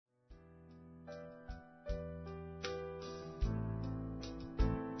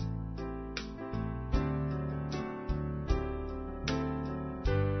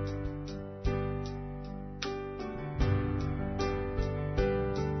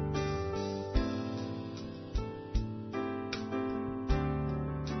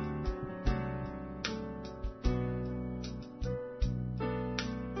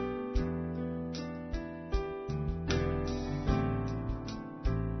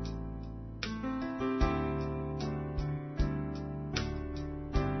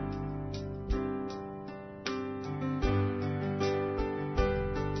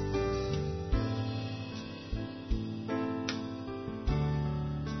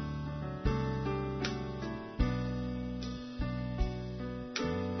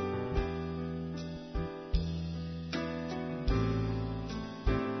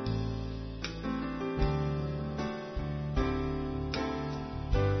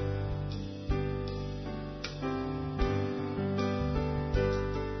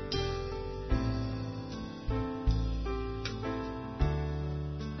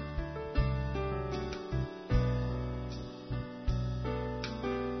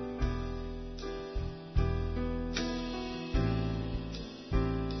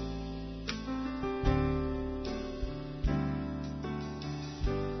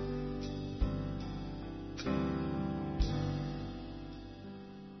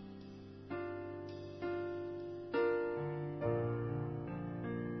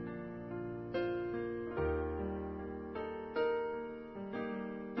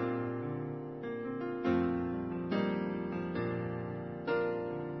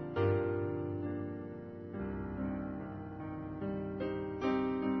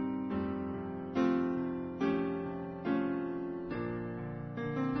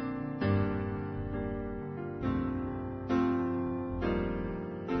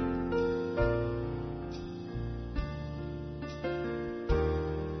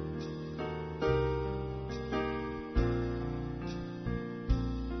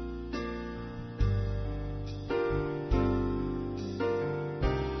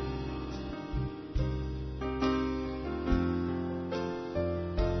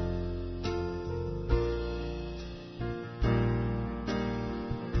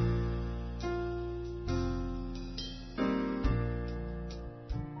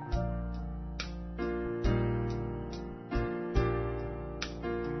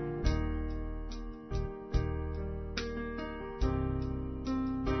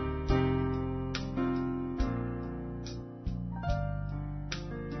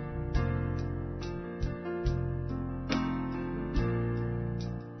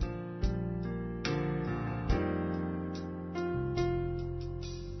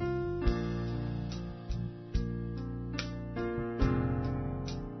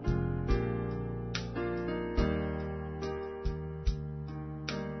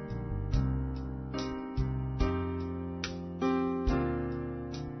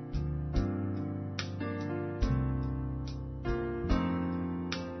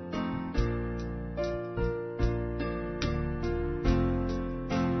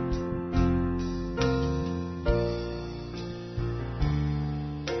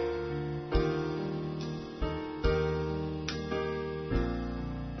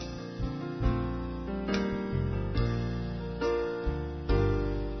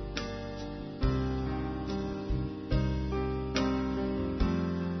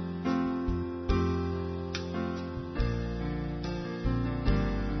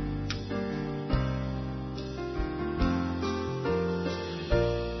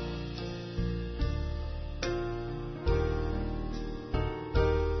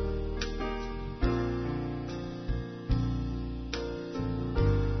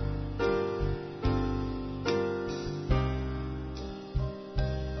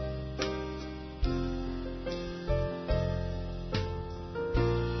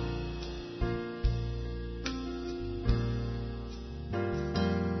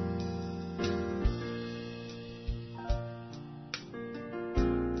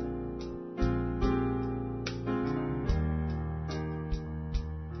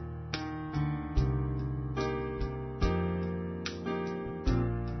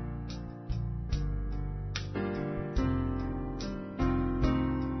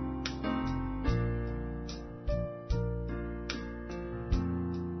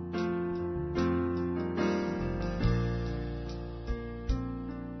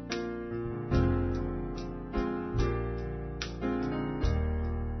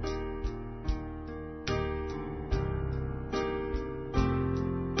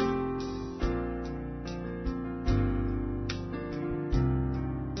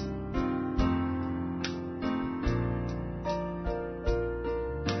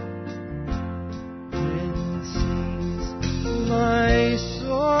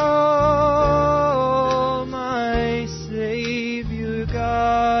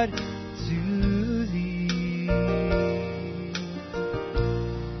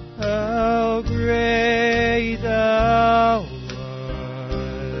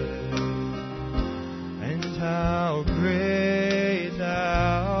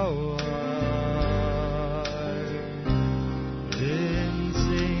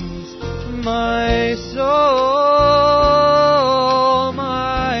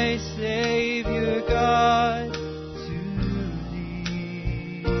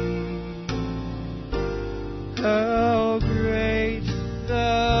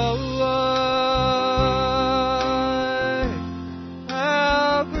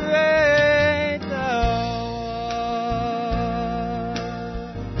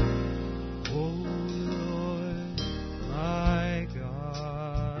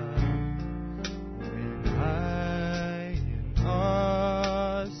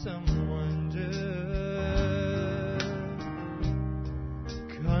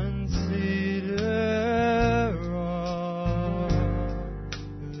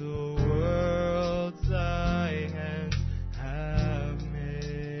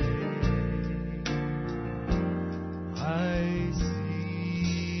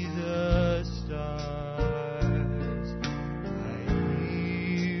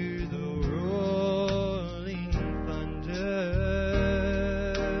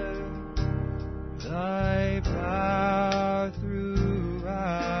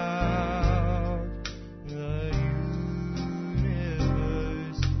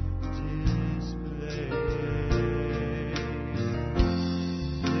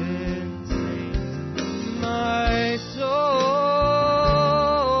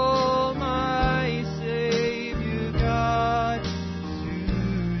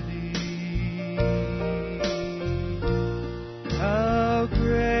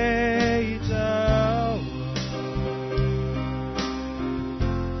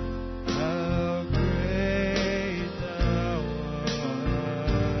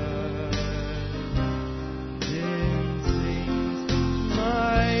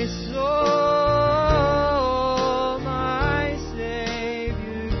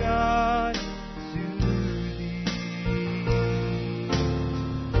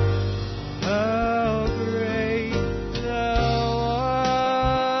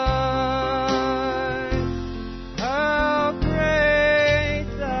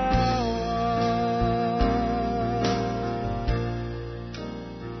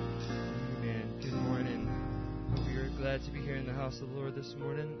house of the Lord this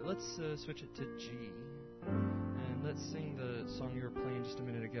morning, let's switch it to G. And let's sing the song you were playing just a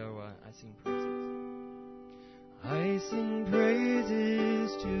minute ago, I Sing Praises. I sing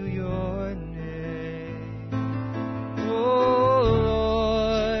praises to your name, oh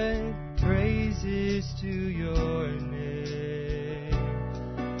Lord, praises to your name,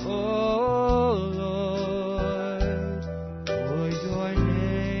 oh Lord, for your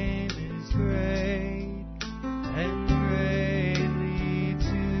name is great and greatly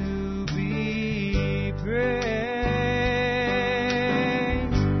to be praised.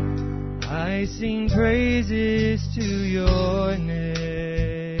 I sing praises to your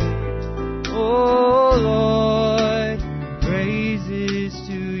name, oh Lord, praises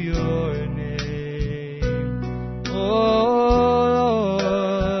to your name, oh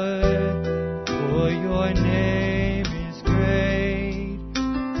Lord, for your name is great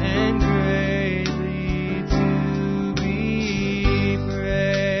and greatly to be praised.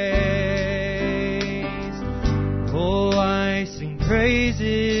 Oh, I sing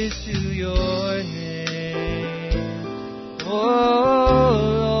praises to your name, oh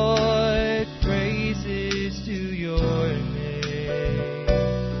Lord, praises to your name,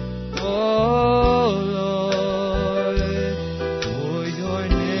 oh Lord, for your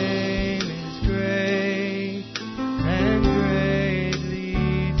name is great and greatly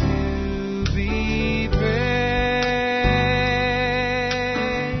to be praised.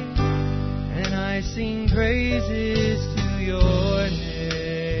 And I sing praises to your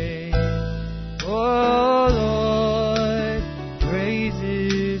name, oh Lord,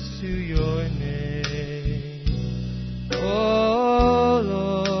 praises to your name, oh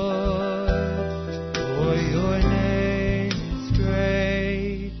Lord, for your name is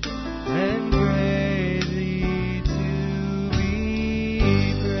great and greatly to be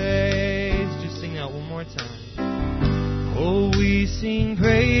praised. Just sing that one more time. Oh, we sing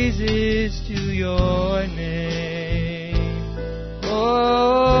praises to your name,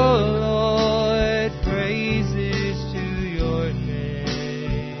 oh Lord, praises to your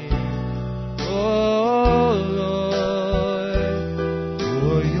name, oh Lord,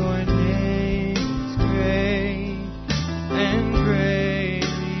 for your name is great and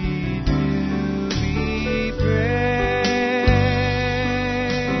greatly to be praised.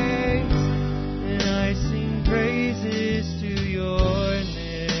 And I sing praises to your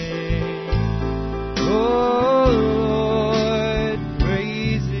name, oh Lord,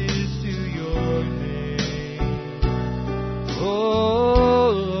 praises to your name,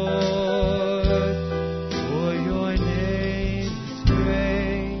 oh Lord, for your name is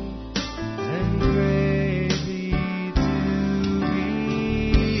great and greatly to be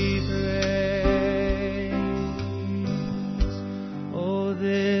praised. Oh,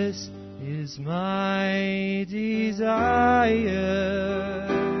 this is my desire,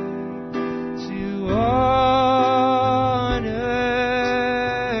 to honor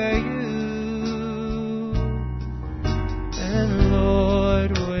you, and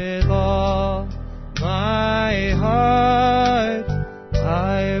Lord, with all my heart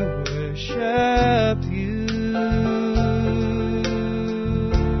I worship you.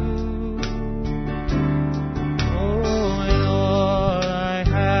 Oh, and all I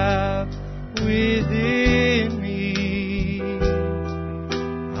have within me,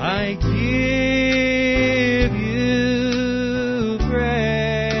 I give you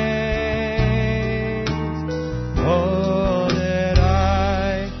praise. All that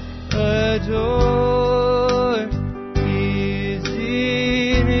I adore is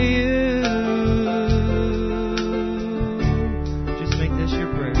in you. Just make this your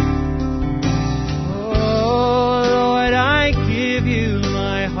prayer. Oh Lord, I give you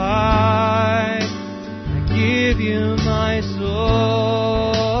my heart, I give you my soul.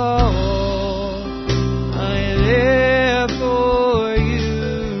 I live for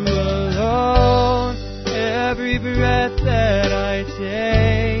you alone. Every breath that I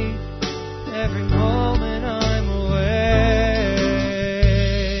take, every moment I'm awake.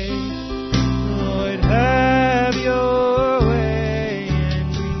 Lord, have your way in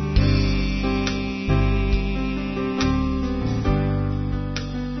me.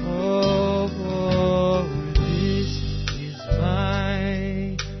 Oh, for this is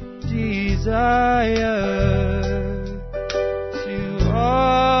my desire, to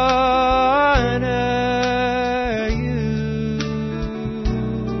honor you,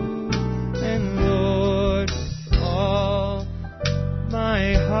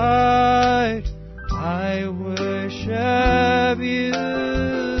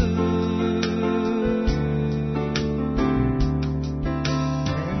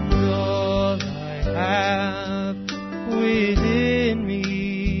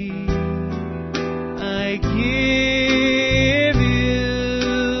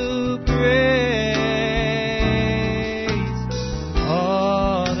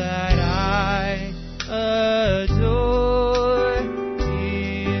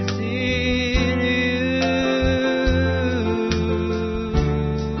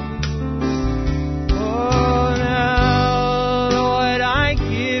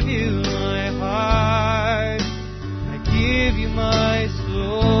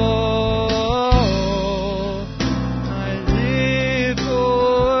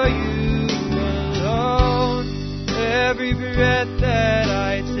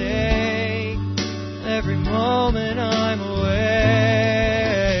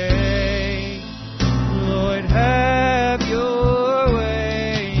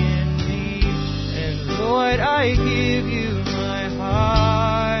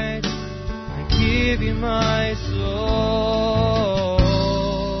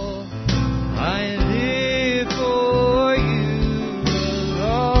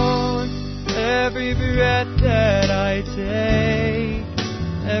 every breath that I take,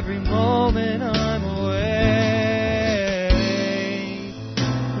 every moment I'm awake.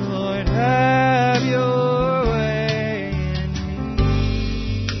 Lord, have your way in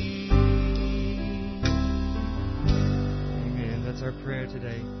me. Amen. That's our prayer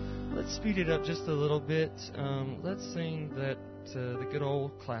today. Let's speed it up just a little bit. Let's sing the good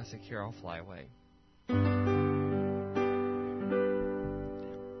old classic here, I'll Fly Away.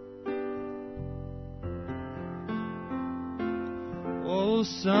 Oh,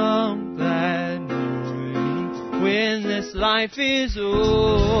 some glad morning when this life is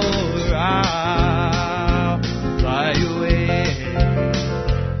over, I'll fly away.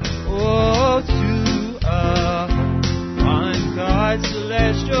 Oh, to a home on God's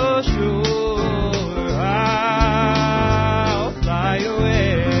celestial shore, I'll fly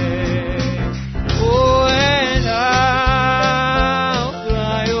away. Oh, and I'll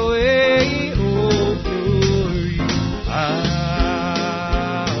fly away. Oh, glory,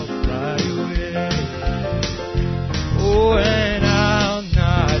 I'll fly away. Oh, and I'll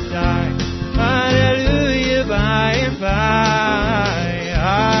not die. Hallelujah, by and by,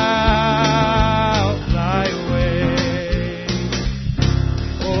 I'll fly away.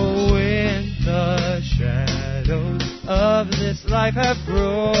 Oh, when the shadows of this life have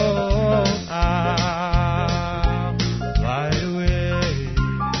grown, I'll fly away.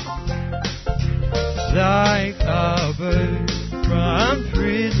 Like a bird from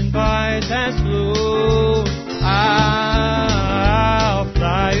prison bars has flown, I'll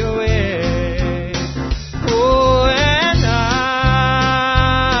fly away. Oh, and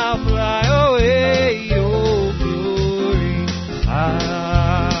I'll fly away. Oh, glory,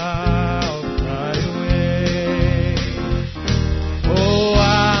 I'll fly away. Oh,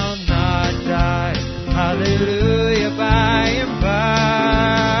 I'll not die. Hallelujah, by and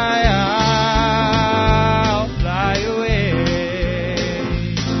by, I'll fly away.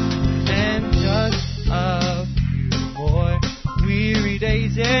 And just a few more weary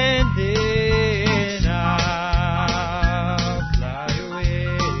days and then I'll fly away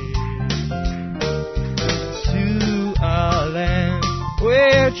to a land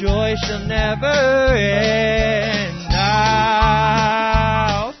where joy shall never end.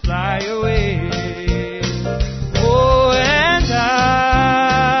 I'll fly away. Oh, and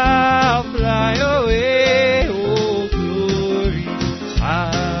I'll fly away. Oh, glory,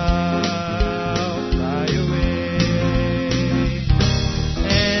 I'll fly away.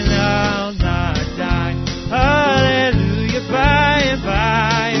 And I'll not die. Hallelujah, by and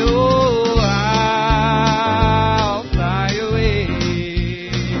by. Oh, I'll fly away.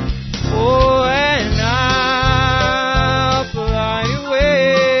 Oh, and I'll fly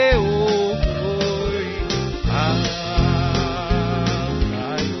away. Oh, glory, I'll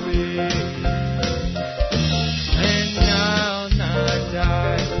fly away. And I'll not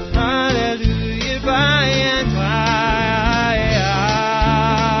die. Hallelujah, by and by,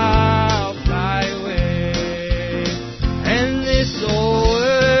 I'll fly away. And this old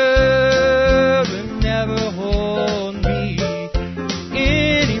world will never hold me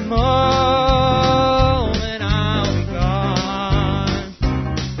anymore, and I'll be gone.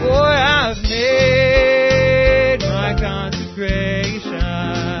 For I've made my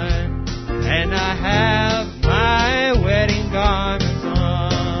consecration, and I have my wedding garments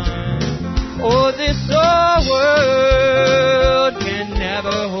on. Oh, this old world can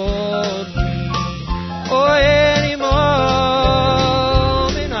never hold me or anymore,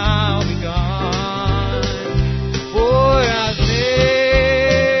 and I'll be gone. For I've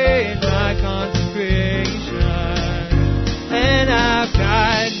made my consecration, and I've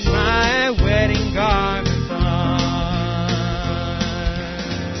got my wedding garments on.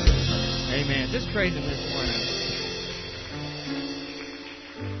 Amen. Just praise Him this morning.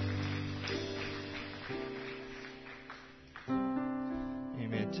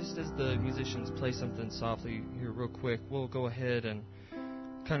 Amen. Just as the musicians play something softly here real quick, we'll go ahead and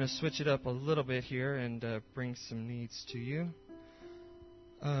kind of switch it up a little bit here and bring some needs to you.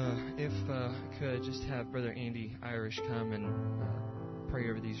 If I could just have Brother Andy Irish come and pray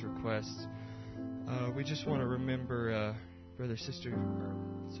over these requests. We just want to remember Sister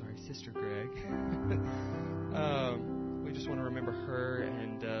Greg. We just want to remember her,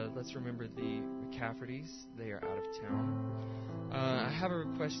 and let's remember the McCaffertys. They are out of town. I have a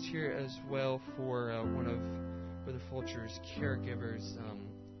request here as well for one of Brother Fulcher's caregivers,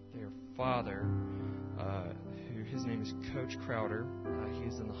 their father, who his name is Coach Crowder. He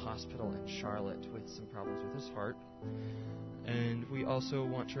is in the hospital in Charlotte with some problems with his heart. And we also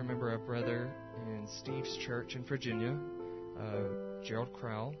want to remember a brother in Steve's church in Virginia, Gerald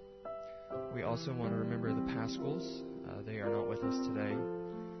Crowell. We also want to remember the Pascals. They are not with us today.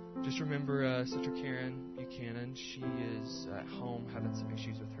 Just remember Sister Karen Buchanan. She is at home having some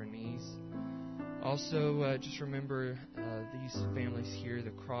issues with her knees. Also, just remember these families here,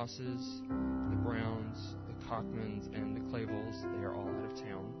 the Crosses, the Browns, the Cockmans, and the Clavels. They are all out of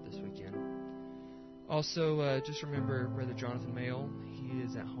town this weekend. Also, just remember Brother Jonathan Mayle. He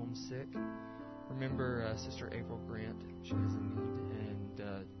is at home sick. Remember Sister April Grant. She has a need.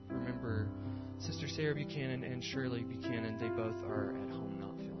 And remember Sister Sarah Buchanan and Shirley Buchanan. They both are at home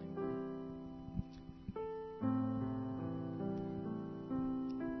not feeling well.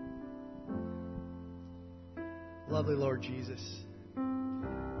 Lovely Lord Jesus.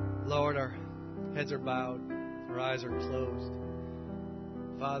 Lord, our heads are bowed. Our eyes are closed.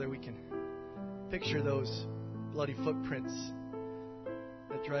 Father, we can picture those bloody footprints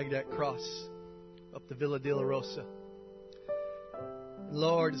that dragged that cross up the Villa de la Rosa. And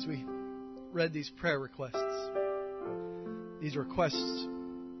Lord, as we read these prayer requests, these requests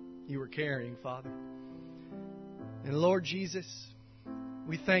you were carrying, Father. And Lord Jesus,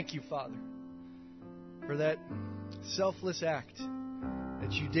 we thank you, Father, for that selfless act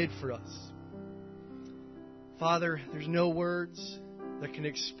that you did for us. Father, there's no words that can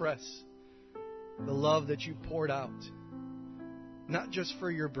express the love that you poured out, not just for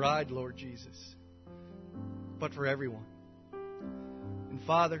your bride, Lord Jesus, but for everyone. And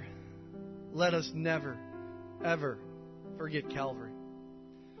Father, let us never, ever forget Calvary.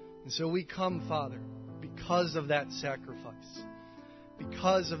 And so we come, Father, because of that sacrifice,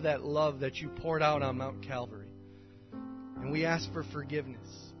 because of that love that you poured out on Mount Calvary. And we ask for forgiveness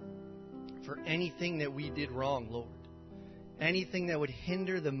for anything that we did wrong, Lord. Anything that would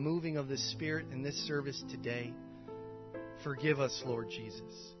hinder the moving of the Spirit in this service today. Forgive us, Lord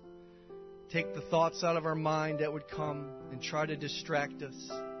Jesus. Take the thoughts out of our mind that would come and try to distract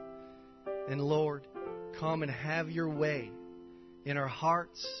us. And Lord, come and have your way in our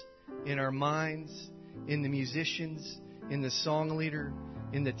hearts, in our minds, in the musicians, in the song leader,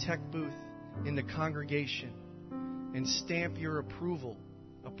 in the tech booth, in the congregation, and stamp your approval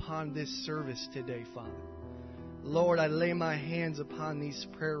upon this service today, Father. Lord, I lay my hands upon these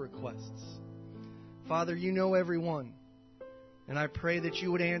prayer requests. Father, you know every one, and I pray that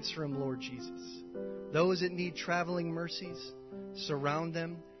you would answer them, Lord Jesus. Those that need traveling mercies, surround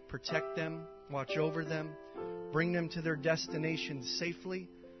them, protect them, watch over them, bring them to their destination safely,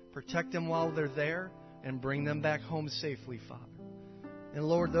 protect them while they're there, and bring them back home safely, Father. And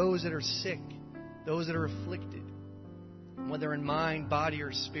Lord, those that are sick, those that are afflicted, whether in mind, body,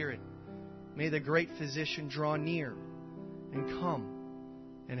 or spirit, may the great physician draw near and come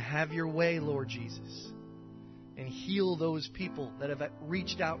and have your way, Lord Jesus, and heal those people that have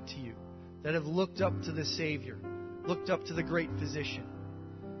reached out to you, that have looked up to the Savior, looked up to the great physician.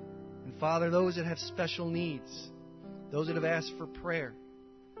 And Father, those that have special needs, those that have asked for prayer,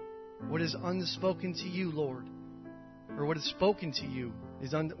 what is unspoken to you, Lord, or what is spoken to you,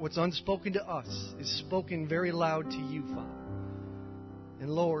 what's unspoken to us is spoken very loud to you, Father. And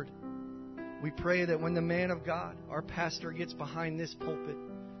Lord, we pray that when the man of God, our pastor, gets behind this pulpit,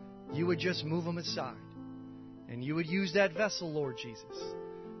 you would just move him aside. And you would use that vessel, Lord Jesus,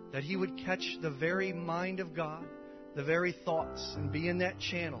 that he would catch the very mind of God, the very thoughts, and be in that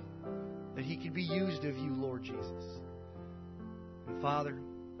channel, that he could be used of you, Lord Jesus. And Father,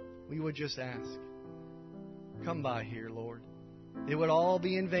 we would just ask, come by here, Lord. It would all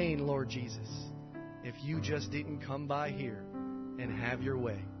be in vain, Lord Jesus, if you just didn't come by here and have your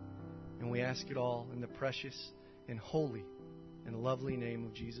way. And we ask it all in the precious and holy and lovely name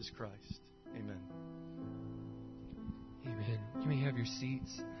of Jesus Christ. Amen. Amen. You may have your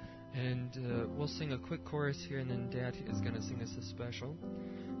seats. And we'll sing a quick chorus here, and then Dad is going to sing us a special.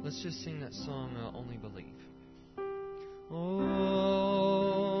 Let's just sing that song, Only Believe. Only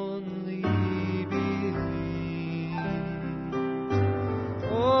believe.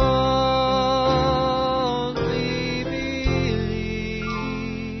 Only believe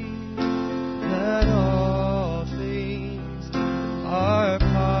that all things are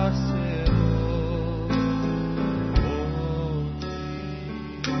possible.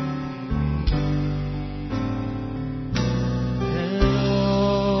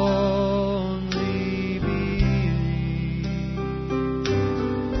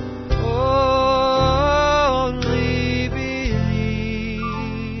 Only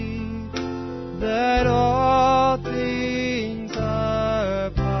that all things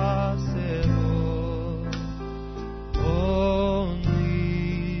are possible. Only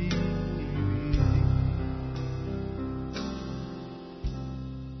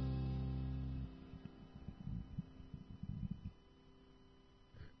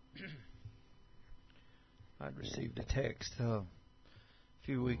believe. I'd received a text a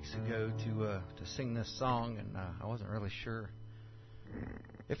few weeks ago to sing this song, and I wasn't really sure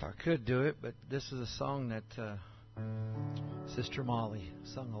if I could do it, but this is a song that Sister Molly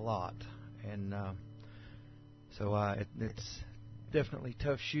sung a lot, and so it's definitely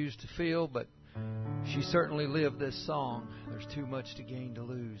tough shoes to fill, but she certainly lived this song. There's too much to gain to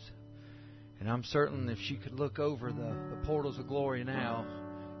lose. And I'm certain if she could look over the portals of glory now,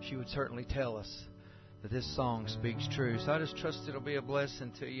 she would certainly tell us that this song speaks true. So I just trust it'll be a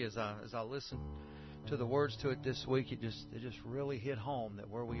blessing to you as I listen to the words to it this week. It just really hit home that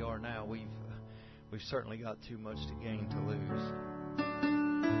where we are now, we've certainly got too much to gain to lose.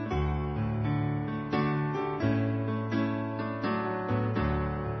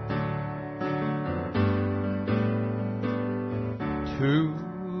 Too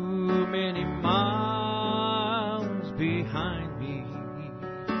many miles behind me,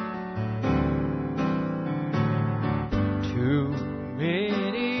 too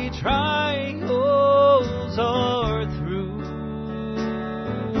many trials are through,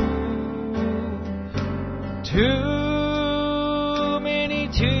 too many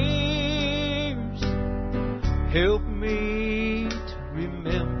tears help me to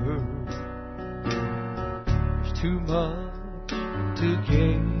remember there's too much to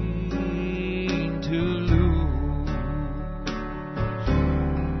gain, to lose.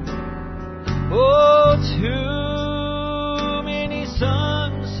 Oh, too many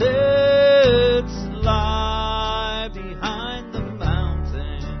sunsets lie behind the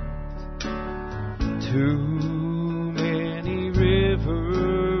mountains. Too many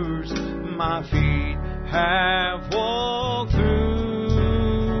rivers my feet have walked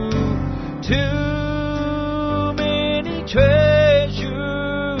through. Too many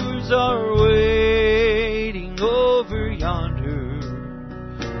treasures are waiting over yonder.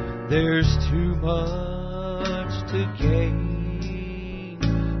 There's too much to gain,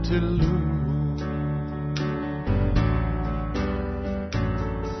 to lose.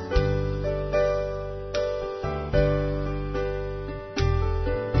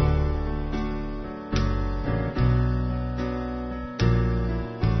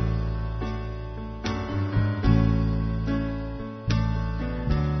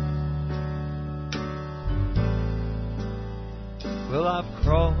 Well, I've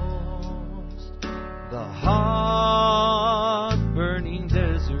crossed the hot, burning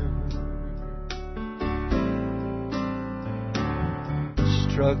desert,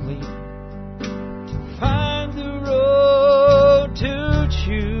 struggling to find the road to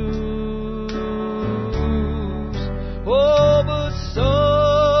choose. Oh, but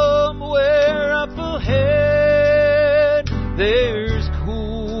somewhere up ahead, there's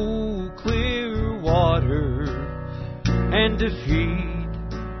cool, clear water, and defeat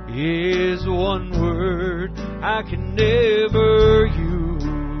is one word I can never use.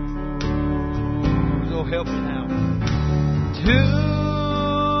 Oh, help me now.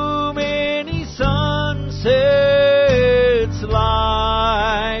 Too many sunsets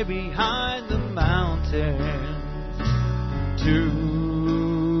lie behind the mountains.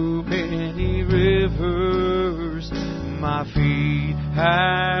 Too many rivers my feet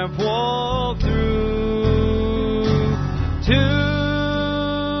have walked through.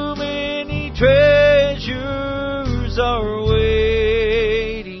 Too many treasures are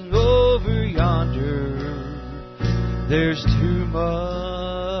waiting over yonder. There's too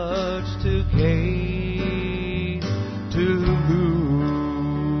much to gain, to lose.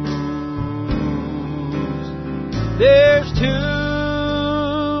 There's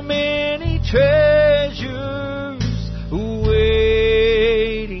too many treasures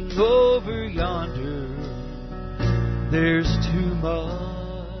waiting over yonder. There's too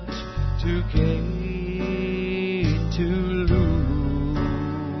much to gain, to lose.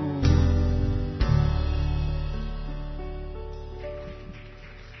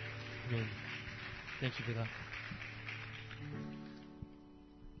 Amen. Thank you for that.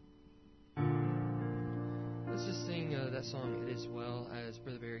 Let's just sing that song, It Is Well, as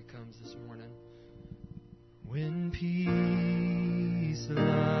Brother Barry comes this morning. When peace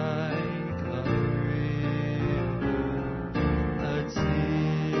like a river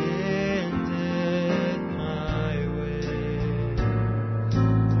attended my way,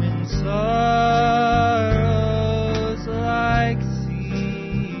 when sorrows like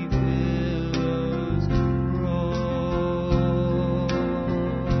sea billows roll,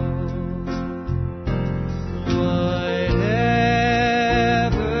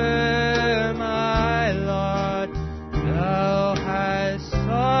 whatever my lot, Thou hast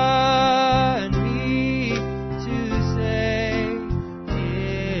taught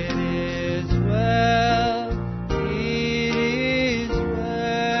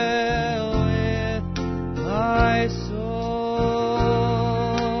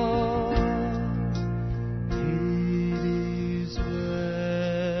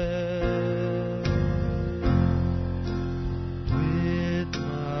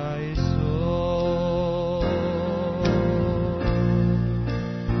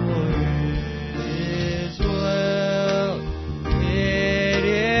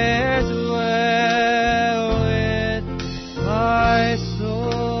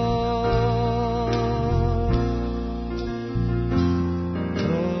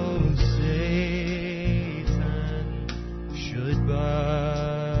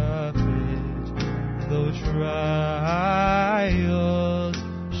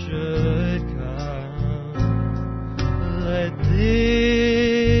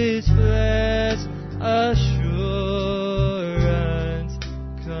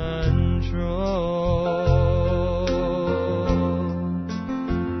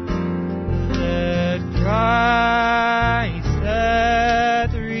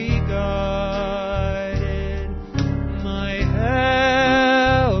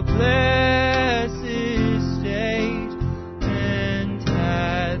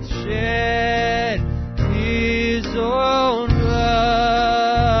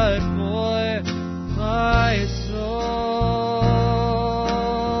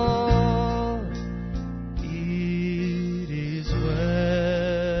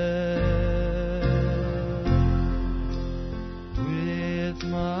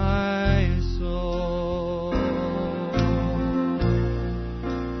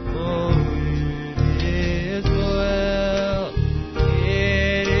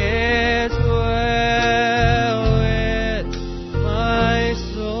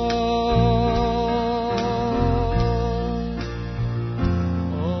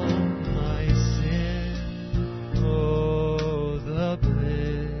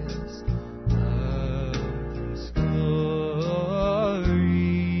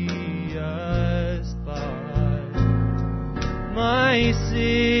my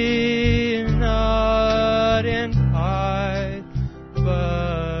sin not in part,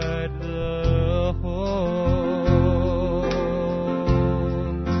 but the whole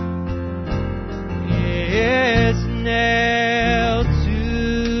is nailed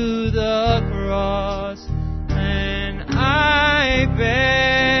to the cross, and I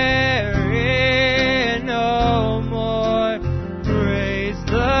bear it no more. Praise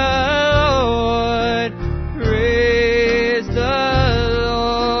the Lord, praise the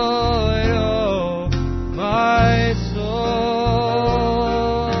Lord, oh my soul.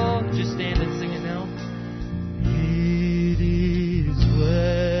 Just stand and sing it now. It is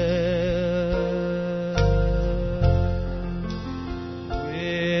well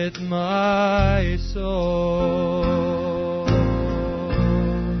with my soul,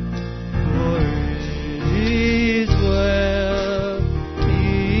 for it is well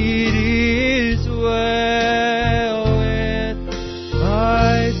with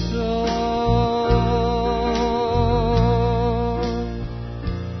my soul.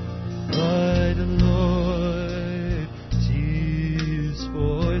 But Lord, 'tis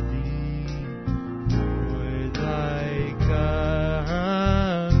for thee, for thy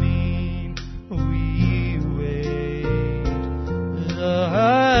coming we wait.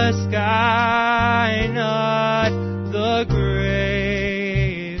 The sky, not the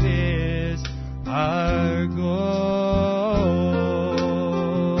grave, is our goal.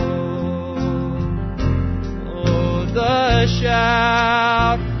 Oh, the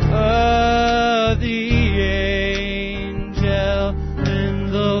shout of the angel and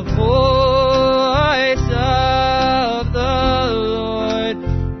the voice of the Lord.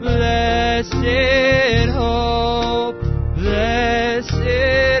 Blessed hope, blessed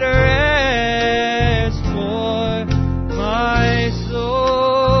rest for my soul,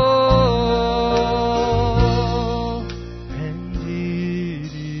 and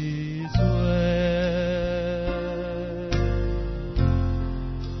it is well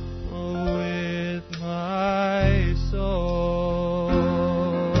with my soul.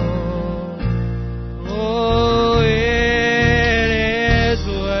 Oh, it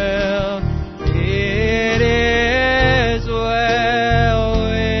is well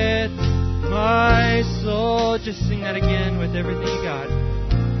with my soul. Just sing that again with everything you got.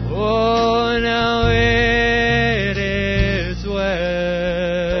 Oh, now it is well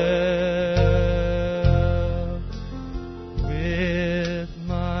with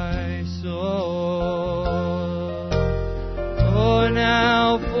my soul. Oh,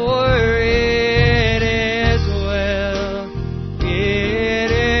 now for it is well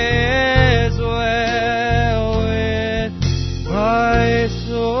with my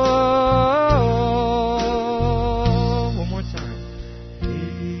soul. One more time.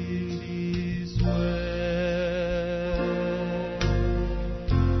 It is well.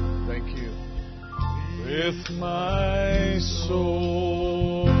 Thank you. With my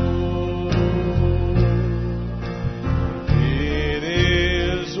soul, it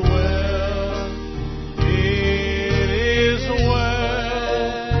is well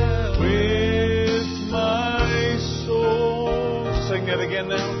with my soul. Sing that again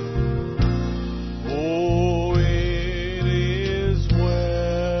now. Oh, it is well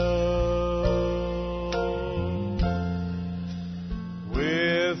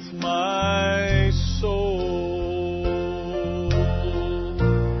with my soul.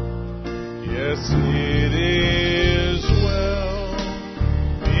 Yes, it is well.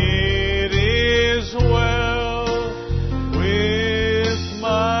 It is well with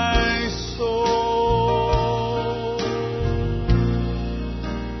my soul.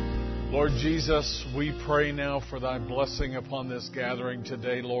 Lord Jesus, we pray now for thy blessing upon this gathering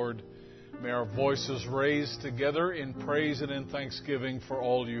today, Lord. May our voices raise together in praise and in thanksgiving for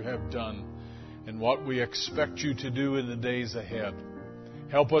all you have done and what we expect you to do in the days ahead.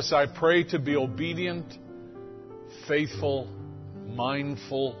 Help us, I pray, to be obedient, faithful,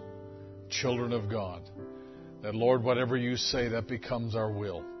 mindful children of God. That, Lord, whatever you say, that becomes our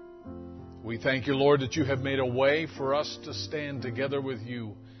will. We thank you, Lord, that you have made a way for us to stand together with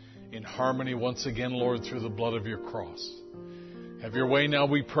you in harmony once again, Lord, through the blood of your cross. Have your way now,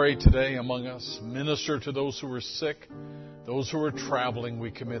 we pray, today among us. Minister to those who are sick, those who are traveling.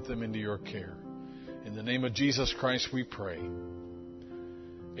 We commit them into your care. In the name of Jesus Christ, we pray.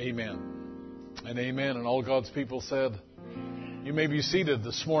 Amen and amen. And all God's people said, you may be seated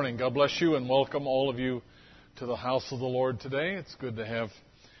this morning. God bless you and welcome all of you to the house of the Lord today. It's good to have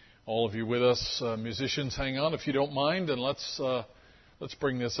all of you with us. Musicians, hang on if you don't mind, and let's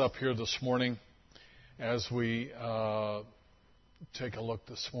bring this up here this morning as we take a look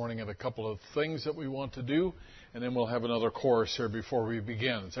this morning at a couple of things that we want to do, and then we'll have another chorus here before we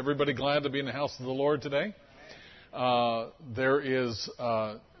begin. Is everybody glad to be in the house of the Lord today? There is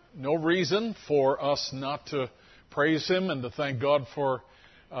no reason for us not to praise Him and to thank God for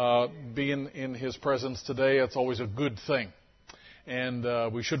being in His presence today. It's always a good thing.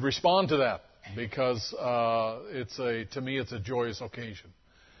 And we should respond to that because to me, it's a joyous occasion.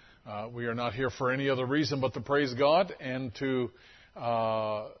 We are not here for any other reason but to praise God and to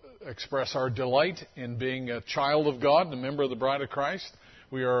express our delight in being a child of God and a member of the Bride of Christ.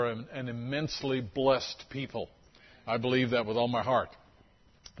 We are an immensely blessed people. I believe that with all my heart.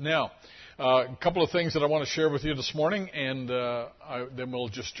 Now, a couple of things that I want to share with you this morning, and then we'll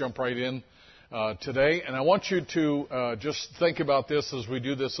just jump right in today. And I want you to just think about this as we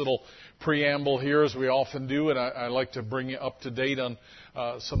do this little preamble here, as we often do. And I like to bring you up to date on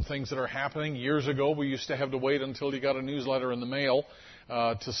some things that are happening. Years ago, we used to have to wait until you got a newsletter in the mail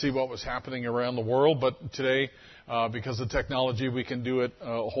to see what was happening around the world. But today, because of technology, we can do it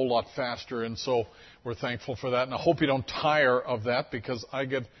a whole lot faster. And so we're thankful for that. And I hope you don't tire of that, because I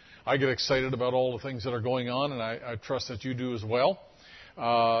get excited about all the things that are going on, and I trust that you do as well,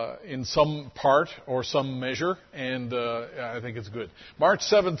 in some part or some measure, and I think it's good. March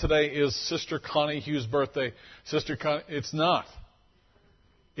 7th today is Sister Connie Hughes' birthday. Sister Connie, it's not.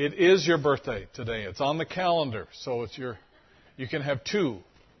 It is your birthday today. It's on the calendar, so you can have two.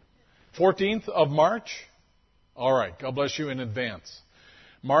 14th of March? All right, God bless you in advance.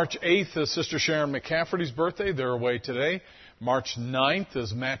 March 8th is Sister Sharon McCafferty's birthday. They're away today. March 9th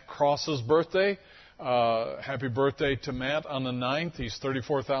is Matt Cross's birthday. Happy birthday to Matt on the 9th. He's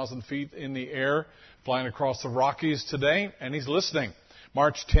 34,000 feet in the air, flying across the Rockies today, and he's listening.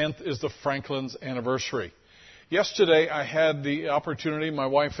 March 10th is the Franklin's anniversary. Yesterday, I had the opportunity, my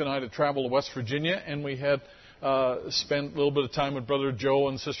wife and I, to travel to West Virginia, and we had spent a little bit of time with Brother Joe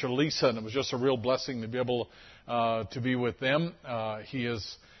and Sister Lisa, and it was just a real blessing to be able to be with them. He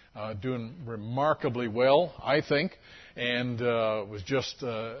is doing remarkably well, I think, and was just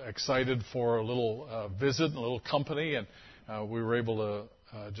excited for a little visit and a little company, and we were able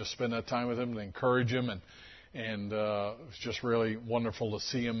to just spend that time with him and encourage him, and it was just really wonderful to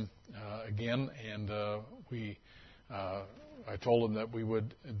see him again. And I told him that we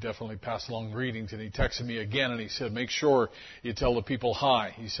would definitely pass along greetings, and he texted me again, and he said, make sure you tell the people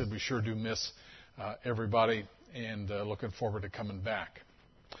hi. He said, we sure do miss everybody, and looking forward to coming back.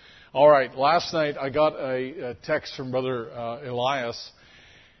 All right, last night I got a text from Brother Elias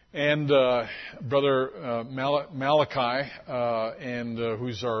and Brother Malachi, and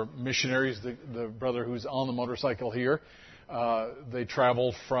who's our missionaries, the brother who's on the motorcycle here. They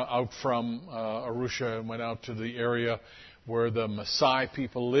traveled out from Arusha and went out to the area where the Maasai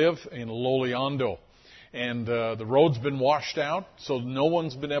people live in Loliondo. And the road's been washed out, so no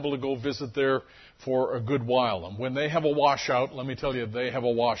one's been able to go visit there for a good while. And when they have a washout, let me tell you, they have a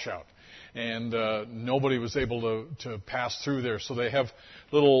washout. And nobody was able to pass through there. So they have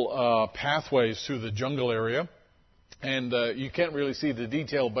little pathways through the jungle area. And you can't really see the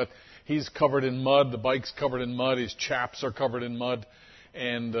detail, but he's covered in mud. The bike's covered in mud. His chaps are covered in mud.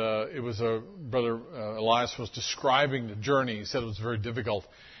 And it was Brother Elias was describing the journey. He said it was very difficult.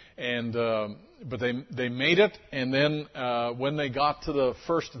 And but they made it, and then when they got to the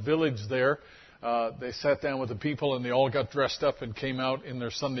first village there, they sat down with the people, and they all got dressed up and came out in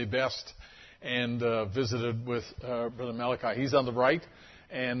their Sunday best and visited with Brother Malachi. He's on the right,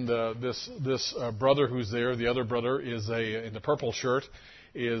 and this brother who's there, the other brother, is in the purple shirt,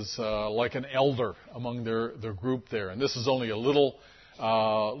 is like an elder among their group there. And this is only a little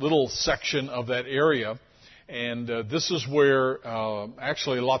section of that area. And this is where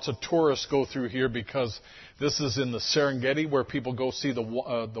actually lots of tourists go through here, because this is in the Serengeti, where people go see the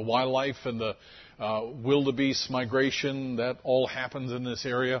wildlife and the wildebeest migration. That all happens in this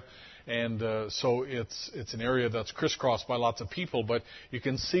area. And so it's an area that's crisscrossed by lots of people. But you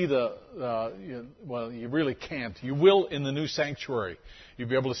can see you really can't. You will in the new sanctuary. You'll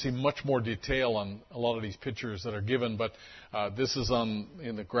be able to see much more detail on a lot of these pictures that are given. But this is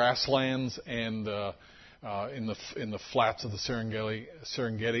in the grasslands and in the flats of the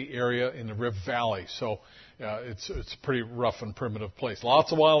Serengeti area in the Rift Valley. So it's a pretty rough and primitive place.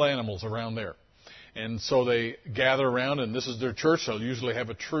 Lots of wild animals around there. And so they gather around, and this is their church. They'll usually have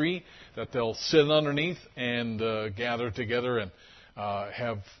a tree that they'll sit underneath and gather together and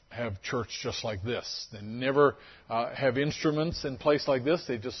have church just like this. They never have instruments in place like this.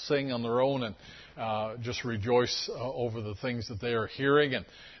 They just sing on their own and just rejoice over the things that they are hearing. And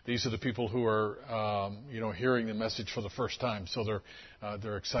these are the people who are, hearing the message for the first time. So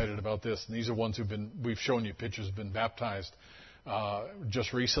they're excited about this. And these are ones we've shown you pictures, have been baptized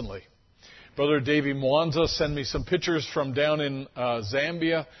just recently. Brother Davey Mwanza sent me some pictures from down in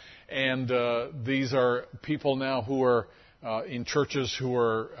Zambia, and these are people now who are in churches who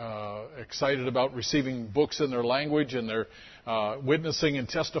are excited about receiving books in their language, and they're witnessing and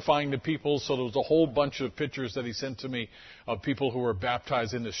testifying to people. So there was a whole bunch of pictures that he sent to me of people who were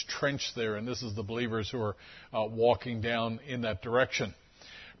baptized in this trench there, and this is the believers who are walking down in that direction.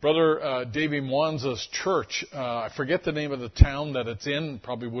 Brother Davey Mwanza's church, I forget the name of the town that it's in,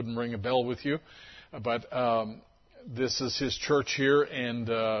 probably wouldn't ring a bell with you, but this is his church here, and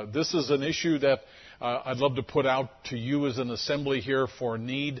this is an issue that I'd love to put out to you as an assembly here for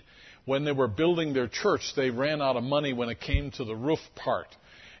need. When they were building their church, they ran out of money when it came to the roof part,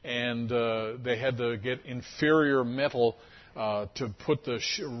 and they had to get inferior metal to put the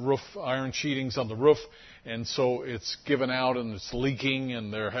roof iron sheetings on the roof, and so it's given out and it's leaking,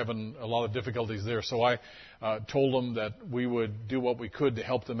 and they're having a lot of difficulties there. So I told them that we would do what we could to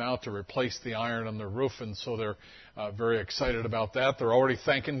help them out to replace the iron on their roof, and so they're very excited about that. They're already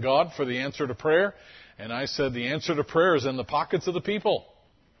thanking God for the answer to prayer, and I said the answer to prayer is in the pockets of the people.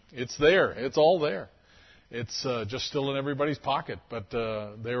 It's there. It's all there. It's just still in everybody's pocket, but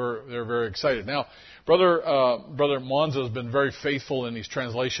they're very excited. Now, Brother Mwanza has been very faithful in his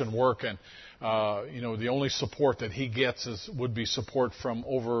translation work, and the only support that he gets would be support from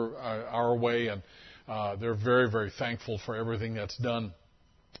over our way, and they're very, very thankful for everything that's done,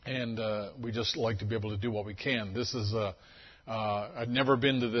 and we just like to be able to do what we can. This is I've never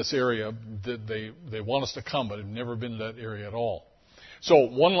been to this area. They want us to come, but I've never been to that area at all. So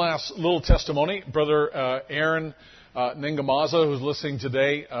one last little testimony. Brother Aaron Ningamaza, who's listening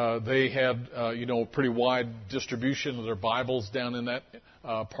today, they had a pretty wide distribution of their Bibles down in that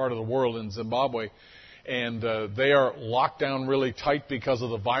part of the world in Zimbabwe, and they are locked down really tight because of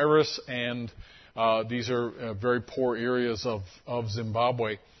the virus, and these are very poor areas of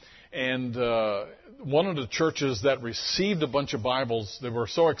Zimbabwe. And one of the churches that received a bunch of Bibles, they were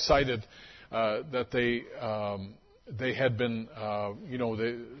so excited that they had been,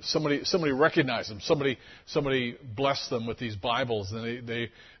 somebody recognized them. Somebody blessed them with these Bibles, and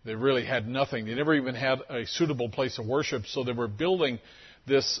they really had nothing. They never even had a suitable place of worship, so they were building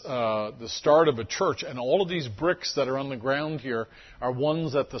the start of a church, and all of these bricks that are on the ground here are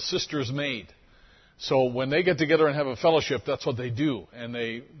ones that the sisters made. So when they get together and have a fellowship, that's what they do. And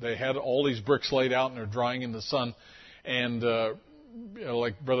they had all these bricks laid out, and they're drying in the sun. And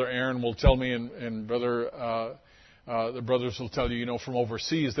like Brother Aaron will tell me, and the brothers will tell you, from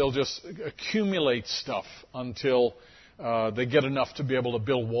overseas, they'll just accumulate stuff until they get enough to be able to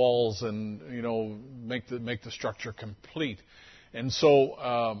build walls and make the structure complete. And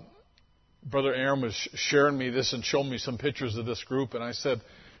so Brother Aaron was sharing me this and showing me some pictures of this group, and I said,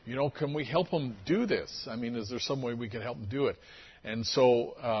 can we help them do this? I mean, is there some way we can help them do it? And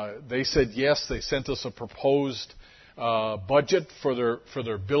so they said yes. They sent us a proposed budget for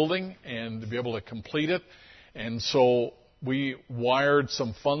their building and to be able to complete it. And so we wired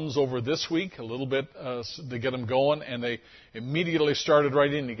some funds over this week, a little bit to get them going, and they immediately started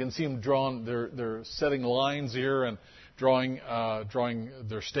right in. You can see them drawing. They're setting lines here and drawing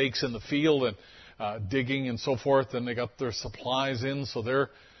their stakes in the field and digging and so forth. And they got their supplies in, so they're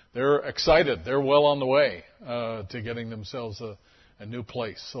excited. They're well on the way to getting themselves a new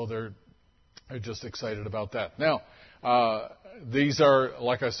place. So they're just excited about that. Now, these are,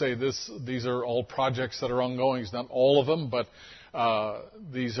 like I say, these are all projects that are ongoing. It's not all of them, but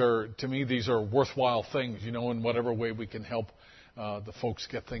these are worthwhile things, in whatever way we can help the folks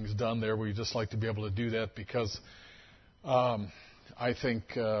get things done there. We just like to be able to do that because I think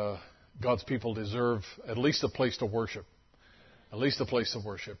God's people deserve at least a place to worship. At least a place of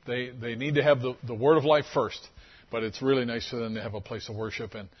worship. They need to have the word of life first, but it's really nice for them to have a place of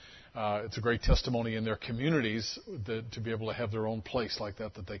worship, and it's a great testimony in their communities to be able to have their own place like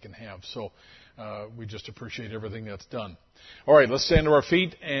that they can have. So we just appreciate everything that's done. All right, let's stand to our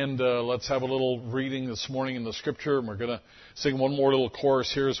feet, and let's have a little reading this morning in the Scripture, and we're going to sing one more little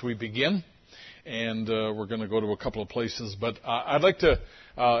chorus here as we begin. And we're going to go to a couple of places. But I'd like to,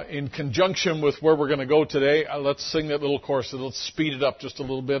 in conjunction with where we're going to go today, let's sing that little chorus. Let's speed it up just a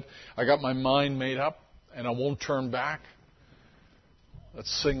little bit. I got my mind made up, and I won't turn back.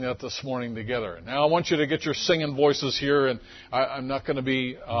 Let's sing that this morning together. Now, I want you to get your singing voices here, and I'm not going to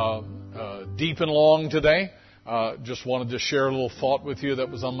be deep and long today. Just wanted to share a little thought with you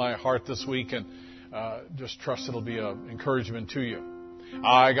that was on my heart this week, and just trust it'll be an encouragement to you.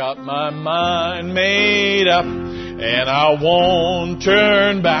 I got my mind made up, and I won't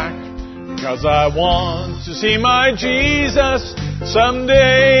turn back, 'cause I want to see my Jesus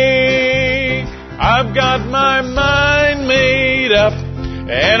someday. I've got my mind made made up,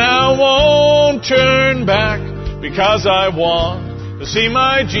 and I won't turn back because I want to see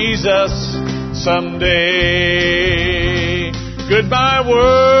my Jesus someday. Goodbye, world.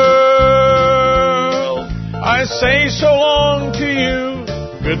 I say so long to you.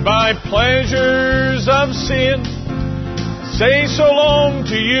 Goodbye, pleasures of sin. Say so long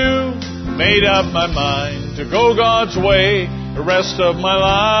to you. Made up my mind to go God's way the rest of my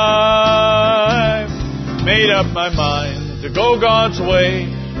life. Made up my mind to go God's way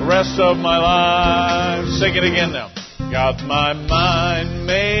the rest of my life. Sing it again now. Got my mind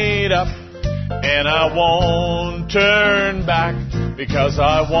made up, and I won't turn back because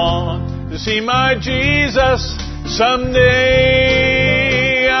I want to see my Jesus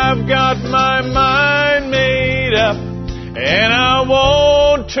someday. I've got my mind made up, and I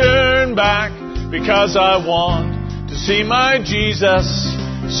won't turn back because I want to see my Jesus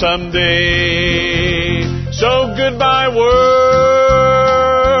someday. So goodbye, world.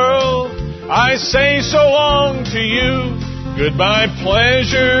 I say so long to you. Goodbye,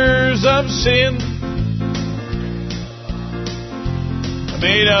 pleasures of sin. I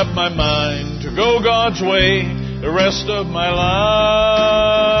made up my mind to go God's way the rest of my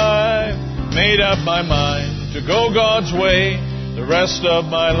life. Made up my mind to go God's way the rest of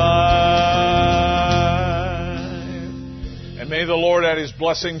my life. And may the Lord add His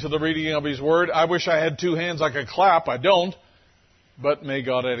blessing to the reading of His Word. I wish I had two hands I could clap. I don't. But may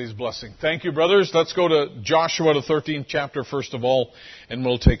God add His blessing. Thank you, brothers. Let's go to Joshua, the 13th chapter, first of all, and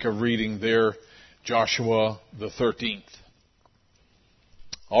we'll take a reading there. Joshua, the 13th.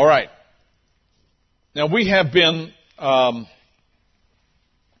 All right. Now, we have been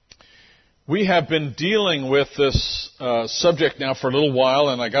dealing with this subject now for a little while,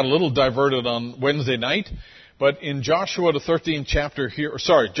 and I got a little diverted on Wednesday night. But in Joshua, the 13th chapter here,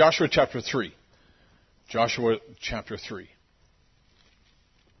 Joshua chapter 3. Joshua chapter 3.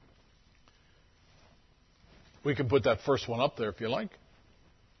 We can put that first one up there if you like.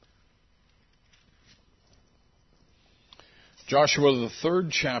 Joshua, the 3rd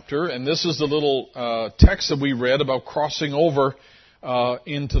chapter, and this is the little text that we read about crossing over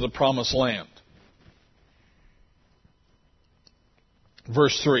into the promised land.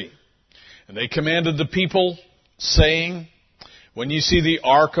 Verse 3. And they commanded the people, saying, when you see the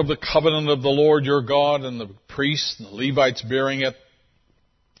ark of the covenant of the Lord your God, and the priests and the Levites bearing it,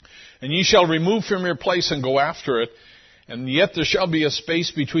 and ye shall remove from your place and go after it, and yet there shall be a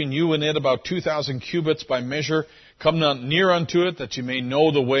space between you and it about 2,000 cubits by measure. Come not near unto it, that ye may know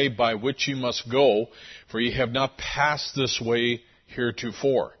the way by which ye must go, for ye have not passed this way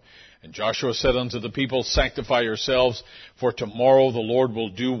heretofore. And Joshua said unto the people, sanctify yourselves, for tomorrow the Lord will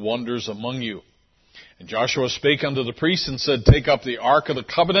do wonders among you. And Joshua spake unto the priests and said, take up the ark of the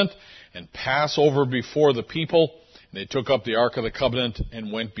covenant and pass over before the people. And they took up the ark of the covenant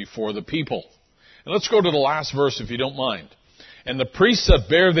and went before the people. And let's go to the last verse if you don't mind. And the priests that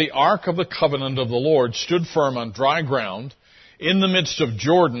bare the ark of the covenant of the Lord stood firm on dry ground in the midst of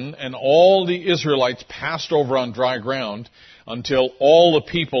Jordan, and all the Israelites passed over on dry ground until all the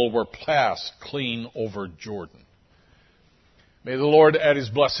people were passed clean over Jordan. May the Lord add His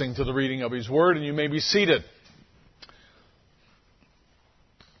blessing to the reading of His Word, and you may be seated.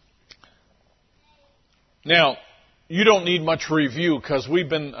 Now, you don't need much review because we've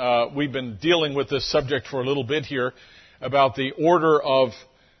been dealing with this subject for a little bit here about the order of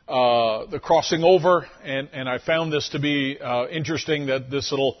the crossing over, and I found this to be interesting that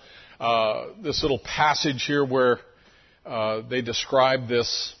this little passage here where they describe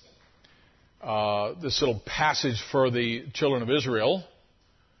this little passage for the children of Israel,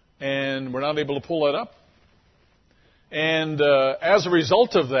 and we're not able to pull that up. And as a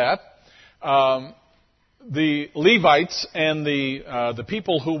result of that, the Levites and the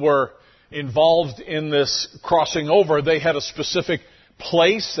people who were involved in this crossing over, they had a specific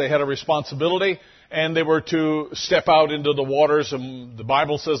place, they had a responsibility, and they were to step out into the waters. And the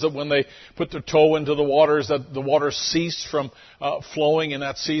Bible says that when they put their toe into the waters, that the water ceased from flowing in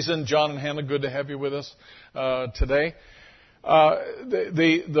that season. John and Hannah, good to have you with us today.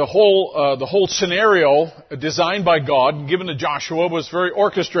 The whole scenario designed by God and given to Joshua was very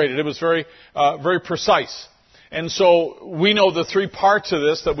orchestrated. It was very precise. And so we know the three parts of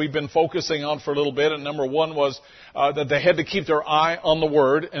this that we've been focusing on for a little bit. And number one was that they had to keep their eye on the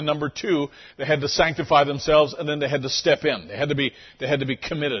Word. And number two, they had to sanctify themselves, and then they had to step in. They had to be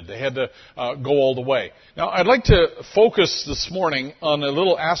committed. They had to go all the way. Now, I'd like to focus this morning on a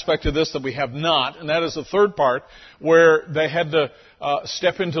little aspect of this that we have not, and that is the third part, where they had to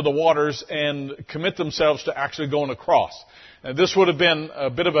step into the waters and commit themselves to actually going across. Now, this would have been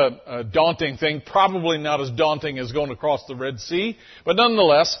a bit of a daunting thing, probably not as daunting as going across the Red Sea, but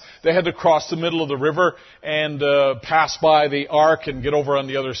nonetheless, they had to cross the middle of the river and pass by the ark and get over on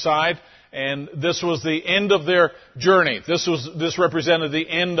the other side. And this was the end of their journey. This represented the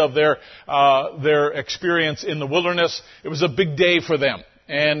end of their experience in the wilderness. It was a big day for them,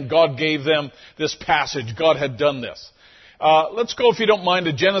 and God gave them this passage. God had done this. Let's go, if you don't mind,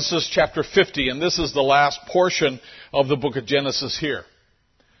 to Genesis chapter 50, and this is the last portion of the book of Genesis here.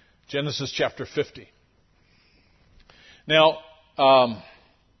 Genesis chapter 50. Now,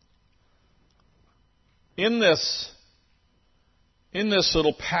 in this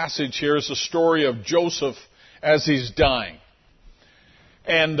little passage here is the story of Joseph as he's dying.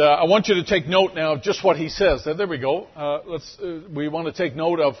 And I want you to take note now of just what he says. There we go. We want to take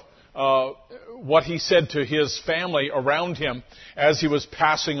note of what he said to his family around him as he was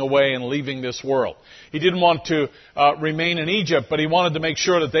passing away and leaving this world. He didn't want to remain in Egypt, but he wanted to make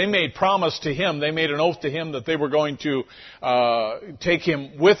sure that they made promise to him. They made an oath to him that they were going to take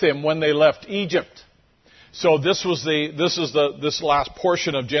him with him when they left Egypt. So this is this last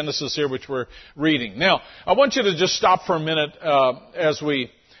portion of Genesis here, which we're reading. Now, I want you to just stop for a minute as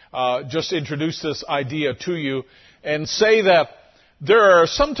we just introduce this idea to you, and say that there are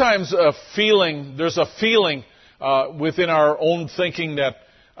sometimes there's a feeling within our own thinking that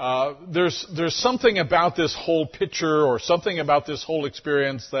there's something about this whole picture or something about this whole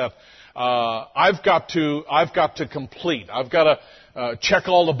experience that I've got to complete. I've got to check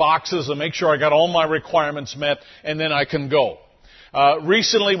all the boxes and make sure I got all my requirements met, and then I can go.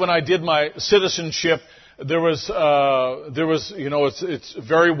 Recently, when I did my citizenship, there was, it's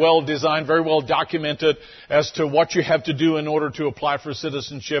very well designed, very well documented as to what you have to do in order to apply for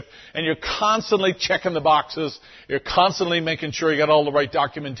citizenship. And you're constantly checking the boxes. You're constantly making sure you got all the right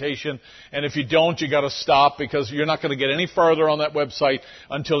documentation. And if you don't, you got to stop, because you're not going to get any further on that website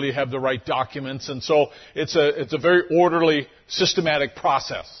until you have the right documents. And so it's a very orderly, systematic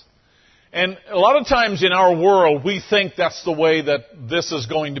process. And a lot of times in our world, we think that's the way that this is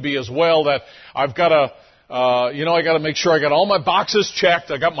going to be as well, that I've got to, I got to make sure I got all my boxes checked.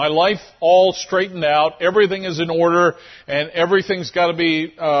 I got my life all straightened out. Everything is in order, and everything's got to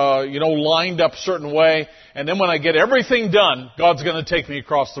be, lined up a certain way. And then when I get everything done, God's going to take me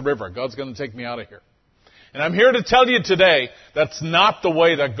across the river. God's going to take me out of here. And I'm here to tell you today that's not the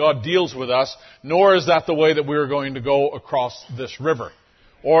way that God deals with us, nor is that the way that we're going to go across this river.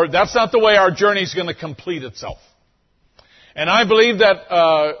 Or that's not the way our journey is going to complete itself. And I believe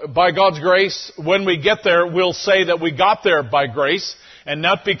that by God's grace, when we get there, we'll say that we got there by grace, and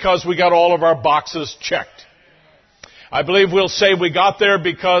not because we got all of our boxes checked. I believe we'll say we got there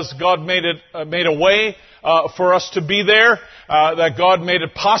because God made a way for us to be there, that God made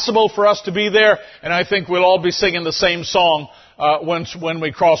it possible for us to be there, and I think we'll all be singing the same song when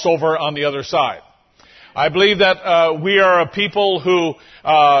we cross over on the other side. I believe that we are a people who,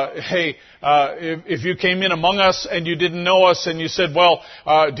 if you came in among us and you didn't know us and you said, well,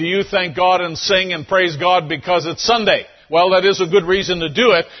 do you thank God and sing and praise God because it's Sunday? Well, that is a good reason to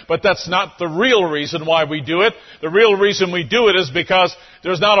do it, but that's not the real reason why we do it. The real reason we do it is because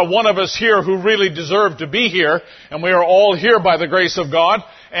there's not a one of us here who really deserve to be here, and we are all here by the grace of God.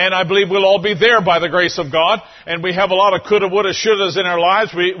 And I believe we'll all be there by the grace of God. And we have a lot of coulda, woulda, shouldas in our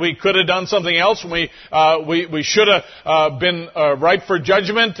lives. We could have done something else. We should have been ripe for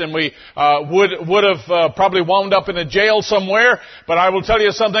judgment, and we would have probably wound up in a jail somewhere. But I will tell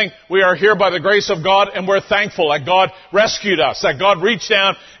you something. We are here by the grace of God, and we're thankful that God rescued us, that God reached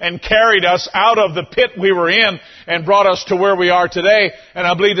down and carried us out of the pit we were in and brought us to where we are today. And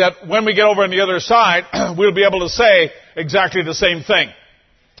I believe that when we get over on the other side, we'll be able to say exactly the same thing.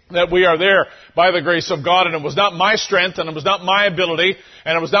 That we are there by the grace of God, and it was not my strength, and it was not my ability,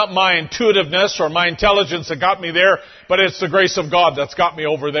 and it was not my intuitiveness or my intelligence that got me there, but it's the grace of God that's got me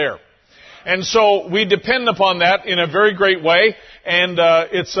over there. And so we depend upon that in a very great way, and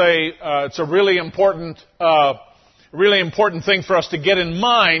it's a really important thing for us to get in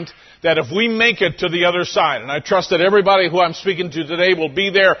mind, that if we make it to the other side, and I trust that everybody who I'm speaking to today will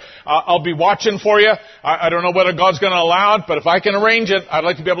be there. I'll be watching for you. I don't know whether God's going to allow it, but if I can arrange it, I'd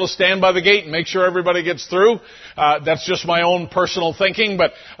like to be able to stand by the gate and make sure everybody gets through. That's just my own personal thinking,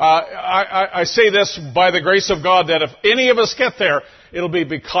 but I say this by the grace of God, that if any of us get there, it'll be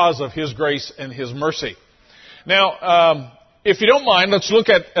because of His grace and His mercy. Now, if you don't mind, let's look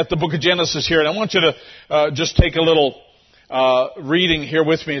at the book of Genesis here, and I want you to just take a little reading here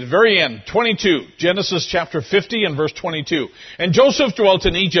with me at the very end, 22, Genesis chapter 50 and verse 22. And Joseph dwelt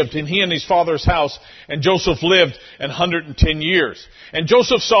in Egypt, and he and his father's house, and Joseph lived 110 years. And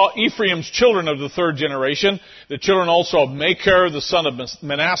Joseph saw Ephraim's children of the third generation, the children also of Machir, the son of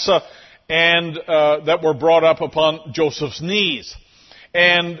Manasseh, and that were brought up upon Joseph's knees.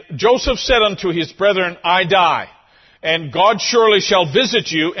 And Joseph said unto his brethren, I die, and God surely shall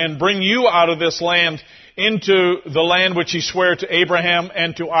visit you and bring you out of this land into the land which he sware to Abraham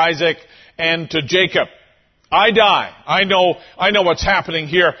and to Isaac and to Jacob. I die. I know what's happening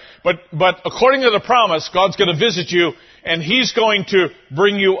here, but according to the promise, God's going to visit you and he's going to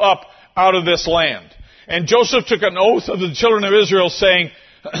bring you up out of this land. And Joseph took an oath of the children of Israel, saying,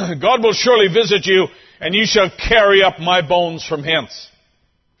 God will surely visit you, and you shall carry up my bones from hence.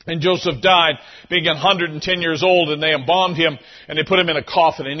 And Joseph died, being 110 years old, and they embalmed him, and they put him in a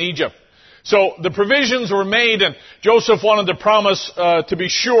coffin in Egypt. So the provisions were made, and Joseph wanted to promise to be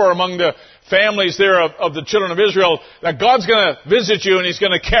sure among the families there of the children of Israel that God's going to visit you, and he's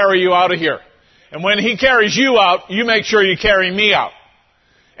going to carry you out of here. And when he carries you out, you make sure you carry me out.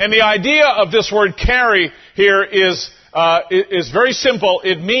 And the idea of this word carry here is very simple.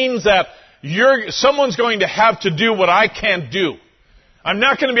 It means that someone's going to have to do what I can't do. I'm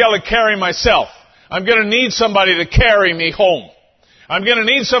not going to be able to carry myself. I'm going to need somebody to carry me home. I'm going to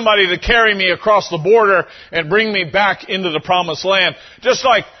need somebody to carry me across the border and bring me back into the promised land. Just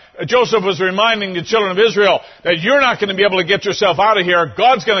like Joseph was reminding the children of Israel that you're not going to be able to get yourself out of here.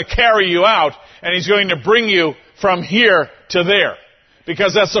 God's going to carry you out, and he's going to bring you from here to there.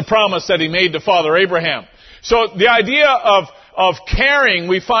 Because that's the promise that he made to Father Abraham. So the idea of carrying,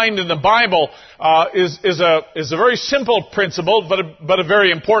 we find in the Bible, is a very simple principle, but a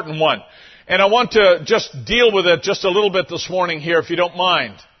very important one. And I want to just deal with it just a little bit this morning here, if you don't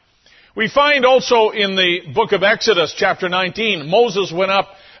mind. We find also in the book of Exodus, chapter 19, Moses went up,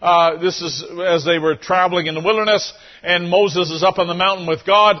 this is as they were traveling in the wilderness, and Moses is up on the mountain with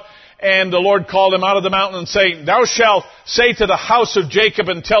God, and the Lord called him out of the mountain and saying, Thou shalt say to the house of Jacob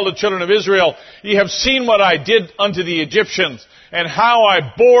and tell the children of Israel, Ye have seen what I did unto the Egyptians, and how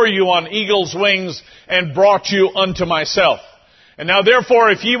I bore you on eagle's wings and brought you unto myself. And now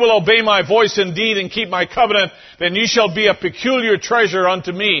therefore, if ye will obey my voice indeed and keep my covenant, then ye shall be a peculiar treasure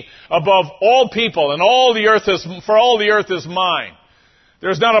unto me above all people, and for all the earth is mine.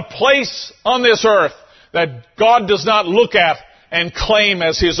 There's not a place on this earth that God does not look at and claim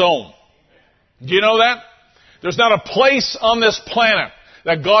as his own. Do you know that? There's not a place on this planet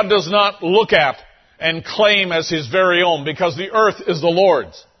that God does not look at and claim as his very own, because the earth is the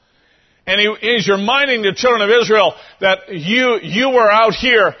Lord's. And he's reminding the children of Israel that you were out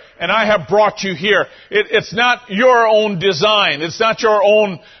here and I have brought you here. It's not your own design. It's not your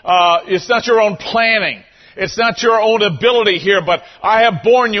own planning. It's not your own ability here, but I have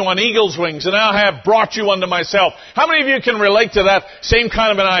borne you on eagle's wings, and I have brought you unto myself. How many of you can relate to that same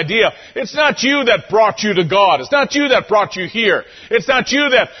kind of an idea? It's not you that brought you to God. It's not you that brought you here. It's not you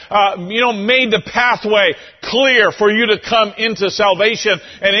that, made the pathway clear for you to come into salvation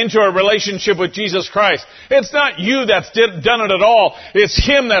and into a relationship with Jesus Christ. It's not you that's done it at all. It's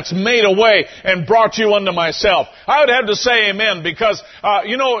him that's made a way and brought you unto myself. I would have to say amen, because,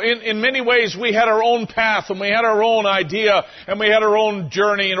 in many ways we had our own path, and we had our own idea, and we had our own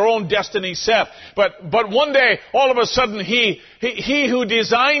journey and our own destiny set. But one day, all of a sudden, he who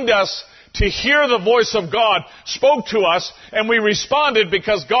designed us to hear the voice of God spoke to us, and we responded,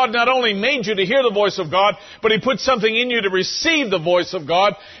 because God not only made you to hear the voice of God, but he put something in you to receive the voice of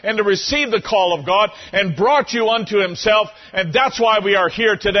God and to receive the call of God and brought you unto himself. And that's why we are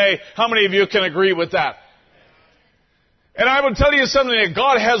here today. How many of you can agree with that? And I would tell you something, that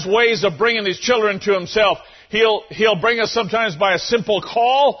God has ways of bringing his children to himself. He'll bring us sometimes by a simple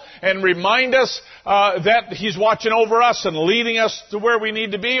call and remind us that he's watching over us and leading us to where we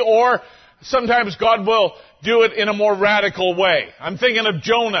need to be, or sometimes God will do it in a more radical way. I'm thinking of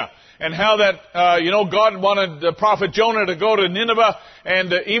Jonah and how that, God wanted the prophet Jonah to go to Nineveh,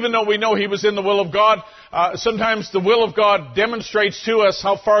 and even though we know he was in the will of God, sometimes the will of God demonstrates to us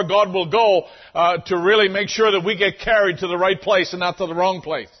how far God will go to really make sure that we get carried to the right place and not to the wrong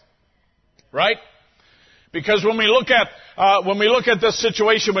place. Right? Because when we look at this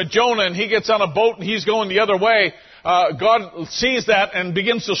situation with Jonah, and he gets on a boat and he's going the other way, God sees that and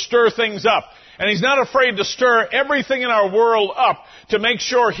begins to stir things up. And he's not afraid to stir everything in our world up to make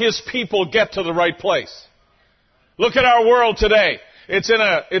sure his people get to the right place. Look at our world today. It's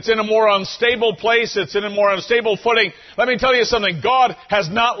in a more unstable place. It's in a more unstable footing. Let me tell you something. God has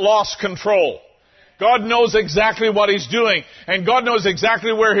not lost control. God knows exactly what he's doing. And God knows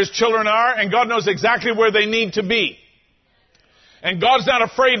exactly where his children are. And God knows exactly where they need to be. And God's not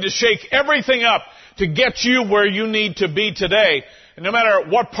afraid to shake everything up to get you where you need to be today, no matter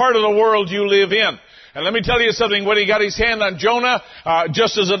what part of the world you live in. And let me tell you something, when he got his hand on Jonah,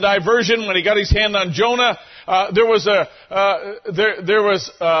 just as a diversion, when he got his hand on Jonah, there was a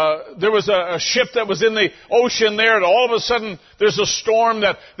ship that was in the ocean there, and all of a sudden there's a storm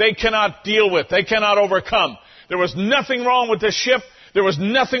that they cannot deal with, they cannot overcome. There was nothing wrong with the ship. There was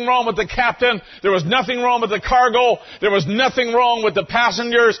nothing wrong with the captain. There was nothing wrong with the cargo. There was nothing wrong with the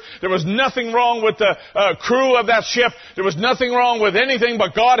passengers. There was nothing wrong with the crew of that ship. There was nothing wrong with anything,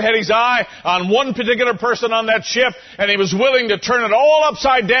 but God had his eye on one particular person on that ship, and he was willing to turn it all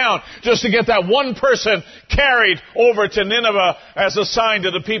upside down just to get that one person carried over to Nineveh as a sign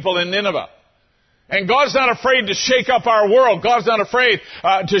to the people in Nineveh. And God's not afraid to shake up our world. God's not afraid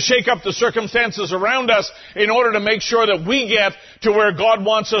to shake up the circumstances around us in order to make sure that we get to where God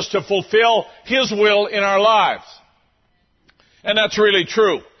wants us to fulfill His will in our lives. And that's really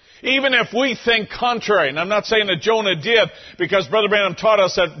true. Even if we think contrary, and I'm not saying that Jonah did, because Brother Branham taught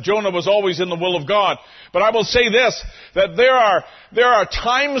us that Jonah was always in the will of God. But I will say this, that there are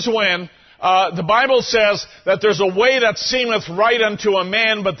times when the Bible says that there's a way that seemeth right unto a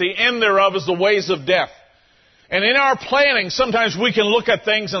man, but the end thereof is the ways of death. And in our planning, sometimes we can look at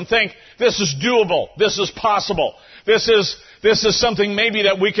things and think, this is doable, this is possible, this is something maybe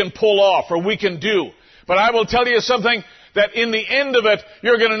that we can pull off or we can do. But I will tell you something, that in the end of it,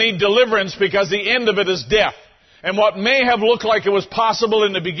 you're going to need deliverance, because the end of it is death. And what may have looked like it was possible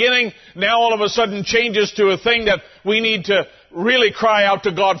in the beginning, now all of a sudden changes to a thing that we need to really cry out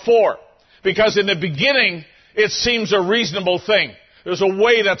to God for. Because in the beginning, it seems a reasonable thing. There's a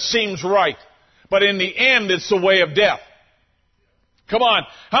way that seems right. But in the end, it's the way of death. Come on.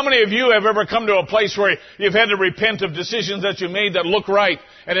 How many of you have ever come to a place where you've had to repent of decisions that you made that look right,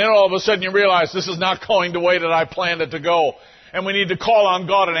 and then all of a sudden you realize this is not going the way that I planned it to go? And we need to call on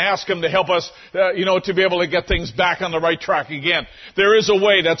God and ask Him to help us, to be able to get things back on the right track again. There is a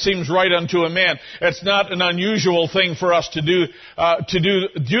way that seems right unto a man. It's not an unusual thing for us to do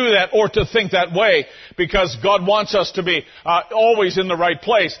that or to think that way, because God wants us to be always in the right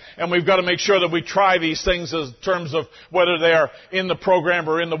place. And we've got to make sure that we try these things in terms of whether they are in the program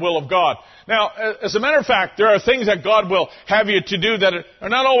or in the will of God. Now, as a matter of fact, there are things that God will have you to do that are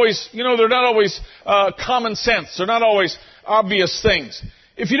not always, they're not always common sense. They're not always obvious things.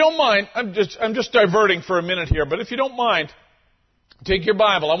 If you don't mind, I'm just diverting for a minute here, but if you don't mind, take your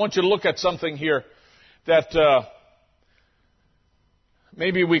Bible. I want you to look at something here that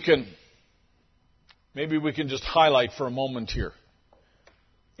maybe we can just highlight for a moment here.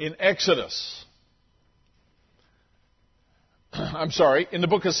 In Exodus, in the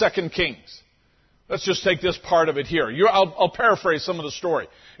book of 2 Kings. Let's just take this part of it here. I'll paraphrase some of the story.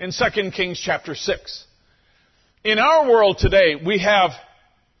 In 2 Kings chapter 6. In our world today, we have,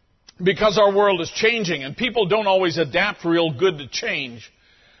 because our world is changing and people don't always adapt real good to change,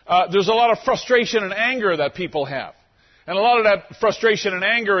 there's a lot of frustration and anger that people have. And a lot of that frustration and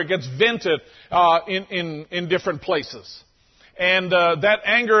anger, it gets vented in different places. And that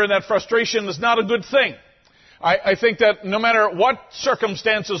anger and that frustration is not a good thing. I think that no matter what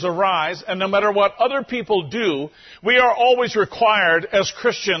circumstances arise and no matter what other people do, we are always required as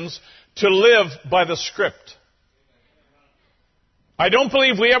Christians to live by the script. I don't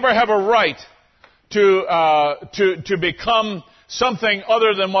believe we ever have a right to become something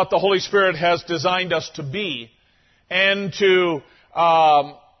other than what the Holy Spirit has designed us to be, and to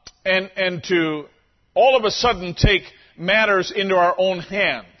all of a sudden take matters into our own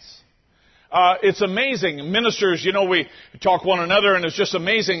hands. It's amazing. Ministers, we talk one another, and it's just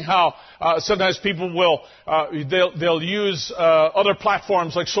amazing how sometimes people will they'll use other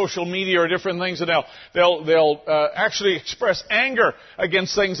platforms like social media or different things, and they'll actually express anger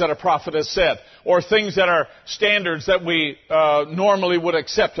against things that a prophet has said, or things that are standards that we normally would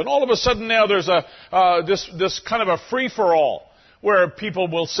accept. And all of a sudden now there's this kind of a free for all where people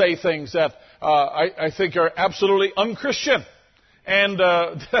will say things that I think are absolutely unchristian. And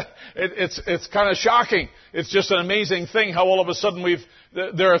it's kind of shocking. It's just an amazing thing how all of a sudden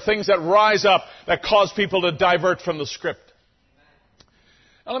there are things that rise up that cause people to divert from the script.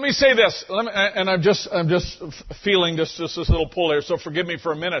 Now let me say this, and I'm just feeling this little pull here, so forgive me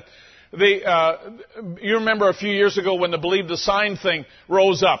for a minute. You remember a few years ago when the Believe the Sign thing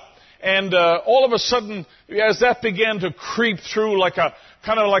rose up. And all of a sudden, as that began to creep through like a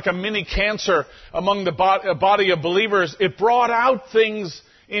mini cancer among the body of believers, it brought out things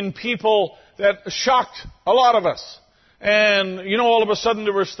in people that shocked a lot of us. And, all of a sudden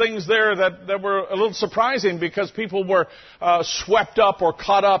there was things there that were a little surprising because people were swept up or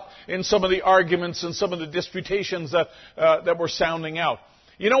caught up in some of the arguments and some of the disputations that were sounding out.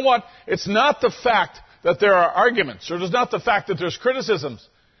 You know what? It's not the fact that there are arguments, or it's not the fact that there's criticisms.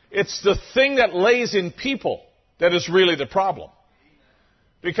 It's the thing that lays in people that is really the problem.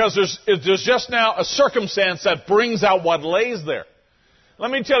 Because there's just now a circumstance that brings out what lays there. Let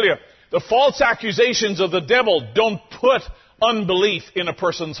me tell you, the false accusations of the devil don't put unbelief in a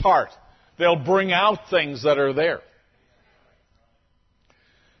person's heart. They'll bring out things that are there.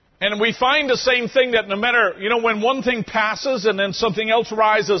 And we find the same thing that no matter, when one thing passes and then something else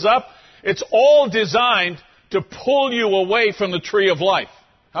rises up, it's all designed to pull you away from the tree of life.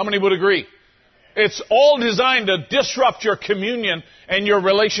 How many would agree? It's all designed to disrupt your communion and your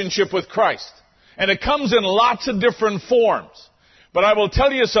relationship with Christ. And it comes in lots of different forms. But I will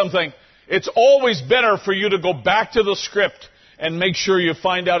tell you something. It's always better for you to go back to the script and make sure you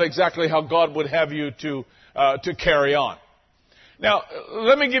find out exactly how God would have you to carry on. Now,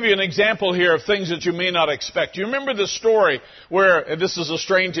 let me give you an example here of things that you may not expect. You remember the story where, and this is a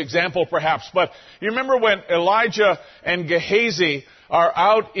strange example perhaps, but you remember when Elijah and Gehazi are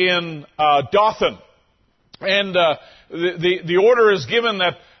out in Dothan, and the order is given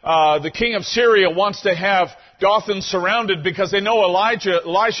that the king of Syria wants to have Dothan surrounded because they know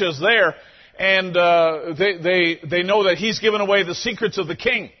Elisha's there, and they know that he's given away the secrets of the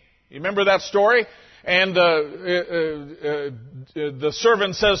king. You remember that story? And the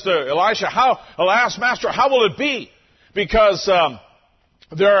servant says to Elisha, alas, master, how will it be? Because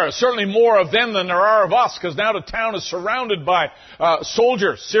there are certainly more of them than there are of us, because now the town is surrounded by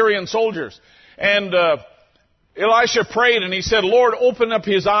soldiers, Syrian soldiers. And Elisha prayed and he said, Lord, open up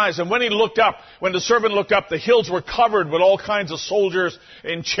his eyes. And when the servant looked up, the hills were covered with all kinds of soldiers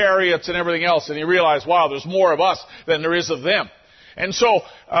in chariots and everything else. And he realized, wow, there's more of us than there is of them. And so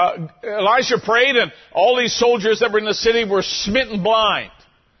Elisha prayed, and all these soldiers that were in the city were smitten blind.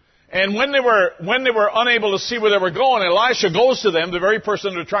 And when they were unable to see where they were going, Elisha goes to them, the very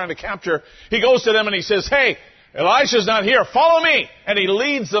person they're trying to capture. He goes to them and he says, hey, Elisha's not here. Follow me. And he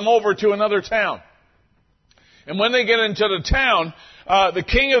leads them over to another town. And when they get into the town, the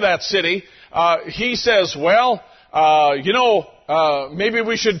king of that city, he says, well, maybe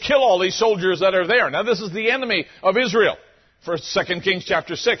we should kill all these soldiers that are there. Now, this is the enemy of Israel. 2 Kings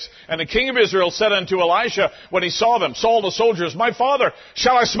chapter 6. And the king of Israel said unto Elisha, when he saw the soldiers, my father,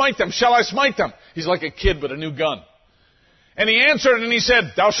 shall I smite them? Shall I smite them? He's like a kid with a new gun. And he answered and he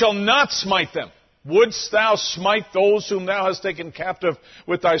said, thou shalt not smite them. Wouldst thou smite those whom thou hast taken captive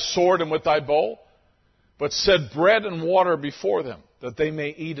with thy sword and with thy bow? But set bread and water before them, that they may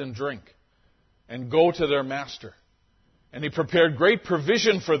eat and drink, and go to their master. And he prepared great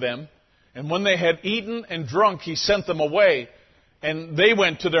provision for them. And when they had eaten and drunk, he sent them away, and they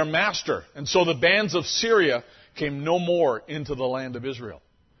went to their master. And so the bands of Syria came no more into the land of Israel.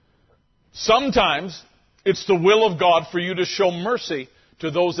 Sometimes it's the will of God for you to show mercy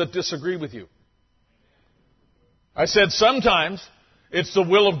to those that disagree with you. I said sometimes it's the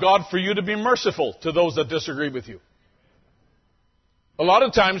will of God for you to be merciful to those that disagree with you. A lot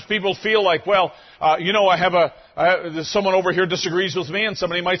of times people feel like, well, someone over here disagrees with me and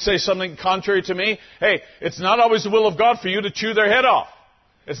somebody might say something contrary to me. Hey, it's not always the will of God for you to chew their head off.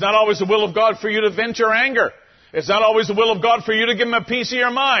 It's not always the will of God for you to vent your anger. It's not always the will of God for you to give them a piece of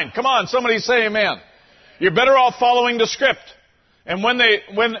your mind. Come on, somebody say amen. You're better off following the script. And when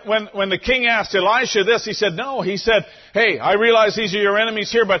the king asked Elisha this, he said, no, he said, hey, I realize these are your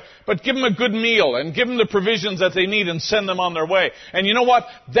enemies here, but give them a good meal and give them the provisions that they need and send them on their way. And you know what?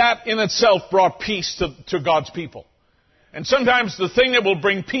 That in itself brought peace to God's people. And sometimes the thing that will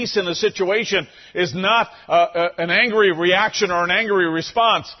bring peace in a situation is not an angry reaction or an angry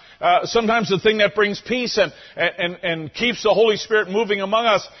response. Sometimes the thing that brings peace and keeps the Holy Spirit moving among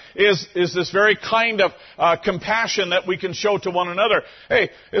us is this very kind of compassion that we can show to one another. Hey,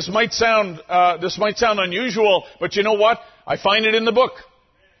 this might sound unusual, but you know what? I find it in the book.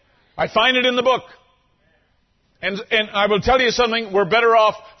 I find it in the book. And I will tell you something, we're better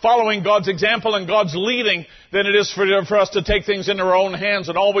off following God's example and God's leading than it is for us to take things into our own hands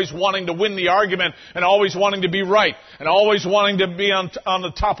and always wanting to win the argument and always wanting to be right and always wanting to be on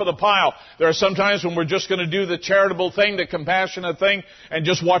the top of the pile. There are some times when we're just going to do the charitable thing, the compassionate thing, and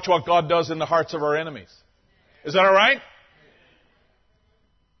just watch what God does in the hearts of our enemies. Is that all right?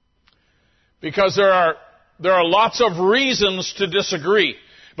 Because there are lots of reasons to disagree.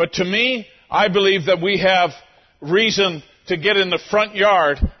 But to me, I believe that we have reason to get in the front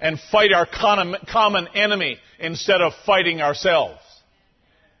yard and fight our common enemy instead of fighting ourselves.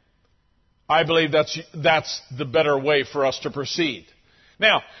 I believe that's the better way for us to proceed.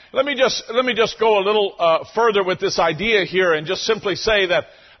 Now, let me just go a little further with this idea here and just simply say that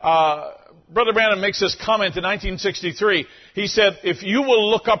Brother Branham makes this comment in 1963. He said, if you will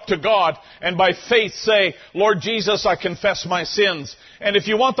look up to God and by faith say, Lord Jesus, I confess my sins. And if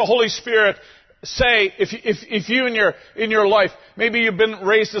you want the Holy Spirit, say, if you in your life, maybe you've been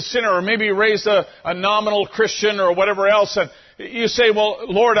raised a sinner or maybe you raised a nominal Christian or whatever else, and you say, well,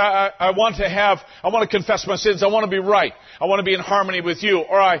 Lord, I want to confess my sins. I want to be right. I want to be in harmony with you.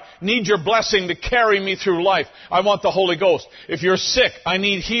 Or I need your blessing to carry me through life. I want the Holy Ghost. If you're sick, I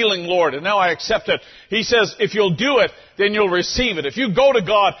need healing, Lord, and now I accept it. He says, if you'll do it, then you'll receive it. If you go to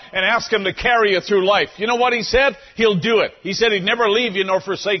God and ask Him to carry you through life, you know what He said? He'll do it. He said He'd never leave you nor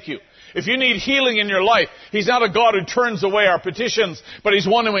forsake you. If you need healing in your life, He's not a God who turns away our petitions, but He's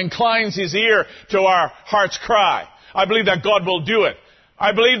one who inclines His ear to our heart's cry. I believe that God will do it.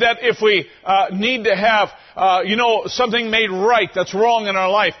 I believe that if we need to have, something made right that's wrong in our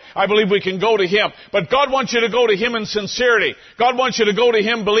life, I believe we can go to Him. But God wants you to go to Him in sincerity. God wants you to go to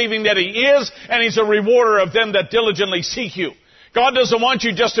Him believing that He is, and He's a rewarder of them that diligently seek you. God doesn't want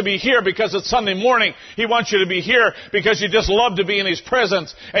you just to be here because it's Sunday morning. He wants you to be here because you just love to be in His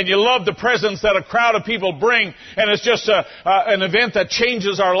presence, and you love the presence that a crowd of people bring, and it's just an event that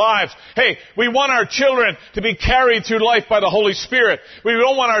changes our lives. Hey, we want our children to be carried through life by the Holy Spirit. We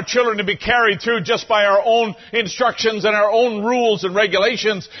don't want our children to be carried through just by our own instructions and our own rules and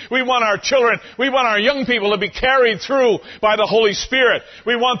regulations. We want our young people to be carried through by the Holy Spirit.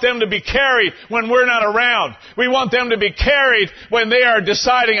 We want them to be carried when we're not around. We want them to be carried when they are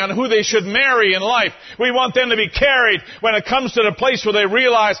deciding on who they should marry in life. We want them to be carried when it comes to the place where they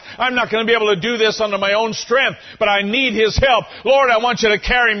realize, I'm not going to be able to do this under my own strength, but I need His help. Lord, I want you to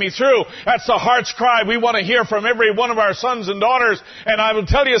carry me through. That's the heart's cry we want to hear from every one of our sons and daughters. And I will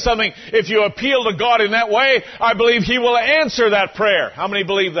tell you something, if you appeal to God in that way, I believe He will answer that prayer. How many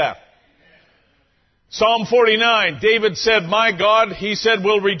believe that? Psalm 49, David said, my God, He said,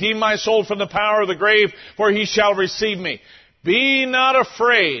 will redeem my soul from the power of the grave, for He shall receive me. Be not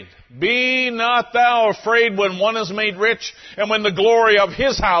afraid. Be not thou afraid when one is made rich, and when the glory of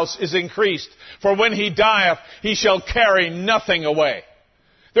his house is increased. For when he dieth, he shall carry nothing away.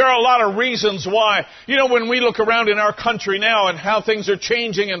 There are a lot of reasons why. When we look around in our country now and how things are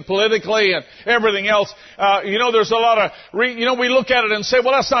changing and politically and everything else, there's a lot of, we look at it and say,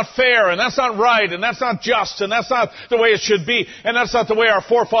 well, that's not fair, and that's not right, and that's not just, and that's not the way it should be, and that's not the way our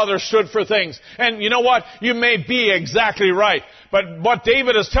forefathers stood for things. And you know what? You may be exactly right. But what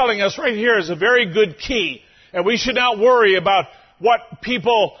David is telling us right here is a very good key, and we should not worry about what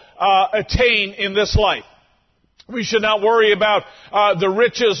people attain in this life. We should not worry about the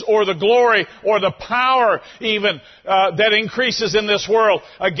riches or the glory or the power even that increases in this world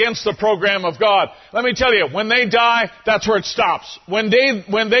against the program of God. Let me tell you, when they die, that's where it stops. When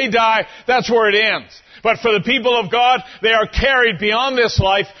they die, that's where it ends. But for the people of God, they are carried beyond this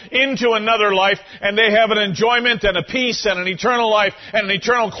life into another life, and they have an enjoyment and a peace and an eternal life and an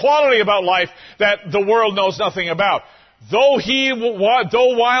eternal quality about life that the world knows nothing about. Though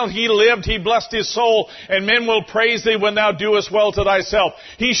while he lived, he blessed his soul, and men will praise thee when thou doest well to thyself.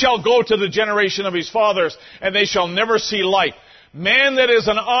 He shall go to the generation of his fathers, and they shall never see light. Man that is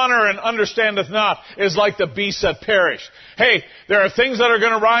an honor and understandeth not is like the beasts that perish. Hey, there are things that are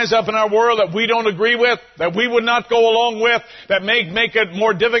going to rise up in our world that we don't agree with, that we would not go along with, that may make it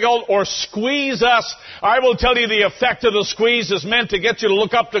more difficult or squeeze us. I will tell you the effect of the squeeze is meant to get you to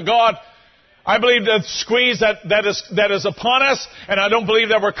look up to God. I believe the squeeze that is upon us, and I don't believe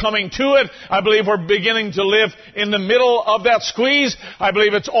that we're coming to it. I believe we're beginning to live in the middle of that squeeze. I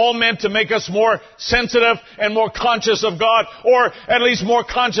believe it's all meant to make us more sensitive and more conscious of God, or at least more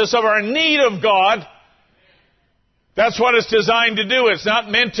conscious of our need of God. That's what it's designed to do. It's not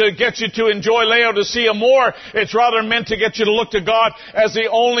meant to get you to enjoy Laodicea more. It's rather meant to get you to look to God as the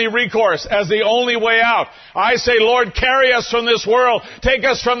only recourse, as the only way out. I say, Lord, carry us from this world. Take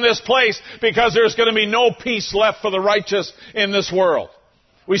us from this place, because there's going to be no peace left for the righteous in this world.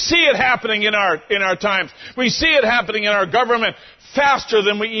 We see it happening in our times. We see it happening in our government faster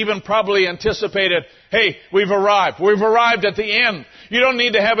than we even probably anticipated. Hey, we've arrived. We've arrived at the end. You don't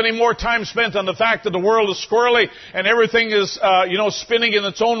need to have any more time spent on the fact that the world is squirrely and everything is, spinning in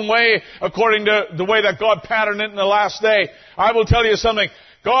its own way according to the way that God patterned it in the last day. I will tell you something.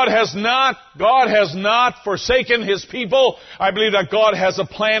 God has not forsaken His people. I believe that God has a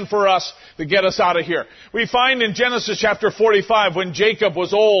plan for us to get us out of here. We find in Genesis chapter 45 when Jacob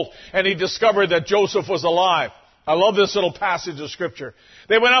was old and he discovered that Joseph was alive. I love this little passage of Scripture.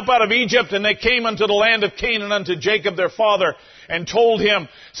 They went up out of Egypt, and they came unto the land of Canaan, unto Jacob their father, and told him,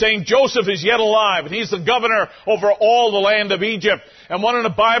 saying, Joseph is yet alive, and he's the governor over all the land of Egypt. And one of the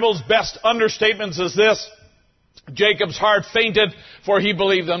Bible's best understatements is this: Jacob's heart fainted, for he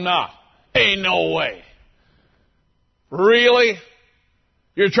believed them not. Ain't no way. Really?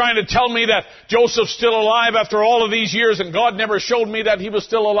 You're trying to tell me that Joseph's still alive after all of these years, and God never showed me that he was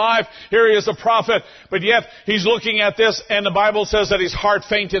still alive? Here he is, a prophet, but yet he's looking at this, and the Bible says that his heart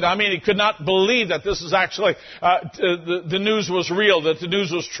fainted. I mean, he could not believe that this is actually, the news was real, that the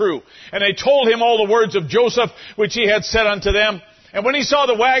news was true. And they told him all the words of Joseph, which he had said unto them. And when he saw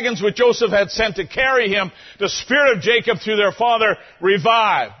the wagons which Joseph had sent to carry him, the spirit of Jacob through their father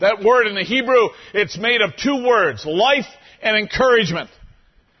revived. That word in the Hebrew, it's made of two words, life and encouragement.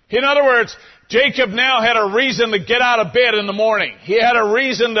 In other words, Jacob now had a reason to get out of bed in the morning. He had a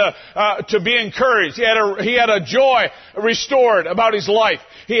reason to be encouraged. He had a joy restored about his life.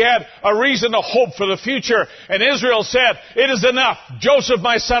 He had a reason to hope for the future. And Israel said, it is enough. Joseph,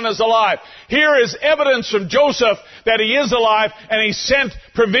 my son, is alive. Here is evidence from Joseph that he is alive, and he sent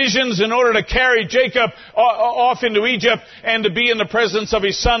provisions in order to carry Jacob off into Egypt and to be in the presence of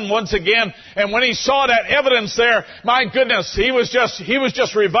his son once again. And when he saw that evidence there, my goodness, he was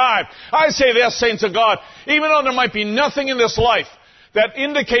just revived. I say this, saints of God, even though there might be nothing in this life that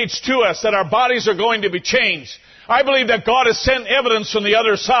indicates to us that our bodies are going to be changed, I believe that God has sent evidence from the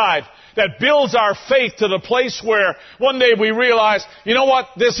other side that builds our faith to the place where one day we realize, you know what,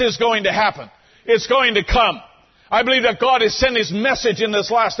 this is going to happen. It's going to come. I believe that God has sent His message in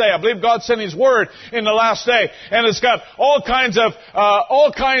this last day. I believe God sent His word in the last day. And it's got all kinds of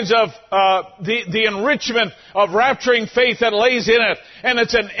the enrichment of rapturing faith that lays in it. And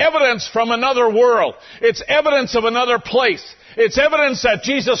it's an evidence from another world. It's evidence of another place. It's evidence that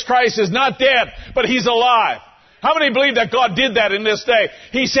Jesus Christ is not dead, but He's alive. How many believe that God did that in this day?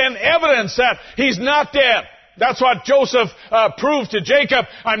 He sent evidence that He's not dead. That's what Joseph proved to Jacob.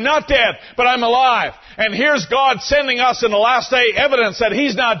 I'm not dead, but I'm alive. And here's God sending us in the last day evidence that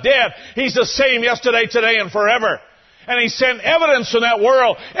He's not dead. He's the same yesterday, today, and forever. And He sent evidence from that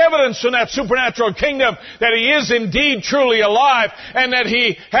world, evidence from that supernatural kingdom that He is indeed truly alive and that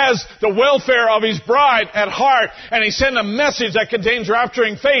He has the welfare of His bride at heart. And He sent a message that contains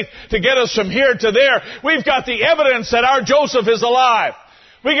rapturing faith to get us from here to there. We've got the evidence that our Joseph is alive.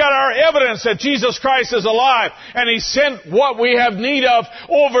 We got our evidence that Jesus Christ is alive, and He sent what we have need of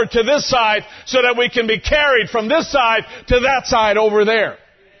over to this side so that we can be carried from this side to that side over there.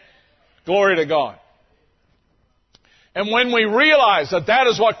 Glory to God. And when we realize that that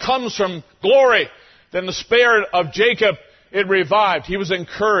is what comes from glory, then the spirit of Jacob, it revived. He was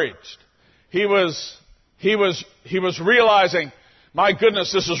encouraged. He was realizing, my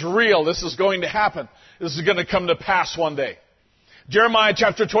goodness, this is real. This is going to happen. This is going to come to pass one day. Jeremiah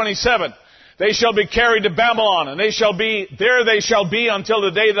chapter 27. They shall be carried to Babylon, and they shall be until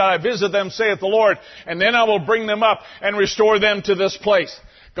the day that I visit them, saith the Lord. And then I will bring them up and restore them to this place.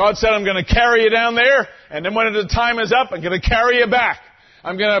 God said, I'm going to carry you down there, and then when the time is up, I'm going to carry you back.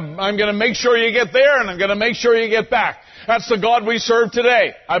 I'm going to make sure you get there, and I'm going to make sure you get back. That's the God we serve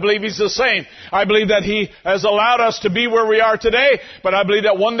today. I believe He's the same. I believe that He has allowed us to be where we are today, but I believe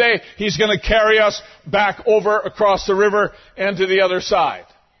that one day He's going to carry us back over across the river and to the other side.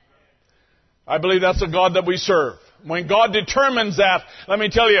 I believe that's the God that we serve. When God determines that, let me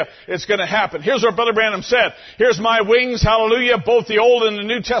tell you, it's going to happen. Here's what Brother Branham said. Here's my wings, hallelujah, both the Old and the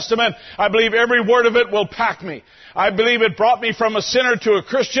New Testament. I believe every word of it will pack me. I believe it brought me from a sinner to a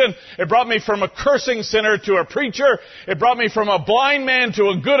Christian. It brought me from a cursing sinner to a preacher. It brought me from a blind man to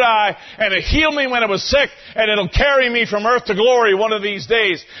a good eye. And it healed me when I was sick. And it'll carry me from earth to glory one of these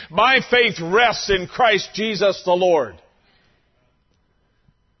days. My faith rests in Christ Jesus the Lord.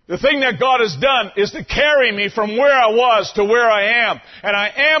 The thing that God has done is to carry me from where I was to where I am. And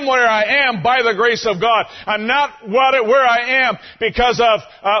I am where I am by the grace of God. I'm not where I am because of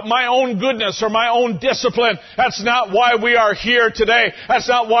my own goodness or my own discipline. That's not why we are here today. That's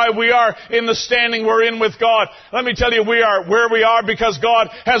not why we are in the standing we're in with God. Let me tell you, we are where we are because God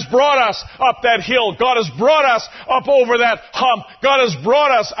has brought us up that hill. God has brought us up over that hump. God has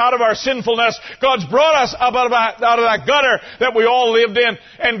brought us out of our sinfulness. God's brought us up out of that gutter that we all lived in.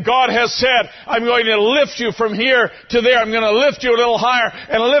 And God has said, I'm going to lift you from here to there. I'm going to lift you a little higher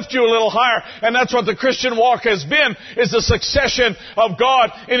and lift you a little higher. And that's what the Christian walk has been, is the succession of God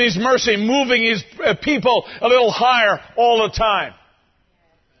in His mercy, moving His people a little higher all the time.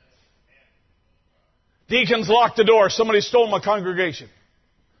 Deacons locked the door. Somebody stole my congregation.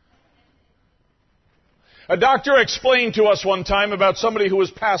 A doctor explained to us one time about somebody who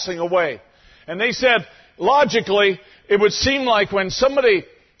was passing away. And they said, logically, it would seem like when somebody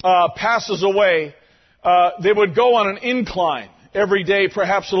passes away, they would go on an incline every day,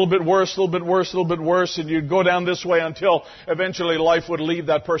 perhaps a little bit worse, a little bit worse, a little bit worse, and you'd go down this way until eventually life would leave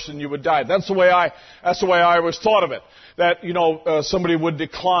that person, you would die. That's the way I always thought of it. That, somebody would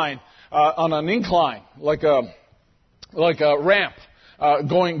decline on an incline, like a ramp.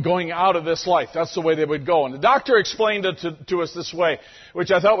 Going out of this life. That's the way they would go. And the doctor explained it to us this way, which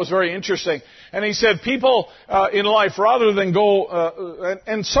I thought was very interesting. And he said people in life, rather than go,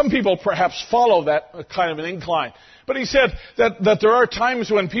 and some people perhaps follow that kind of an incline, but he said that there are times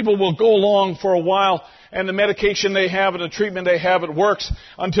when people will go along for a while, and the medication they have and the treatment they have, it works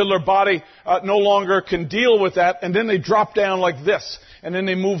until their body no longer can deal with that, and then they drop down like this. And then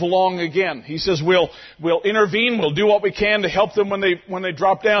they move along again. He says we'll intervene, we'll do what we can to help them when they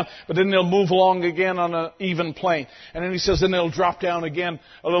drop down, but then they'll move along again on an even plane. And then he says then they'll drop down again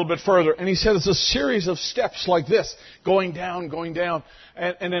a little bit further. And he said it's a series of steps like this, going down,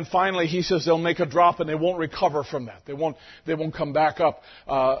 and then finally he says they'll make a drop and they won't recover from that. They won't come back up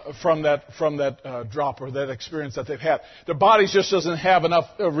from that drop or that experience that they've had. Their bodies just doesn't have enough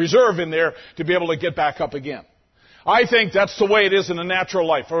reserve in there to be able to get back up again. I think that's the way it is in the natural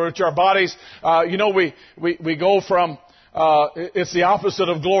life, or which our bodies, we go from, it's the opposite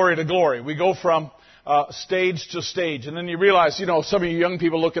of glory to glory. We go from stage to stage. And then you realize, some of you young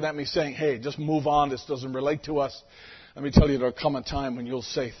people looking at me saying, hey, just move on. This doesn't relate to us. Let me tell you, there'll come a time when you'll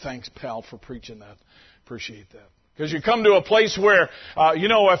say, thanks, pal, for preaching that. Appreciate that. Because you come to a place where,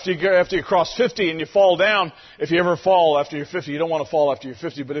 after you cross 50 and you fall down, if you ever fall after you're 50, you don't want to fall after you're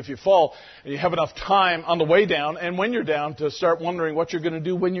 50, but if you fall, you have enough time on the way down and when you're down to start wondering what you're going to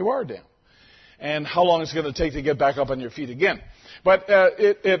do when you are down. And how long it's going to take to get back up on your feet again. But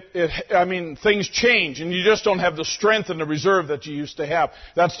things change, and you just don't have the strength and the reserve that you used to have.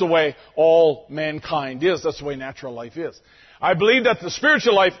 That's the way all mankind is. That's the way natural life is. I believe that the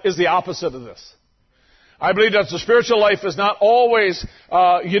spiritual life is the opposite of this. I believe that the spiritual life is not always,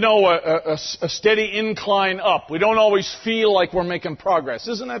 a steady incline up. We don't always feel like we're making progress.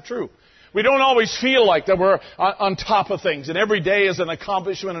 Isn't that true? We don't always feel like that we're on top of things, and every day is an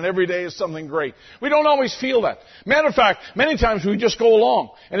accomplishment, and every day is something great. We don't always feel that. Matter of fact, many times we just go along,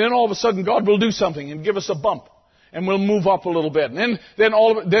 and then all of a sudden God will do something and give us a bump. And we'll move up a little bit. And then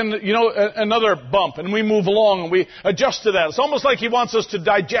another bump. And we move along and we adjust to that. It's almost like He wants us to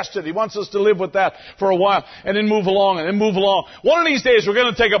digest it. He wants us to live with that for a while. And then move along and then move along. One of these days we're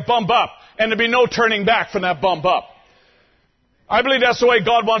going to take a bump up. And there'll be no turning back from that bump up. I believe that's the way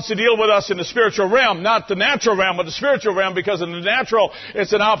God wants to deal with us in the spiritual realm. Not the natural realm, but the spiritual realm, because in the natural,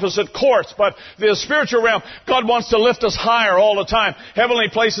 it's an opposite course. But the spiritual realm, God wants to lift us higher all the time. Heavenly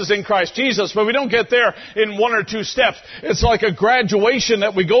places in Christ Jesus. But we don't get there in one or two steps. It's like a graduation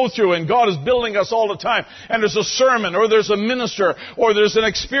that we go through, and God is building us all the time. And there's a sermon, or there's a minister, or there's an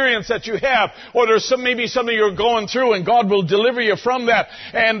experience that you have, or there's maybe something you're going through, and God will deliver you from that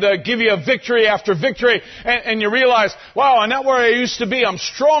and give you a victory after victory. And you realize, wow, I'm not where I used to be. I'm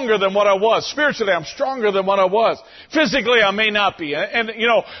stronger than what I was. Spiritually, I'm stronger than what I was. Physically, I may not be. And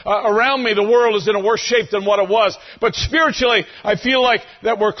around me, the world is in a worse shape than what it was. But spiritually, I feel like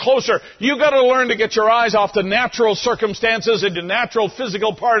that we're closer. You got to learn to get your eyes off the natural circumstances and the natural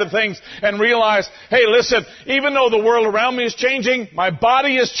physical part of things and realize, hey, listen, even though the world around me is changing, my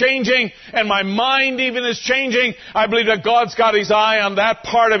body is changing, and my mind even is changing, I believe that God's got His eye on that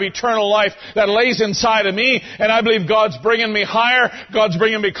part of eternal life that lays inside of me, and I believe God's bringing me higher. God's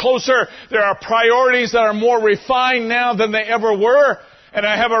bringing me closer. There are priorities that are more refined now than they ever were. And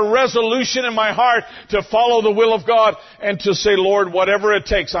I have a resolution in my heart to follow the will of God and to say, Lord, whatever it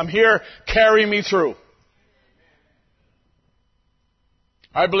takes, I'm here. Carry me through.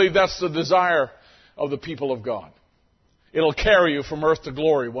 I believe that's the desire of the people of God. It'll carry you from earth to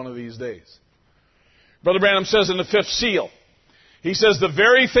glory one of these days. Brother Branham says in the fifth seal, he says the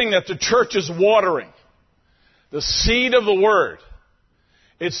very thing that the church is watering, the seed of the Word,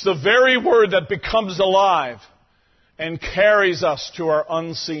 it's the very Word that becomes alive and carries us to our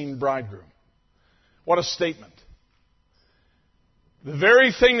unseen bridegroom. What a statement. The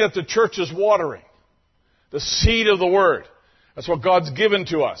very thing that the church is watering, the seed of the Word, that's what God's given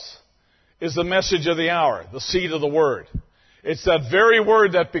to us, is the message of the hour, the seed of the Word. It's that very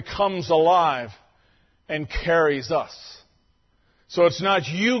Word that becomes alive and carries us. So it's not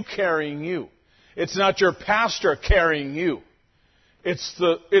you carrying you. It's not your pastor carrying you. It's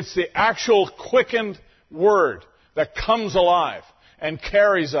the actual quickened Word that comes alive and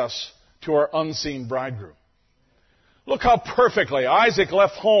carries us to our unseen bridegroom. Look how perfectly Isaac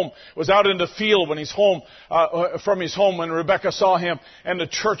left home, was out in the field when he's home, from his home when Rebekah saw him, and the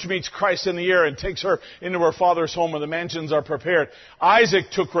church meets Christ in the air and takes her into her father's home where the mansions are prepared. Isaac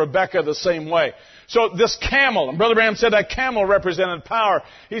took Rebekah the same way. So this camel, and Brother Branham said that camel represented power.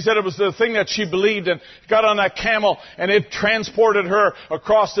 He said it was the thing that she believed, and got on that camel, and it transported her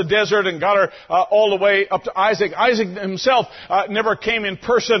across the desert and got her all the way up to Isaac. Isaac himself never came in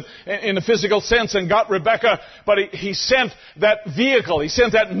person in a physical sense and got Rebekah, but he sent that vehicle, he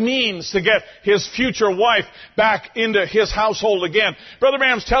sent that means to get his future wife back into his household again. Brother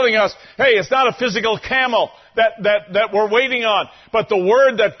Branham's telling us, hey, it's not a physical camel that we're waiting on, but the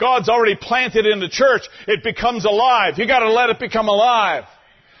word that God's already planted in the church, it becomes alive. You got to let it become alive.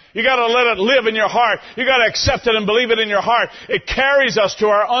 You got to let it live in your heart. You got to accept it and believe it in your heart. It carries us to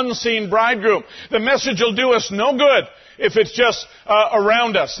our unseen bridegroom. The message will do us no good if it's just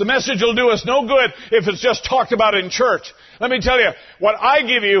around us. The message will do us no good if it's just talked about in church. Let me tell you, what I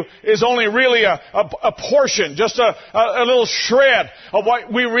give you is only really a portion, just a little shred of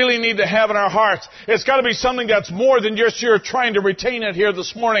what we really need to have in our hearts. It's got to be something that's more than just you're trying to retain it here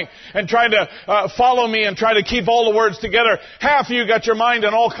this morning and trying to follow me and try to keep all the words together. Half of you got your mind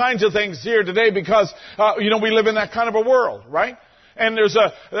on all kinds of things here today because, we live in that kind of a world, right? And there's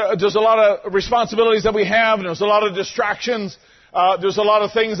a lot of responsibilities that we have, and there's a lot of distractions. There's a lot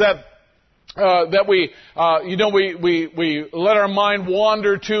of things that we let our mind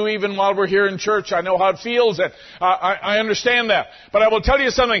wander to even while we're here in church. I know how it feels, and I understand that. But I will tell you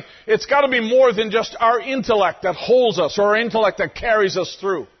something. It's got to be more than just our intellect that holds us, or our intellect that carries us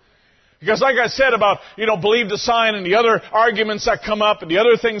through. Because like I said about, believe the sign and the other arguments that come up and the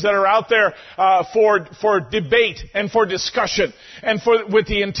other things that are out there for debate and for discussion and with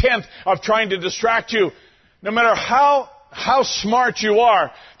the intent of trying to distract you, no matter how smart you are,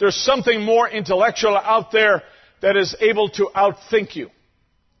 there's something more intellectual out there that is able to outthink you.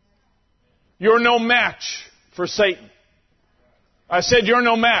 You're no match for Satan. I said you're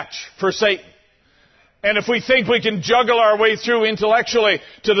no match for Satan. And if we think we can juggle our way through intellectually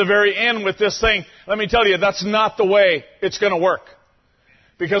to the very end with this thing, let me tell you, that's not the way it's going to work.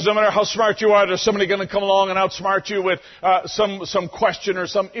 Because no matter how smart you are, there's somebody going to come along and outsmart you with some question or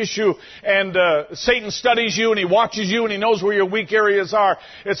some issue. And Satan studies you and he watches you and he knows where your weak areas are.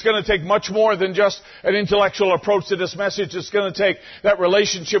 It's going to take much more than just an intellectual approach to this message. It's going to take that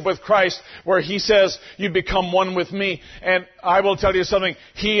relationship with Christ where he says, you become one with me. And I will tell you something,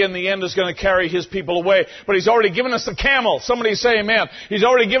 he in the end is going to carry his people away. But he's already given us the camel. Somebody say amen. He's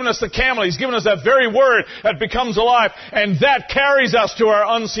already given us the camel. He's given us that very word that becomes alive. And that carries us to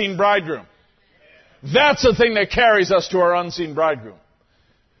our unseen bridegroom. That's the thing that carries us to our unseen bridegroom.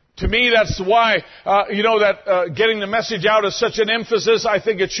 To me, that's why, getting the message out is such an emphasis. I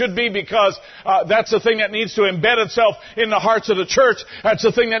think it should be because that's the thing that needs to embed itself in the hearts of the church. That's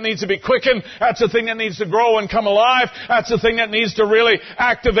the thing that needs to be quickened. That's the thing that needs to grow and come alive. That's the thing that needs to really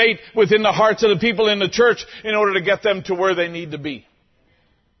activate within the hearts of the people in the church in order to get them to where they need to be.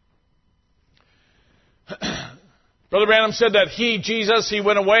 Brother Branham said that he, Jesus, he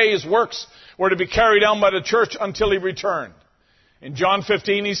went away. His works were to be carried on by the church until he returned. In John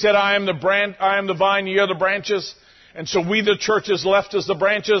 15, he said, I am the vine, ye are the branches. And so we, the church, is left as the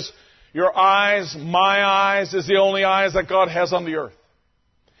branches. Your eyes, my eyes, is the only eyes that God has on the earth.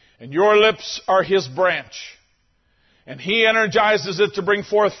 And your lips are his branch. And he energizes it to bring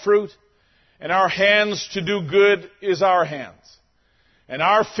forth fruit. And our hands to do good is our hands. And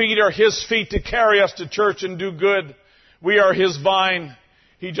our feet are his feet to carry us to church and do good. We are his vine.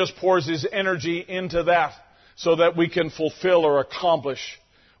 He just pours his energy into that so that we can fulfill or accomplish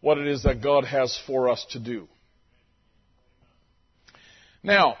what it is that God has for us to do.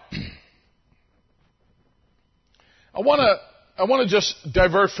 Now, I want to just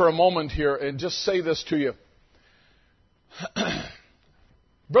divert for a moment here and just say this to you.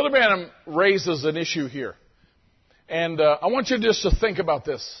 Brother Branham raises an issue here. And I want you just to think about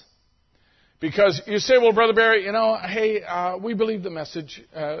this. Because you say, well, Brother Barry, we believe the message.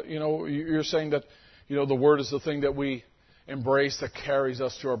 You're saying that, the Word is the thing that we embrace that carries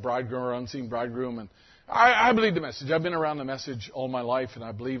us to our bridegroom, our unseen bridegroom. And I believe the message. I've been around the message all my life, and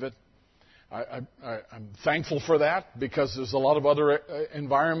I believe it. I'm thankful for that because there's a lot of other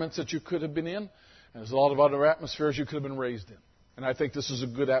environments that you could have been in. And there's a lot of other atmospheres you could have been raised in. And I think this is a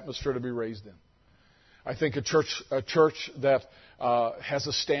good atmosphere to be raised in. I think a church that has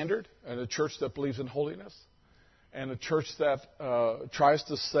a standard, and a church that believes in holiness, and a church that tries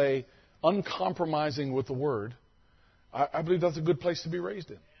to stay uncompromising with the Word, I believe that's a good place to be raised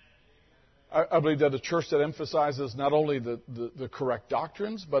in. I believe that a church that emphasizes not only the correct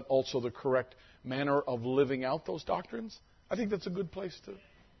doctrines, but also the correct manner of living out those doctrines, I think that's a good place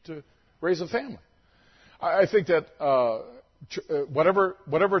to raise a family. I think that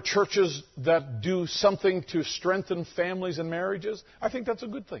whatever churches that do something to strengthen families and marriages, I think that's a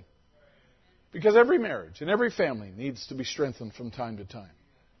good thing. Because every marriage and every family needs to be strengthened from time to time.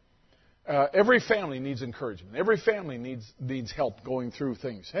 Every family needs encouragement. Every family needs help going through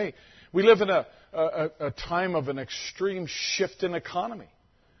things. Hey, we live in a time of an extreme shift in economy.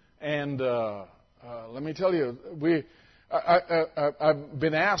 And let me tell you, I've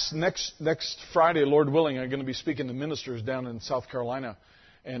been asked next Friday, Lord willing, I'm going to be speaking to ministers down in South Carolina.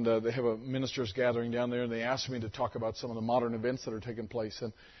 And they have a ministers gathering down there. And they asked me to talk about some of the modern events that are taking place.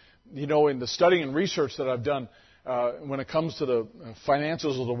 And, you know, in the study and research that I've done, when it comes to the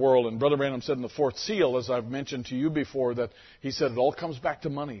finances of the world, and Brother Branham said in the fourth seal, as I've mentioned to you before, that he said it all comes back to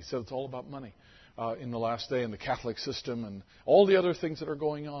money. He said it's all about money in the last day, and the Catholic system, and all the other things that are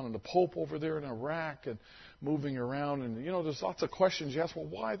going on, and the Pope over there in Iraq, and moving around, and, you know, there's lots of questions. You ask, well,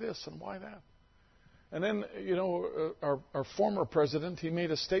 why this and why that? And then, you know, our former president, he made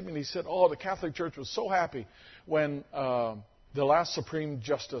a statement. He said, the Catholic Church was so happy when the last Supreme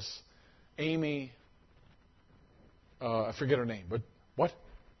Justice, Amy... I forget her name, but what?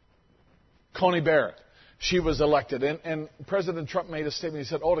 Coney Barrett. She was elected. And President Trump made a statement. He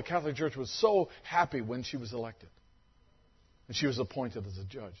said, the Catholic Church was so happy when she was elected. And she was appointed as a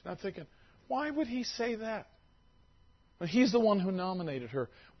judge. And I'm thinking, why would he say that? Well, he's the one who nominated her.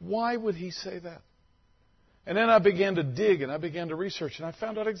 Why would he say that? And then I began to dig and I began to research, and I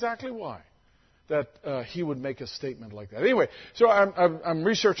found out exactly why that he would make a statement like that. Anyway, so I'm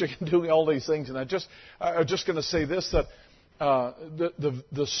researching and doing all these things, and I'm just going to say this, that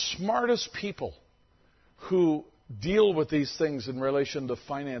the smartest people who deal with these things in relation to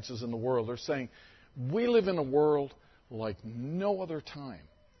finances in the world are saying, we live in a world like no other time.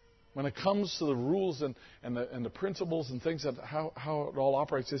 When it comes to the rules and the principles and things, that how it all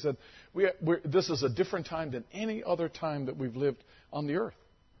operates, they said, this is a different time than any other time that we've lived on the earth.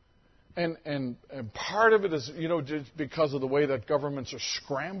 And part of it is, you know, just because of the way that governments are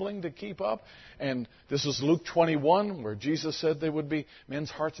scrambling to keep up. And this is Luke 21, where Jesus said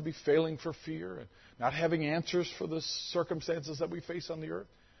men's hearts would be failing for fear and not having answers for the circumstances that we face on the earth.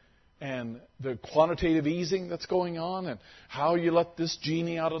 And the quantitative easing that's going on, and how you let this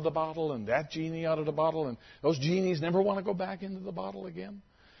genie out of the bottle and that genie out of the bottle, and those genies never want to go back into the bottle again.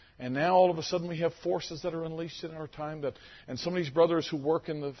 And now all of a sudden we have forces that are unleashed in our time, and some of these brothers who work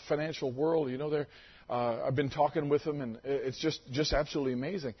in the financial world, you know, I've been talking with them, and it's just absolutely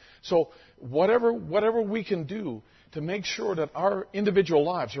amazing. So whatever we can do to make sure that our individual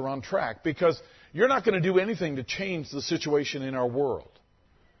lives are on track, because you're not going to do anything to change the situation in our world.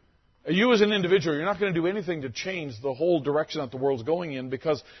 You as an individual, you're not going to do anything to change the whole direction that the world's going in,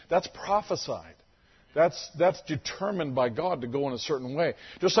 because that's prophesied. That's determined by God to go in a certain way.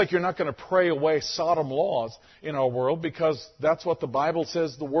 Just like you're not going to pray away Sodom laws in our world, because that's what the Bible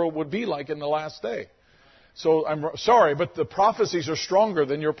says the world would be like in the last day. So I'm sorry, but the prophecies are stronger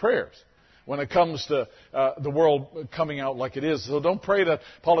than your prayers when it comes to the world coming out like it is. So don't pray that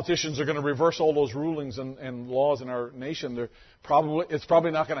politicians are going to reverse all those rulings and laws in our nation. It's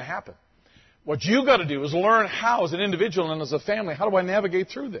probably not going to happen. What you've got to do is learn how, as an individual and as a family, how do I navigate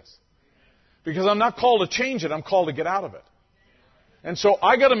through this? Because I'm not called to change it, I'm called to get out of it. And so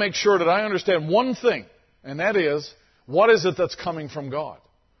I got to make sure that I understand one thing, and that is, what is it that's coming from God?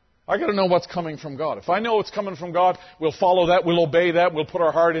 I got to know what's coming from God. If I know it's coming from God, we'll follow that, we'll obey that, we'll put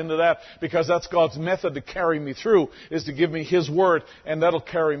our heart into that, because that's God's method to carry me through, is to give me His Word, and that'll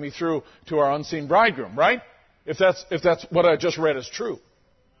carry me through to our unseen bridegroom, right? If that's what I just read is true.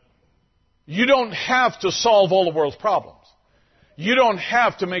 You don't have to solve all the world's problems. You don't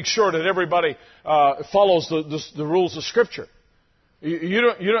have to make sure that everybody follows the rules of Scripture.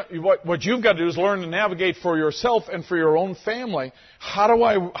 What you've got to do is learn to navigate for yourself and for your own family. How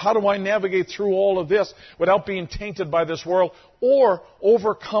do I navigate through all of this without being tainted by this world, or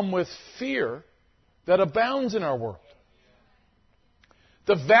overcome with fear that abounds in our world?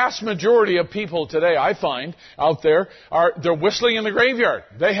 The vast majority of people today, I find, out there, they're whistling in the graveyard.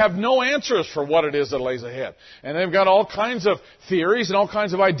 They have no answers for what it is that lays ahead. And they've got all kinds of theories and all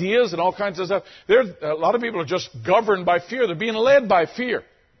kinds of ideas and all kinds of stuff. A lot of people are just governed by fear. They're being led by fear.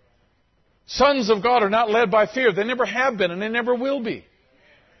 Sons of God are not led by fear. They never have been, and they never will be.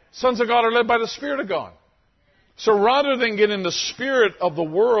 Sons of God are led by the Spirit of God. So rather than get in the spirit of the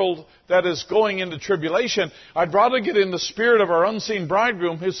world that is going into tribulation, I'd rather get in the spirit of our unseen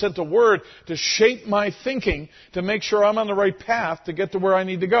bridegroom, who sent a word to shape my thinking to make sure I'm on the right path to get to where I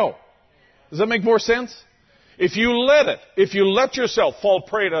need to go. Does that make more sense? If you let yourself fall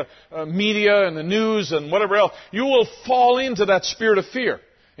prey to media and the news and whatever else, you will fall into that spirit of fear.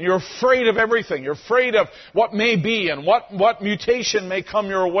 And you're afraid of everything. You're afraid of what may be and what mutation may come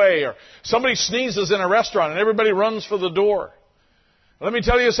your way. Or somebody sneezes in a restaurant and everybody runs for the door. Let me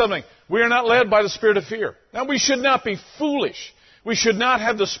tell you something. We are not led by the spirit of fear. Now, we should not be foolish. We should not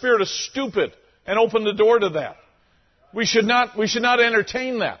have the spirit of stupid and open the door to that. We should not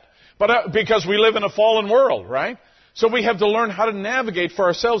entertain that. But because we live in a fallen world, right? So we have to learn how to navigate for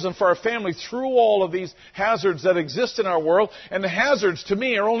ourselves and for our family through all of these hazards that exist in our world. And the hazards, to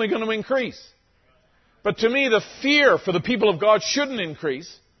me, are only going to increase. But to me, the fear for the people of God shouldn't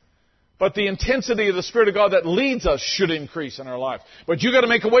increase. But the intensity of the Spirit of God that leads us should increase in our lives. But you've got to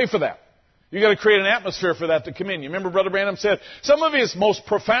make a way for that. You've got to create an atmosphere for that to come in. You remember Brother Branham said, some of his most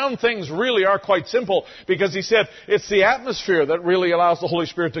profound things really are quite simple, because he said it's the atmosphere that really allows the Holy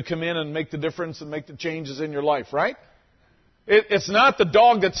Spirit to come in and make the difference and make the changes in your life, right? It's not the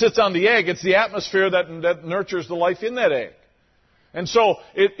dog that sits on the egg, it's the atmosphere that nurtures the life in that egg. And so,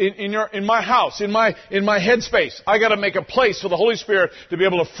 in my house, in my headspace, I got to make a place for the Holy Spirit to be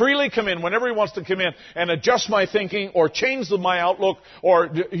able to freely come in whenever He wants to come in and adjust my thinking or change my outlook or,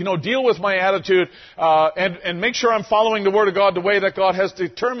 deal with my attitude, and make sure I'm following the Word of God the way that God has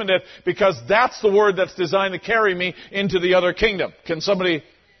determined it, because that's the Word that's designed to carry me into the other kingdom. Do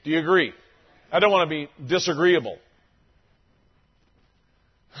you agree? I don't want to be disagreeable.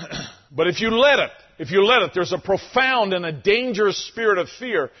 But if you let it, there's a profound and a dangerous spirit of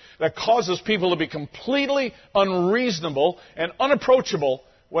fear that causes people to be completely unreasonable and unapproachable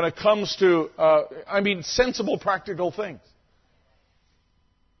when it comes to, sensible, practical things.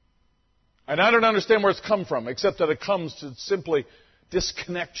 And I don't understand where it's come from, except that it comes to simply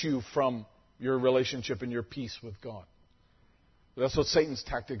disconnect you from your relationship and your peace with God. That's what Satan's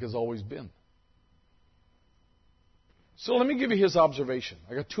tactic has always been. So let me give you his observation.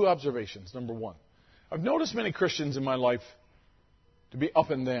 I got two observations. Number one, I've noticed many Christians in my life to be up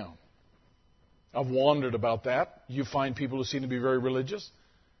and down. I've wondered about that. You find people who seem to be very religious.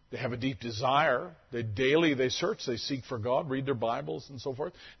 They have a deep desire. They search, they seek for God, read their Bibles and so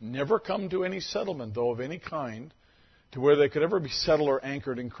forth. Never come to any settlement, though, of any kind to where they could ever be settled or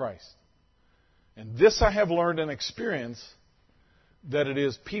anchored in Christ. And this I have learned and experienced, that it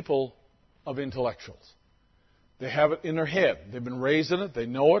is people of intellectuals. They have it in their head. They've been raised in it. They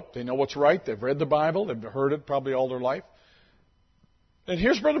know it. They know what's right. They've read the Bible. They've heard it probably all their life. And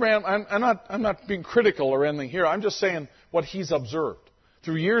here's Brother Branham. I'm not being critical or anything here. I'm just saying what he's observed.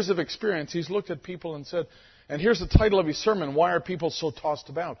 Through years of experience, he's looked at people and said, and here's the title of his sermon, Why Are People So Tossed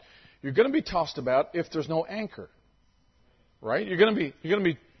About? You're going to be tossed about if there's no anchor. Right? You're going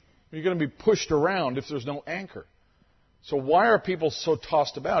to be pushed around if there's no anchor. So why are people so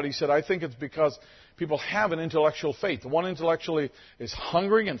tossed about? He said, I think it's because people have an intellectual faith. The one intellectually is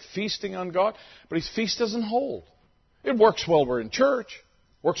hungry and feasting on God, but his feast doesn't hold. It works while we're in church.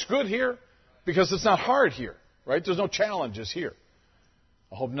 Works good here because it's not hard here, right? There's no challenges here.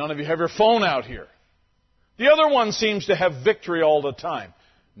 I hope none of you have your phone out here. The other one seems to have victory all the time.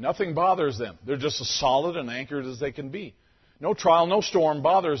 Nothing bothers them. They're just as solid and anchored as they can be. No trial, no storm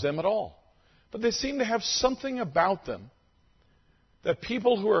bothers them at all. But they seem to have something about them that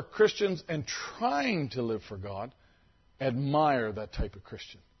people who are Christians and trying to live for God admire that type of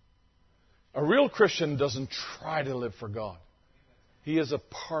Christian. A real Christian doesn't try to live for God. He is a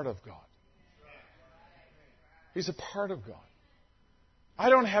part of God. He's a part of God. I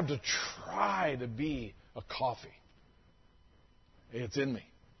don't have to try to be a coffee. It's in me.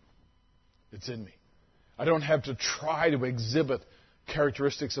 It's in me. I don't have to try to exhibit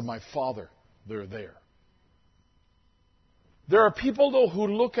characteristics of my Father. They're there. There are people, though, who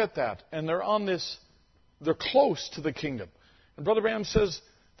look at that, and they're close to the kingdom. And Brother Branham says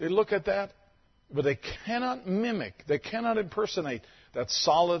they look at that, but they cannot mimic, they cannot impersonate that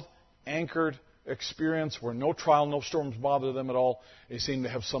solid, anchored experience where no trial, no storms bother them at all. They seem to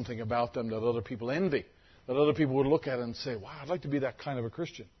have something about them that other people envy, that other people would look at and say, wow, I'd like to be that kind of a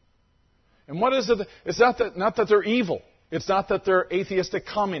Christian. And what is it? It's not that they're evil. It's not that they're atheistic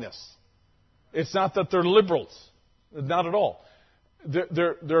communists. It's not that they're liberals. Not at all.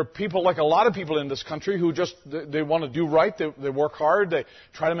 There are people, like a lot of people in this country, who just, they want to do right. They work hard. They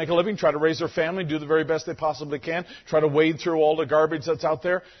try to make a living, try to raise their family, do the very best they possibly can, try to wade through all the garbage that's out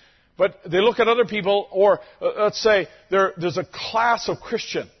there. But they look at other people, or let's say there's a class of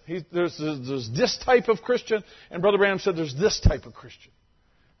Christian. There's this type of Christian, and Brother Branham said there's this type of Christian.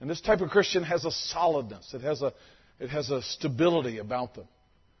 And this type of Christian has a solidness. It has a stability about them.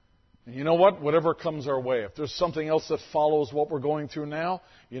 And you know what? Whatever comes our way, if there's something else that follows what we're going through now,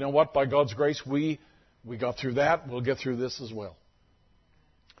 you know what? By God's grace, we got through that. We'll get through this as well.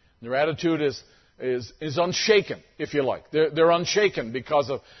 Their attitude is unshaken, if you like. They're unshaken because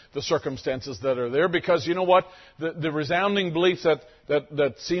of the circumstances that are there. Because you know what? The resounding belief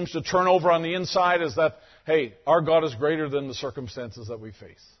that seems to turn over on the inside is that, hey, our God is greater than the circumstances that we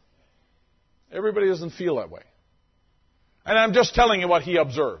face. Everybody doesn't feel that way. And I'm just telling you what he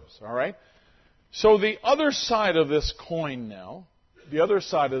observes, all right? So the other side of this coin now, the other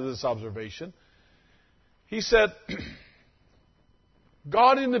side of this observation, he said,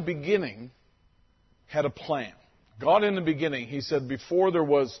 God in the beginning had a plan. God in the beginning, he said, before there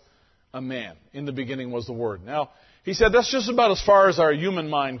was a man, in the beginning was the Word. Now, he said that's just about as far as our human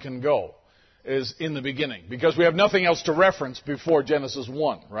mind can go, is in the beginning, because we have nothing else to reference before Genesis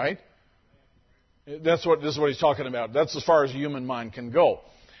 1, right? This is what he's talking about. That's as far as the human mind can go.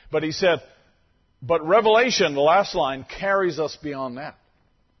 But he said, but Revelation, the last line, carries us beyond that.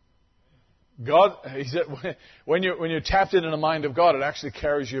 God, he said, when you're tapped into the mind of God, it actually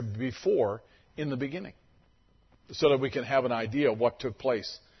carries you before in the beginning, so that we can have an idea of what took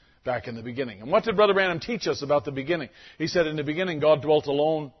place back in the beginning. And what did Brother Branham teach us about the beginning? He said in the beginning, God dwelt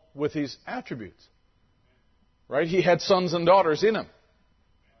alone with his attributes. Right? He had sons and daughters in him.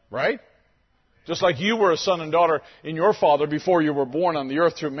 Right? Just like you were a son and daughter in your father before you were born on the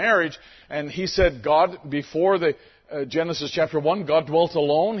earth through marriage. And he said God, before the Genesis chapter 1, God dwelt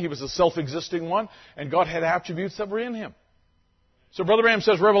alone. He was a self-existing one. And God had attributes that were in him. So Brother Branham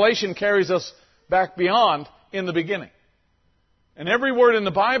says Revelation carries us back beyond in the beginning. And every word in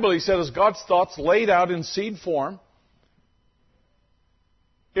the Bible, he said, is God's thoughts laid out in seed form.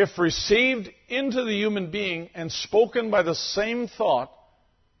 If received into the human being and spoken by the same thought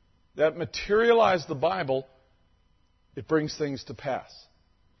that materialized the Bible, it brings things to pass.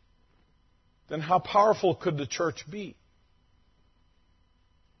 Then how powerful could the church be?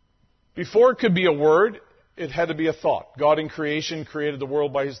 Before it could be a word, it had to be a thought. God in creation created the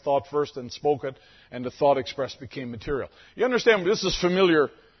world by his thought first and spoke it, and the thought expressed became material. You understand, this is familiar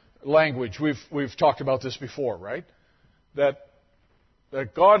language. We've talked about this before, right? That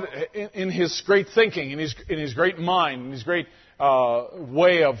God, in his great thinking, in his great mind, in his great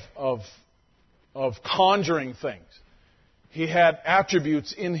way of conjuring things, he had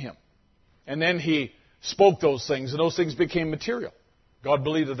attributes in him. And then he spoke those things, and those things became material. God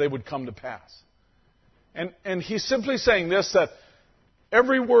believed that they would come to pass. And he's simply saying this, that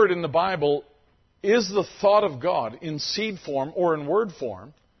every word in the Bible is the thought of God in seed form or in word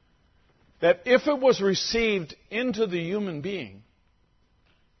form, that if it was received into the human being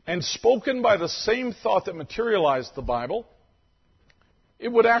and spoken by the same thought that materialized the Bible, it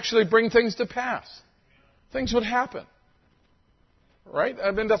would actually bring things to pass. Things would happen. Right?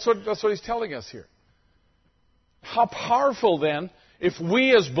 I mean, that's what he's telling us here. How powerful then, if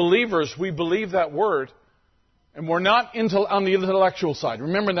we as believers, we believe that word, and we're not on the intellectual side.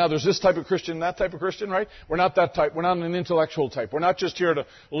 Remember now, there's this type of Christian, that type of Christian, right? We're not that type. We're not an intellectual type. We're not just here to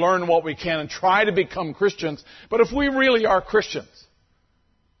learn what we can and try to become Christians. But if we really are Christians,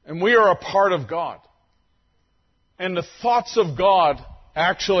 and we are a part of God, and the thoughts of God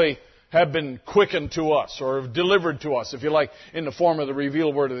actually have been quickened to us, or delivered to us, if you like, in the form of the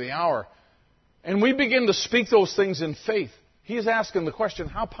revealed word of the hour, and we begin to speak those things in faith, he's asking the question,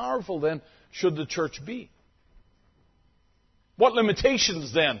 how powerful then should the church be? What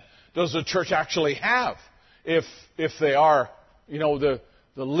limitations then does the church actually have if they are, the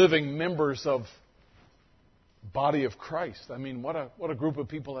living members of the body of Christ? I mean, what a group of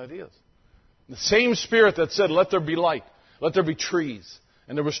people that is. The same Spirit that said, let there be light, let there be trees,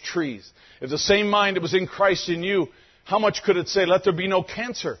 and there was trees. If the same mind that was in Christ in you, how much could it say, let there be no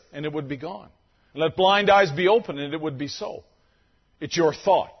cancer, and it would be gone? Let blind eyes be open, and it would be so. It's your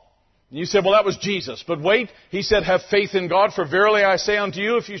thought. And you said, well, that was Jesus. But wait, he said, have faith in God, for verily I say unto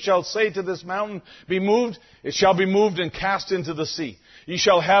you, if you shall say to this mountain, be moved, it shall be moved and cast into the sea. Ye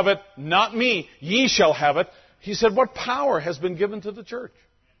shall have it, not me, ye shall have it. He said, what power has been given to the church?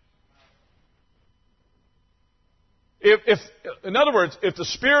 In other words, if the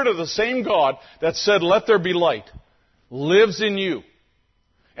Spirit of the same God that said, let there be light, lives in you,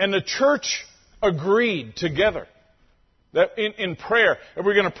 and the church agreed together that in prayer, if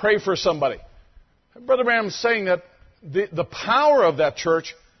we're going to pray for somebody, Brother Branham is saying that the power of that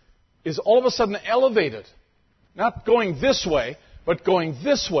church is all of a sudden elevated. Not going this way, but going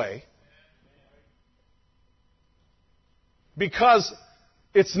this way. Because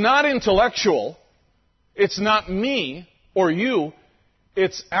it's not intellectual, it's not me or you,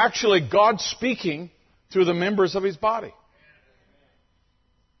 it's actually God speaking through the members of his body.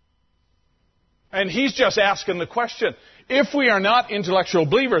 And he's just asking the question, if we are not intellectual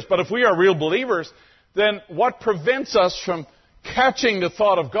believers, but if we are real believers, then what prevents us from catching the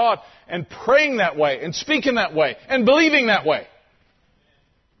thought of God and praying that way and speaking that way and believing that way?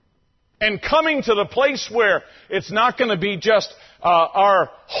 And coming to the place where it's not going to be just our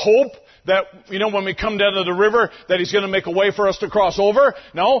hope that, when we come down to the river, that He's going to make a way for us to cross over.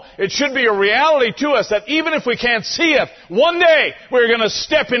 No, it should be a reality to us that even if we can't see it, one day we're going to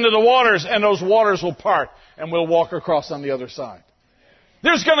step into the waters and those waters will part and we'll walk across on the other side.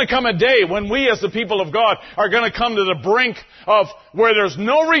 There's going to come a day when we as the people of God are going to come to the brink of where there's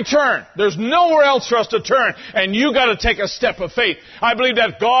no return. There's nowhere else for us to turn. And you got to take a step of faith. I believe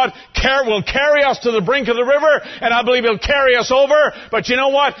that God will carry us to the brink of the river, and I believe He'll carry us over. But you know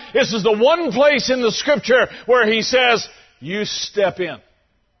what? This is the one place in the Scripture where He says, you step in.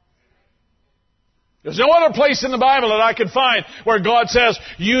 There's no other place in the Bible that I could find where God says,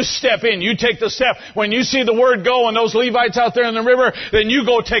 you step in, you take the step. When you see the word go and those Levites out there in the river, then you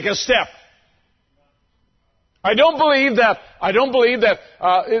go take a step. I don't believe that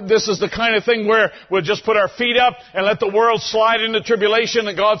this is the kind of thing where we'll just put our feet up and let the world slide into tribulation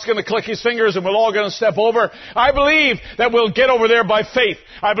and God's going to click His fingers and we're all going to step over. I believe that we'll get over there by faith.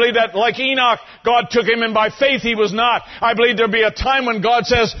 I believe that like Enoch, God took him and by faith he was not. I believe there'll be a time when God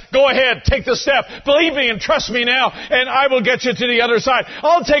says, go ahead, take the step. Believe me and trust me now and I will get you to the other side.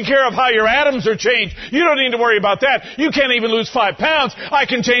 I'll take care of how your atoms are changed. You don't need to worry about that. You can't even lose 5 pounds. I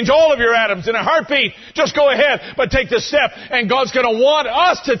can change all of your atoms in a heartbeat. Just go ahead. But take the step, and God's going to want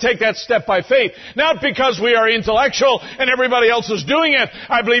us to take that step by faith. Not because we are intellectual and everybody else is doing it.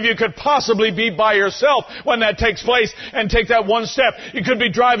 I believe you could possibly be by yourself when that takes place and take that one step. You could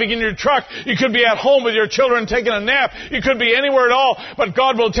be driving in your truck. You could be at home with your children taking a nap. You could be anywhere at all. But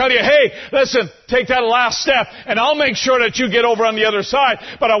God will tell you, hey, listen, take that last step, and I'll make sure that you get over on the other side.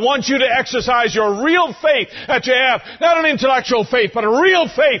 But I want you to exercise your real faith that you have. Not an intellectual faith, but a real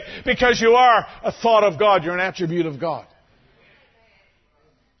faith, because you are a thought of God. You're an attribute of God.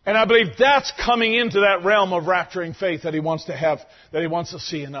 And I believe that's coming into that realm of rapturing faith that He wants to have, that He wants to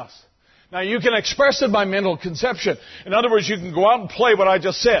see in us. Now you can express it by mental conception. In other words, you can go out and play what I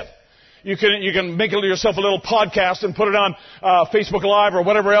just said. You can make yourself a little podcast and put it on Facebook Live or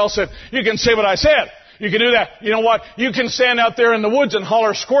whatever else, and you can say what I said. You can do that. You know what? You can stand out there in the woods and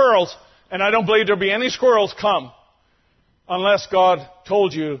holler squirrels, and I don't believe there'll be any squirrels come unless God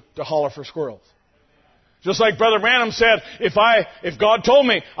told you to holler for squirrels. Just like Brother Branham said, if God told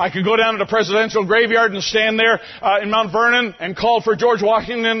me I could go down to the presidential graveyard and stand there in Mount Vernon and call for George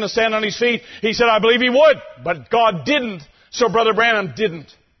Washington to stand on his feet, he said, I believe he would. But God didn't, so Brother Branham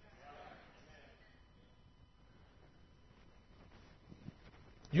didn't.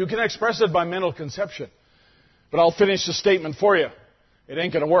 You can express it by mental conception. But I'll finish the statement for you. It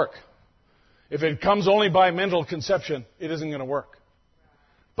ain't going to work. If it comes only by mental conception, it isn't going to work.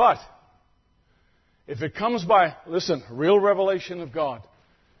 But if it comes by, listen, real revelation of God,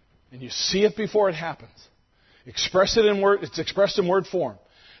 and you see it before it happens, express it in word, it's expressed in word form.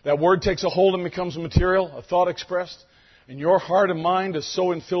 That word takes a hold and becomes material, a thought expressed, and your heart and mind is so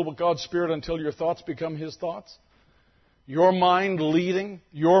infilled with God's Spirit until your thoughts become His thoughts. Your mind leading,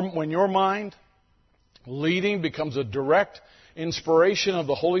 when your mind leading becomes a direct inspiration of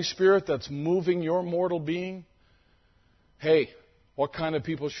the Holy Spirit that's moving your mortal being, hey, what kind of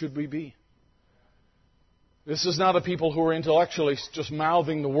people should we be? This is not a people who are intellectually just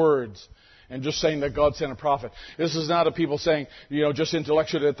mouthing the words and just saying that God sent a prophet. This is not a people saying, just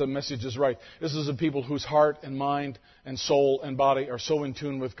intellectually that the message is right. This is a people whose heart and mind and soul and body are so in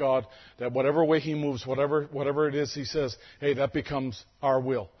tune with God that whatever way He moves, whatever it is He says, hey, that becomes our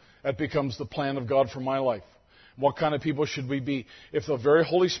will. That becomes the plan of God for my life. What kind of people should we be? If the very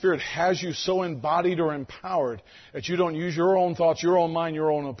Holy Spirit has you so embodied or empowered that you don't use your own thoughts, your own mind,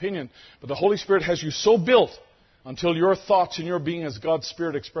 your own opinion, but the Holy Spirit has you so built until your thoughts and your being is God's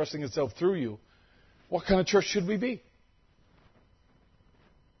Spirit expressing itself through you, what kind of church should we be?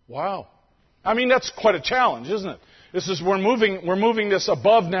 Wow. I mean, that's quite a challenge, isn't it? We're moving this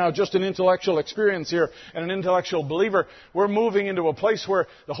above now just an intellectual experience here and an intellectual believer. We're moving into a place where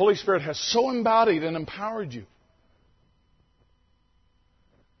the Holy Spirit has so embodied and empowered you.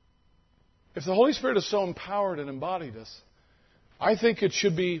 If the Holy Spirit is so empowered and embodied us, I think it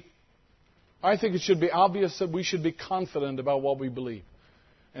should be obvious that we should be confident about what we believe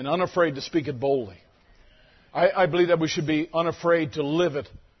and unafraid to speak it boldly. I believe that we should be unafraid to live it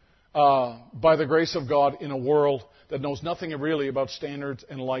by the grace of God in a world that knows nothing really about standards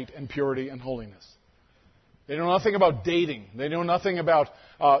and light and purity and holiness. They know nothing about dating. They know nothing about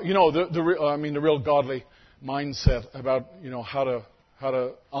the real godly mindset about how how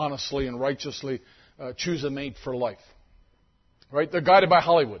to honestly and righteously choose a mate for life. Right? They're guided by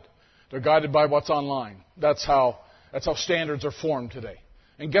Hollywood. They're guided by what's online. That's how standards are formed today.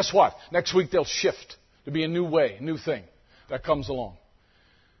 And guess what? Next week they'll shift to be a new way, a new thing that comes along.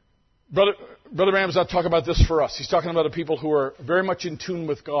 Brother Branham's not talking about this for us. He's talking about the people who are very much in tune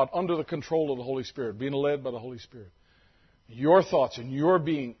with God, under the control of the Holy Spirit, being led by the Holy Spirit. Your thoughts and your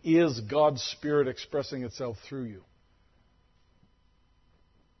being is God's Spirit expressing itself through you.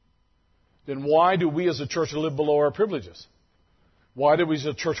 Then why do we as a church live below our privileges? Why do we as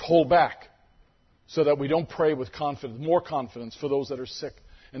a church hold back so that we don't pray with confidence, more confidence for those that are sick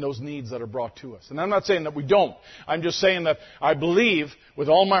and those needs that are brought to us? And I'm not saying that we don't. I'm just saying that I believe with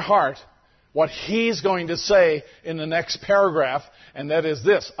all my heart what he's going to say in the next paragraph, and that is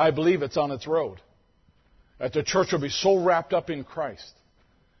this: I believe it's on its road. That the church will be so wrapped up in Christ,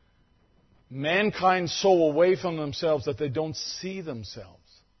 mankind so away from themselves that they don't see themselves.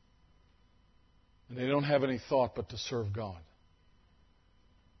 And they don't have any thought but to serve God.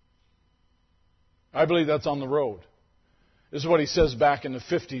 I believe that's on the road. This is what he says back in the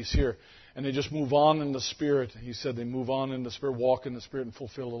 50s here. And they just move on in the Spirit. He said they move on in the Spirit, walk in the Spirit, and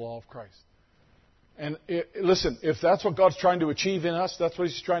fulfill the law of Christ. And listen, if that's what God's trying to achieve in us, that's what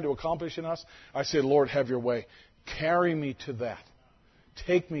he's trying to accomplish in us, I say, Lord, have your way. Carry me to that.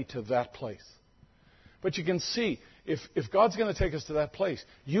 Take me to that place. But you can see, if God's going to take us to that place,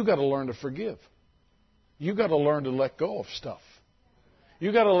 you've got to learn to forgive. You've got to learn to let go of stuff.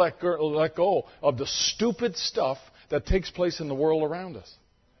 You've got to let go of the stupid stuff that takes place in the world around us.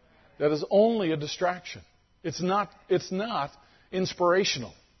 That is only a distraction. It's not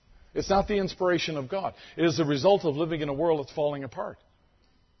inspirational. It's not the inspiration of God. It is the result of living in a world that's falling apart.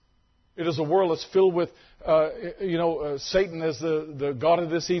 It is a world that's filled with, Satan as the god of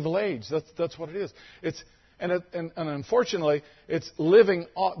this evil age. That's what it is. And unfortunately, it's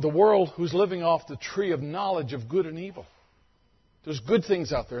the world who's living off the tree of knowledge of good and evil. There's good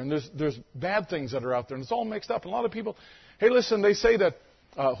things out there, and there's bad things that are out there, and it's all mixed up. And a lot of people, hey, listen, they say that,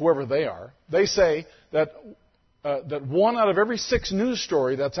 whoever they are, they say that 1 out of every 6 news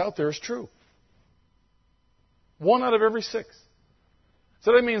story that's out there is true. 1 out of every 6.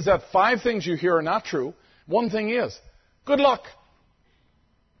 So that means that 5 things you hear are not true. 1 thing is. Good luck.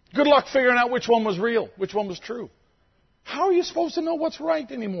 Good luck figuring out which one was real, which one was true. How are you supposed to know what's right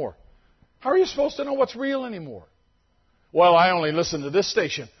anymore? How are you supposed to know what's real anymore? Well, I only listen to this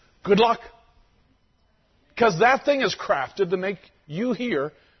station. Good luck. Because that thing is crafted to make you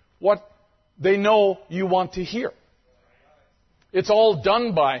hear what they know you want to hear. It's all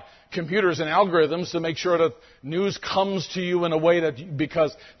done by computers and algorithms to make sure that news comes to you in a way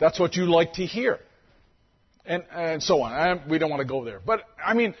because that's what you like to hear. And so on. We don't want to go there. But,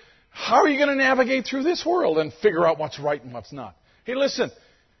 I mean, how are you going to navigate through this world and figure out what's right and what's not? Hey, listen,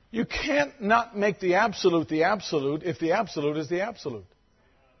 you can't not make the absolute if the absolute is the absolute.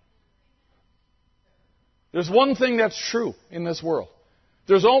 There's one thing that's true in this world.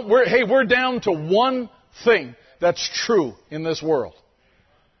 We're down to one thing that's true in this world.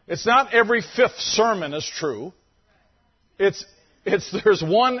 It's not every 5th sermon is true. There's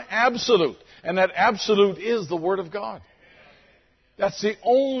one absolute, and that absolute is the Word of God. That's the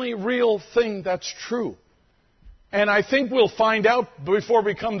only real thing that's true. And I think we'll find out before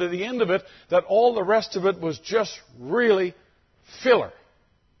we come to the end of it that all the rest of it was just really filler.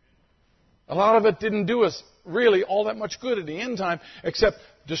 A lot of it didn't do us really all that much good at the end time, except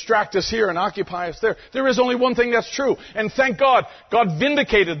distract us here and occupy us there. There is only one thing that's true. And thank God, God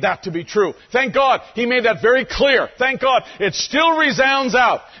vindicated that to be true. Thank God, He made that very clear. Thank God, it still resounds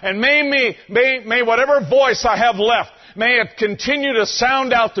out. And may whatever voice I have left, may it continue to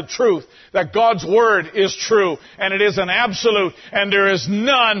sound out the truth that God's Word is true, and it is an absolute, and there is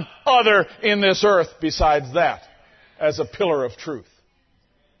none other in this earth besides that as a pillar of truth.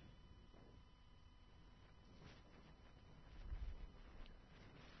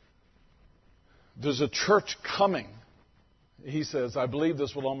 There's a church coming. He says, I believe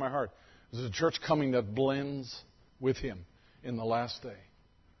this with all my heart. There's a church coming that blends with Him in the last day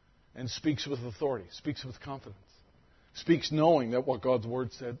and speaks with authority, speaks with confidence, speaks knowing that what God's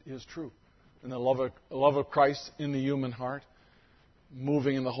Word said is true. And the love of Christ in the human heart,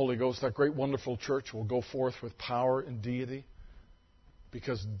 moving in the Holy Ghost, that great, wonderful church will go forth with power and deity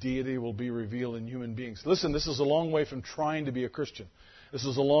because deity will be revealed in human beings. Listen, this is a long way from trying to be a Christian. This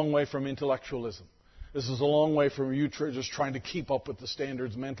is a long way from intellectualism. This is a long way from you just trying to keep up with the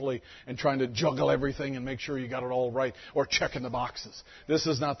standards mentally and trying to juggle everything and make sure you got it all right or checking the boxes. This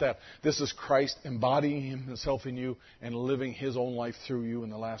is not that. This is Christ embodying Himself in you and living His own life through you in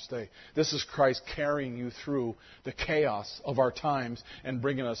the last day. This is Christ carrying you through the chaos of our times and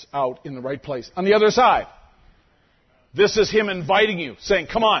bringing us out in the right place. On the other side, this is Him inviting you, saying,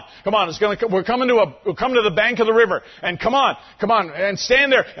 come on, we're coming to the bank of the river, and come on, and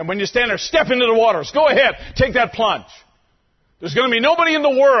stand there, and when you stand there, step into the waters. Go ahead, take that plunge. There's going to be nobody in the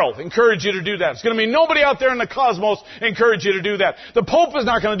world encourage you to do that. There's going to be nobody out there in the cosmos encourage you to do that. The Pope is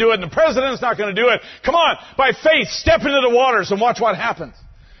not going to do it, and the President is not going to do it. Come on, by faith, step into the waters and watch what happens.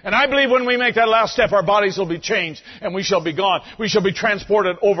 And I believe when we make that last step, our bodies will be changed and we shall be gone. We shall be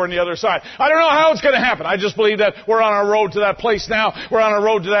transported over on the other side. I don't know how it's going to happen. I just believe that we're on our road to that place now. We're on our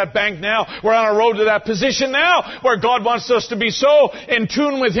road to that bank now. We're on our road to that position now where God wants us to be so in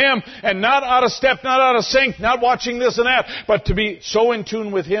tune with Him and not out of step, not out of sync, not watching this and that, but to be so in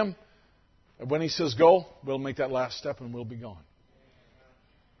tune with Him that when He says go, we'll make that last step and we'll be gone.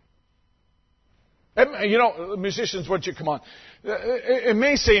 And, you know, musicians, come on. It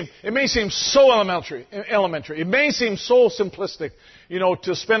may seem so elementary. It may seem so simplistic,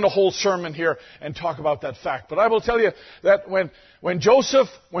 to spend a whole sermon here and talk about that fact. But I will tell you that when Joseph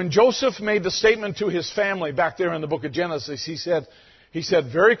made the statement to his family back there in the book of Genesis, he said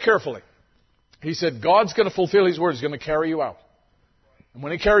very carefully, he said, God's going to fulfill His word. He's going to carry you out. And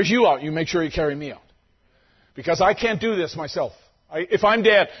when He carries you out, you make sure you carry me out. Because I can't do this myself. If I'm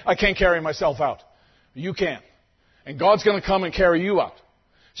dead, I can't carry myself out. You can. And God's going to come and carry you out.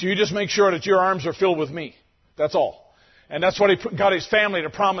 So you just make sure that your arms are filled with me. That's all. And that's what He got His family to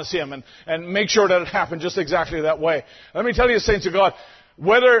promise Him and make sure that it happened just exactly that way. Let me tell you, saints of God,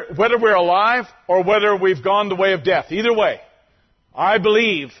 whether we're alive or whether we've gone the way of death, either way, I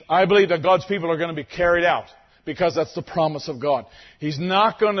believe that God's people are going to be carried out. Because that's the promise of God. He's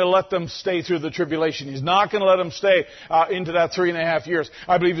not going to let them stay through the tribulation. He's not going to let them stay into that 3.5 years.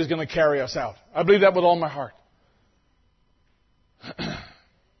 I believe He's going to carry us out. I believe that with all my heart.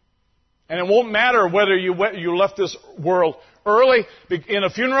 And it won't matter whether you left this world early in a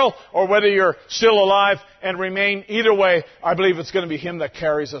funeral or whether you're still alive and remain. Either way, I believe it's going to be Him that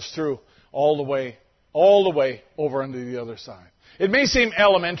carries us through all the way over into the other side. It may seem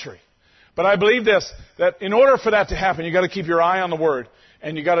elementary. But I believe this, that in order for that to happen, you've got to keep your eye on the Word,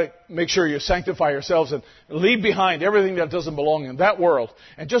 and you've got to make sure you sanctify yourselves and leave behind everything that doesn't belong in that world,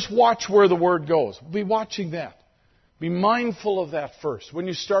 and just watch where the Word goes. Be watching that. Be mindful of that first. When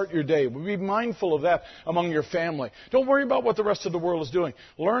you start your day, be mindful of that among your family. Don't worry about what the rest of the world is doing.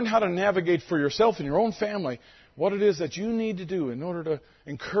 Learn how to navigate for yourself and your own family what it is that you need to do in order to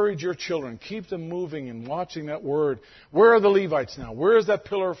encourage your children. Keep them moving and watching that Word. Where are the Levites now? Where is that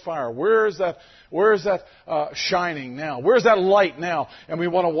pillar of fire? Where is that shining now? Where is that light now? And we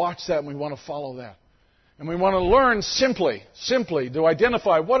want to watch that and we want to follow that. And we want to learn simply to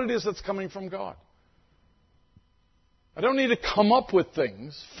identify what it is that's coming from God. I don't need to come up with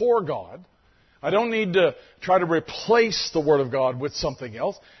things for God. I don't need to try to replace the Word of God with something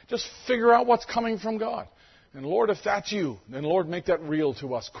else. Just figure out what's coming from God. And Lord, if that's you, then Lord, make that real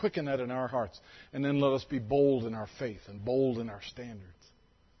to us. Quicken that in our hearts. And then let us be bold in our faith and bold in our standards.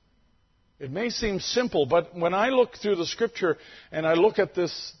 It may seem simple, but when I look through the Scripture and I look at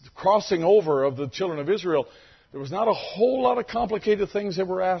this crossing over of the children of Israel, there was not a whole lot of complicated things they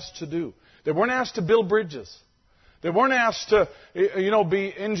were asked to do. They weren't asked to build bridges. They weren't asked to,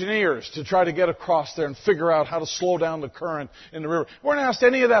 be engineers to try to get across there and figure out how to slow down the current in the river. They weren't asked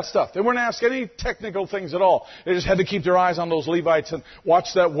any of that stuff. They weren't asked any technical things at all. They just had to keep their eyes on those Levites and watch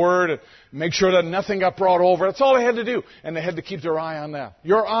that Word and make sure that nothing got brought over. That's all they had to do. And they had to keep their eye on that.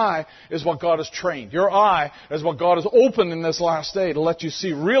 Your eye is what God has trained. Your eye is what God has opened in this last day to let you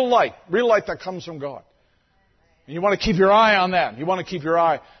see real light that comes from God. And you want to keep your eye on that. You want to keep your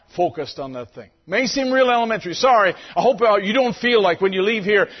eye focused on that thing. May seem real elementary. Sorry. I hope you don't feel like when you leave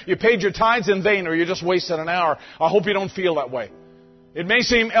here, you paid your tithes in vain or you just wasted an hour. I hope you don't feel that way. It may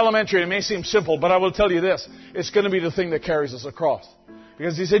seem elementary. It may seem simple. But I will tell you this. It's going to be the thing that carries us across.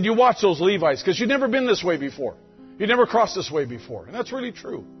 Because He said, you watch those Levites because you've never been this way before. You've never crossed this way before. And that's really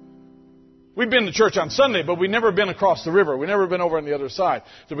true. We've been to church on Sunday, but we've never been across the river. We've never been over on the other side.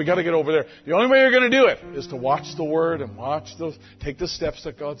 So we've got to get over there. The only way you're going to do it is to watch the Word and take the steps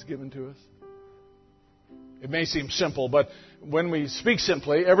that God's given to us. It may seem simple, but when we speak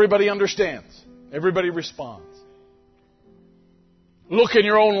simply, everybody understands. Everybody responds. Look in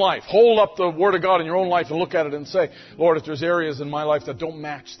your own life. Hold up the Word of God in your own life and look at it and say, Lord, if there's areas in my life that don't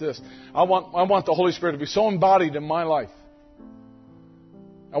match this, I want the Holy Spirit to be so embodied in my life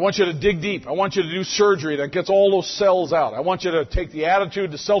I want you to dig deep. I want you to do surgery that gets all those cells out. I want you to take the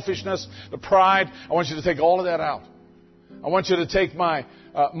attitude, the selfishness, the pride. I want you to take all of that out. I want you to take my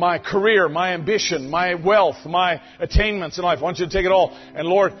career, my ambition, my wealth, my attainments in life. I want you to take it all. And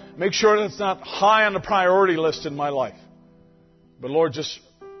Lord, make sure that it's not high on the priority list in my life. But Lord, just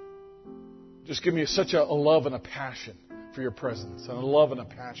give me such a love and a passion for your presence, and a love and a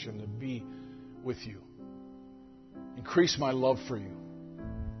passion to be with you. Increase my love for you.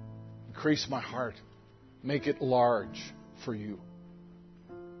 Increase my heart. Make it large for you.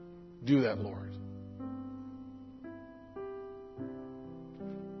 Do that, Lord.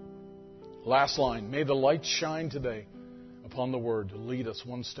 Last line. May the light shine today upon the Word to lead us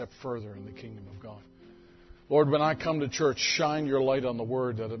one step further in the kingdom of God. Lord, when I come to church, shine your light on the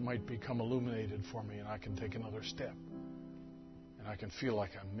Word that it might become illuminated for me and I can take another step. And I can feel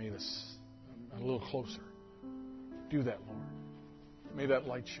like I've made us a little closer. Do that, Lord. May that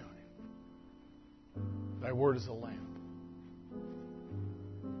light shine. Thy Word is a lamp.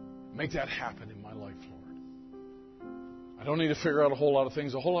 Make that happen in my life, Lord. I don't need to figure out a whole lot of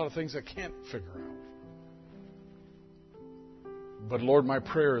things I can't figure out. But Lord, my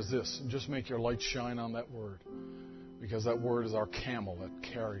prayer is this: just make your light shine on that Word, because that Word is our camel that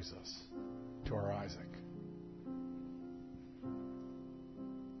carries us to our Isaac.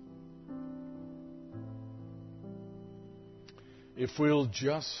 If we'll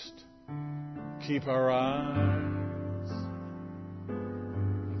just keep our eyes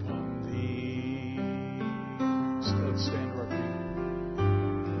upon Thee. Let's stand to our feet.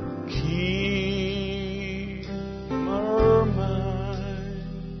 Keep our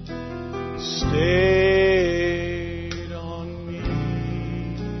mind stayed on Me.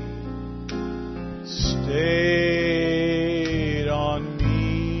 Stayed on Me.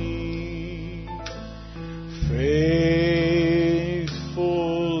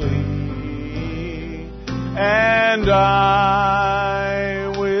 And I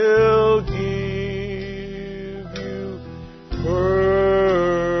will give you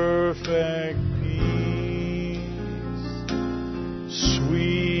perfect peace,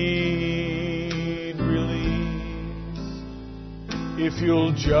 sweet release, if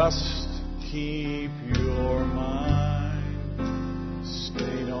you'll just keep your mind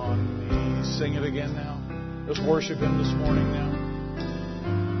stayed on Me. Sing it again now. Let's worship Him this morning now.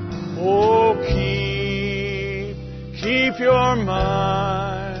 Oh, keep your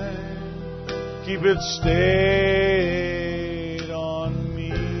mind, keep it stayed on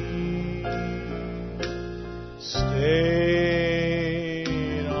Me, stayed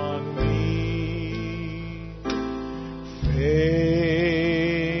on Me,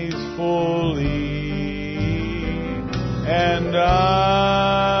 faithfully, and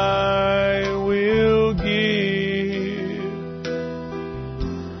I will give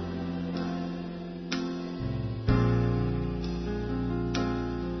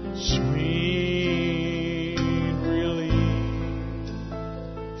sweet relief,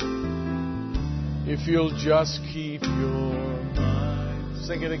 if you'll just keep your mind.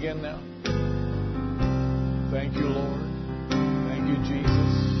 Sing it again now. Thank you, Lord. Thank you,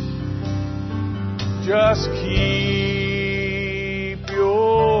 Jesus. Just keep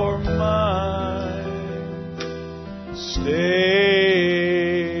your mind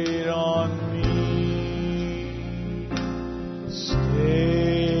stayed on Me,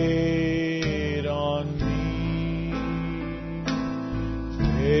 stayed on Me,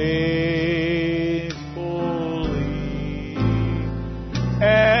 faithfully,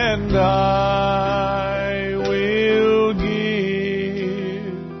 and I will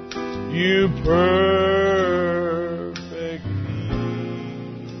give you perfect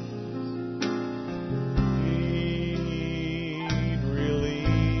peace, sweet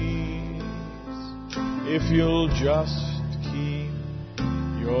release, if you'll just keep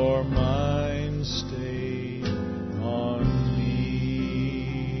your mind stayed on Me.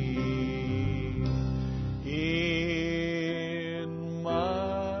 In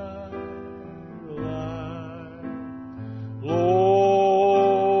my life,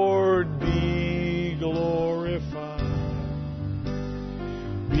 Lord, be glorified.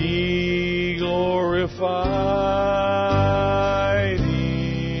 Be glorified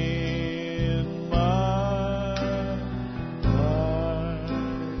in my life.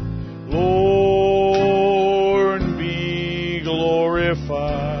 Lord, be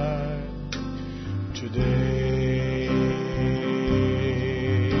glorified today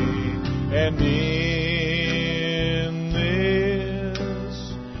and in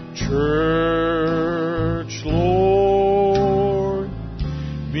this church, Lord,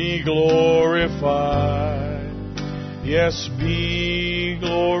 be glorified. Yes, be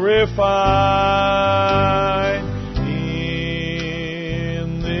glorified glorified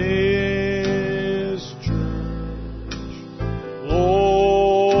in this church.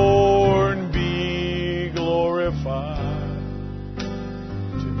 Lord, be glorified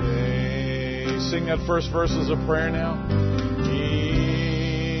today. Sing that first verses of prayer now. In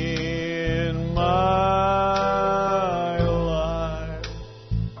my life,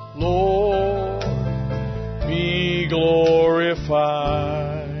 Lord, be glorified.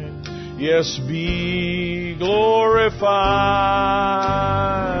 Yes, be glorified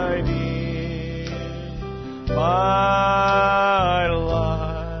in my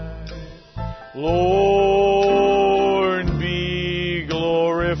life. Lord, be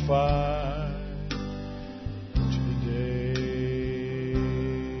glorified today.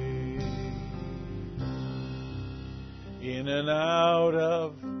 In and out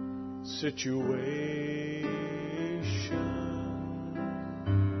of situation,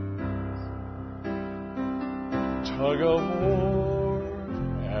 tug of war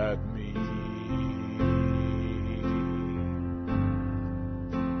at me.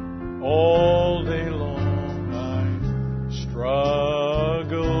 All day long I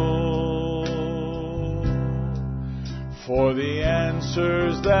struggle for the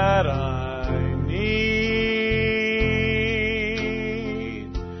answers that I need.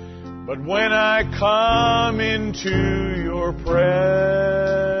 But when I come into your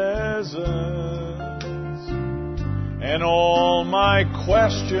presence, and all my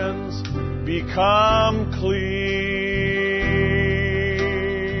questions become clear,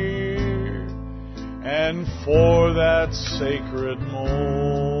 and for that sacred moment,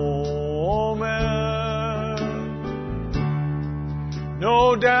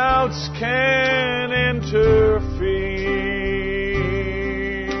 no doubts can interfere.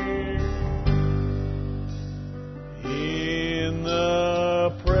 In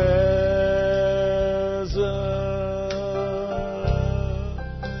the presence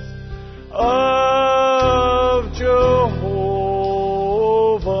of Jehovah,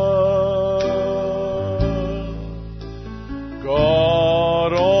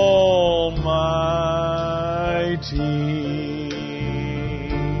 God Almighty.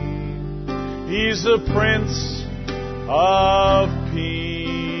 He's the Prince of Peace.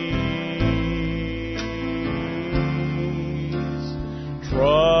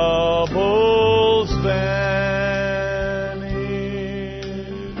 Troubles vanish,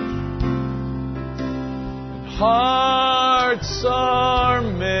 hearts are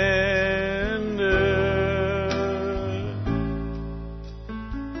mended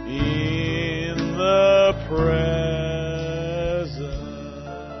in the presence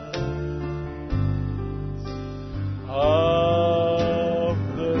of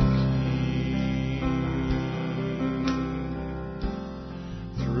the King.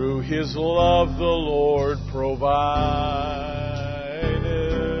 Through His love the Lord provided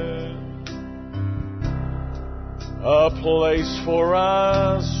a place for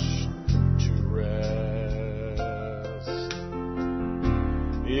us to rest.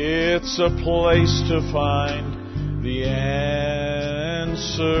 It's a place to find the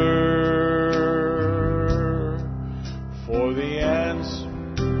answer, for the answer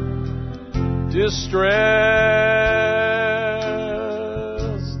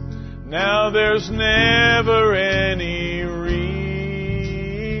distress. Now there's never any reason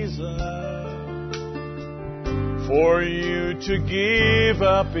for you to give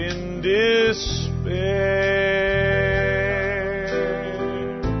up in despair.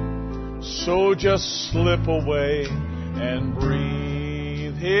 So just slip away and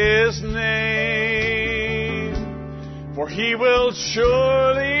breathe His name, for He will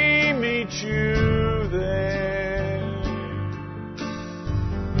surely meet you there.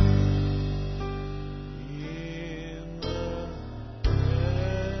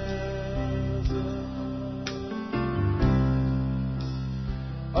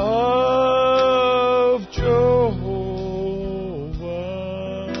 Of Jehovah,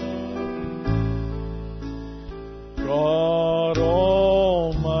 God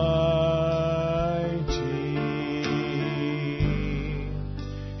Almighty.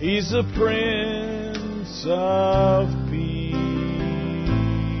 He's the Prince of Peace.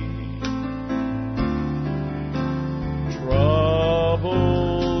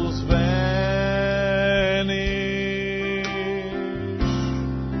 Troubles vanish,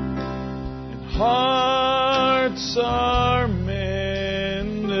 hearts are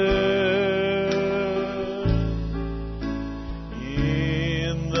mended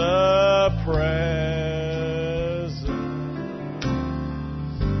in the presence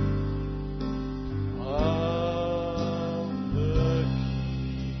of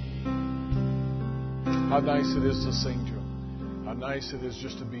How nice it is to sing to Him. How nice it is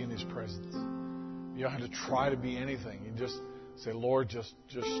just to be in His presence. You don't have to try to be anything. You just say, Lord, just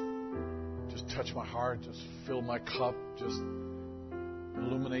touch my heart. Just fill my cup. Just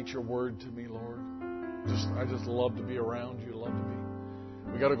illuminate your word to me, Lord. I just love to be around you. Love to be.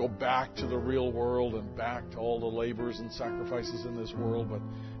 We got to go back to the real world and back to all the labors and sacrifices in this world, but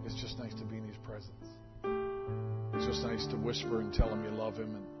it's just nice to be in His presence. It's just nice to whisper and tell Him you love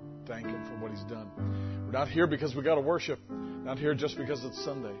Him and thank Him for what He's done. We're not here because we got to worship. Not here just because it's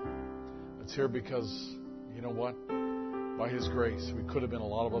Sunday. It's here because, you know what? By His grace, we could have been a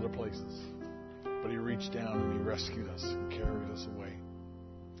lot of other places. But He reached down and He rescued us and carried us away.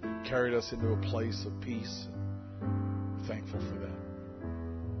 Carried us into a place of peace. And we're thankful for that.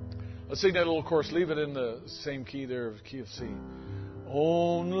 Let's sing that little chorus. Leave it in the same key there, key of C.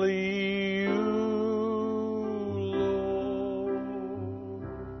 Only you,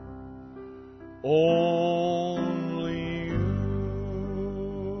 Lord. Only you.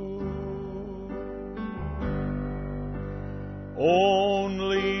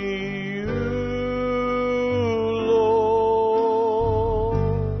 Only you, Lord.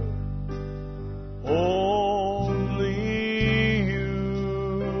 Only you.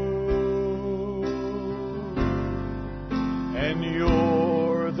 And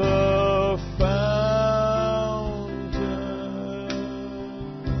you're the fountain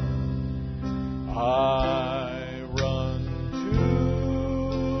I run to.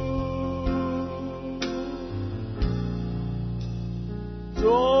 It's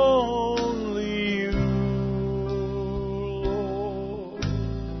only you, Lord.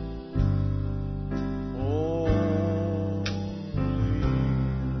 Only you.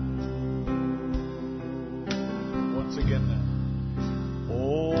 Once again now.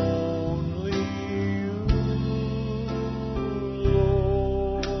 Only you,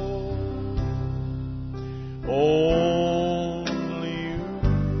 Lord. Only you.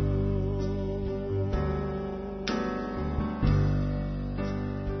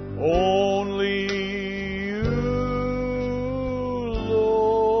 Only you,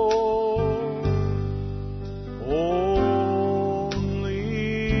 Lord. Only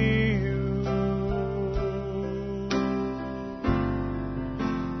you.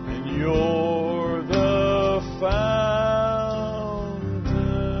 And you're the fountain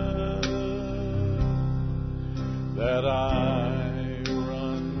that I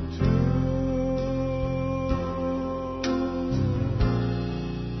run to.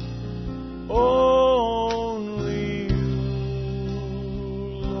 Only you,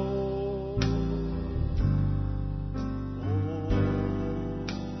 Lord.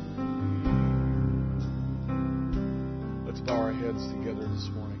 Let's bow our heads together this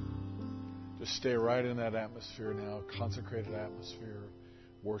morning. Just stay right in that atmosphere now, consecrated atmosphere,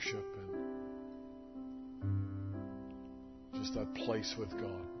 worship, and just that place with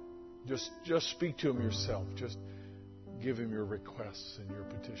God. Just speak to Him yourself. Just give Him your requests and your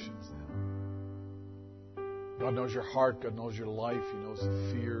petitions now. God knows your heart. God knows your life. He knows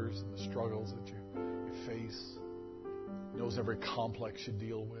the fears and the struggles that you face. He knows every complex you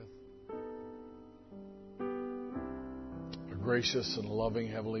deal with. Our gracious and loving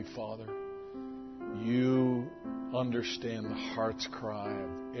Heavenly Father, you understand the heart's cry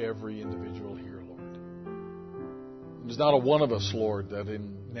of every individual here, Lord. There's not a one of us, Lord, that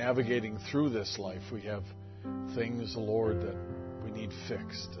in navigating through this life we have things, Lord, that we need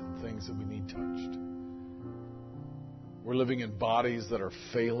fixed and things that we need touched. We're living in bodies that are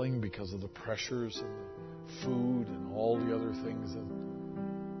failing because of the pressures and the food and all the other things that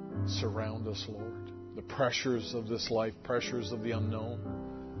surround us, Lord. The pressures of this life, pressures of the unknown,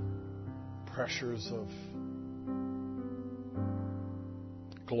 pressures of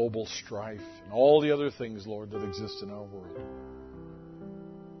global strife and all the other things, Lord, that exist in our world.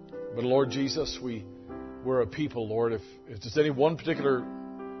 But Lord Jesus, we're a people, Lord. If there's any one particular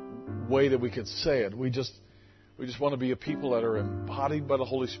way that we could say it, we just want to be a people that are embodied by the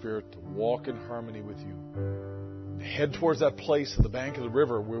Holy Spirit to walk in harmony with you. To head towards that place at the bank of the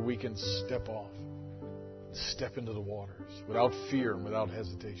river where we can step off, step into the waters without fear and without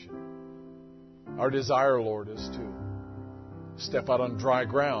hesitation. Our desire, Lord, is to step out on dry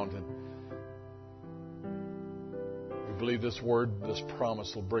ground. And we believe this word, this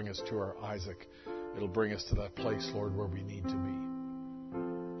promise will bring us to our Isaac. It'll bring us to that place, Lord, where we need to be.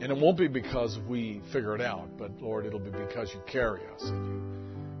 And it won't be because we figure it out, but, Lord, it'll be because you carry us and you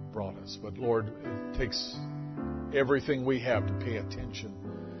brought us. But, Lord, it takes everything we have to pay attention,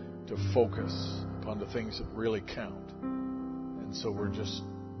 to focus upon the things that really count. And so we're just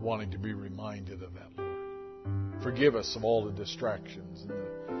wanting to be reminded of that, Lord. Forgive us of all the distractions and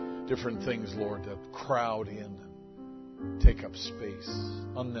the different things, Lord, that crowd in and take up space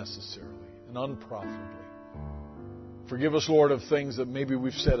unnecessarily and unprofitably. Forgive us, Lord, of things that maybe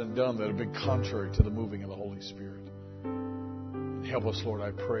we've said and done that have been contrary to the moving of the Holy Spirit. And help us, Lord,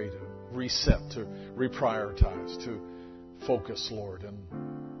 I pray, to reset, to reprioritize, to focus, Lord, on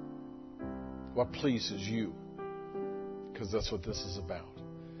what pleases you, because that's what this is about.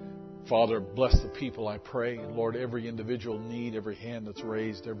 Father, bless the people, I pray. And Lord, every individual need, every hand that's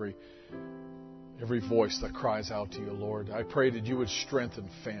raised, every voice that cries out to you, Lord. I pray that you would strengthen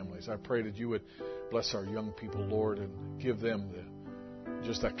families. I pray that you would bless our young people, Lord, and give them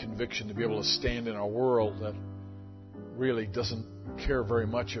just that conviction to be able to stand in a world that really doesn't care very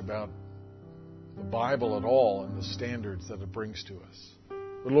much about the Bible at all and the standards that it brings to us.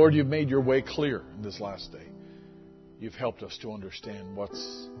 But Lord, you've made your way clear in this last day. You've helped us to understand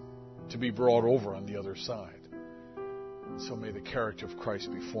what's to be brought over on the other side. So may the character of Christ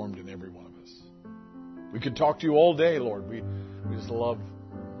be formed in every one of us. We could talk to you all day, Lord. We just love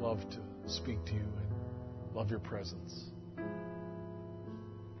to speak to you and love your presence.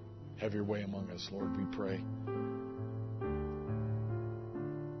 Have your way among us, Lord, we pray.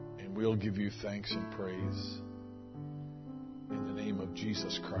 And we'll give you thanks and praise. In the name of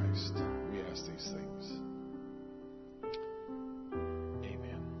Jesus Christ, we ask these things.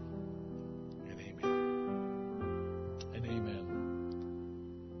 Amen. And amen. And amen.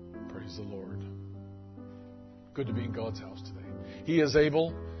 Praise the Lord. Good to be in God's house today. He is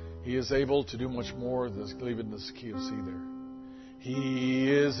able to do much more. Leave it in the key of C there. He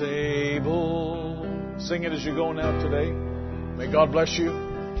is able. Sing it as you go now today. May God bless you.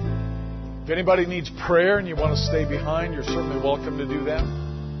 If anybody needs prayer and you want to stay behind, you're certainly welcome to do that.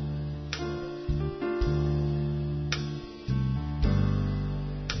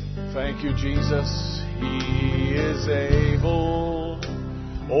 Thank you, Jesus. He is able,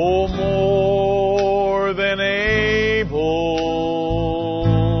 oh, more than able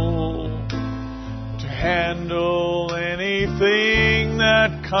to handle anything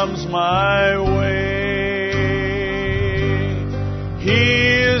that comes my way. He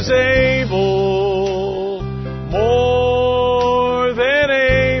is able, more than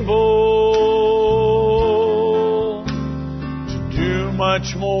able to do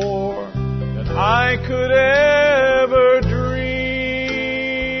much more than I could ever dream.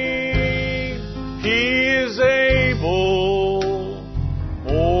 He is able,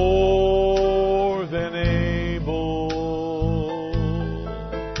 more than able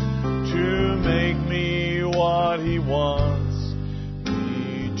to make me what He wants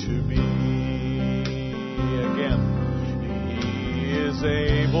me to be. Again, He is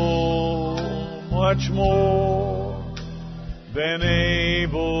able, much more than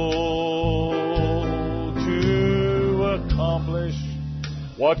able to accomplish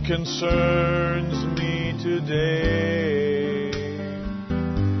what concerns me today.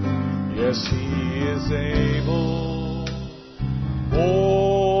 Yes, He is able,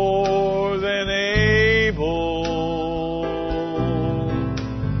 more than able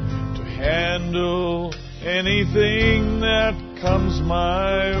to handle anything that comes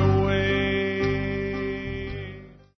my way.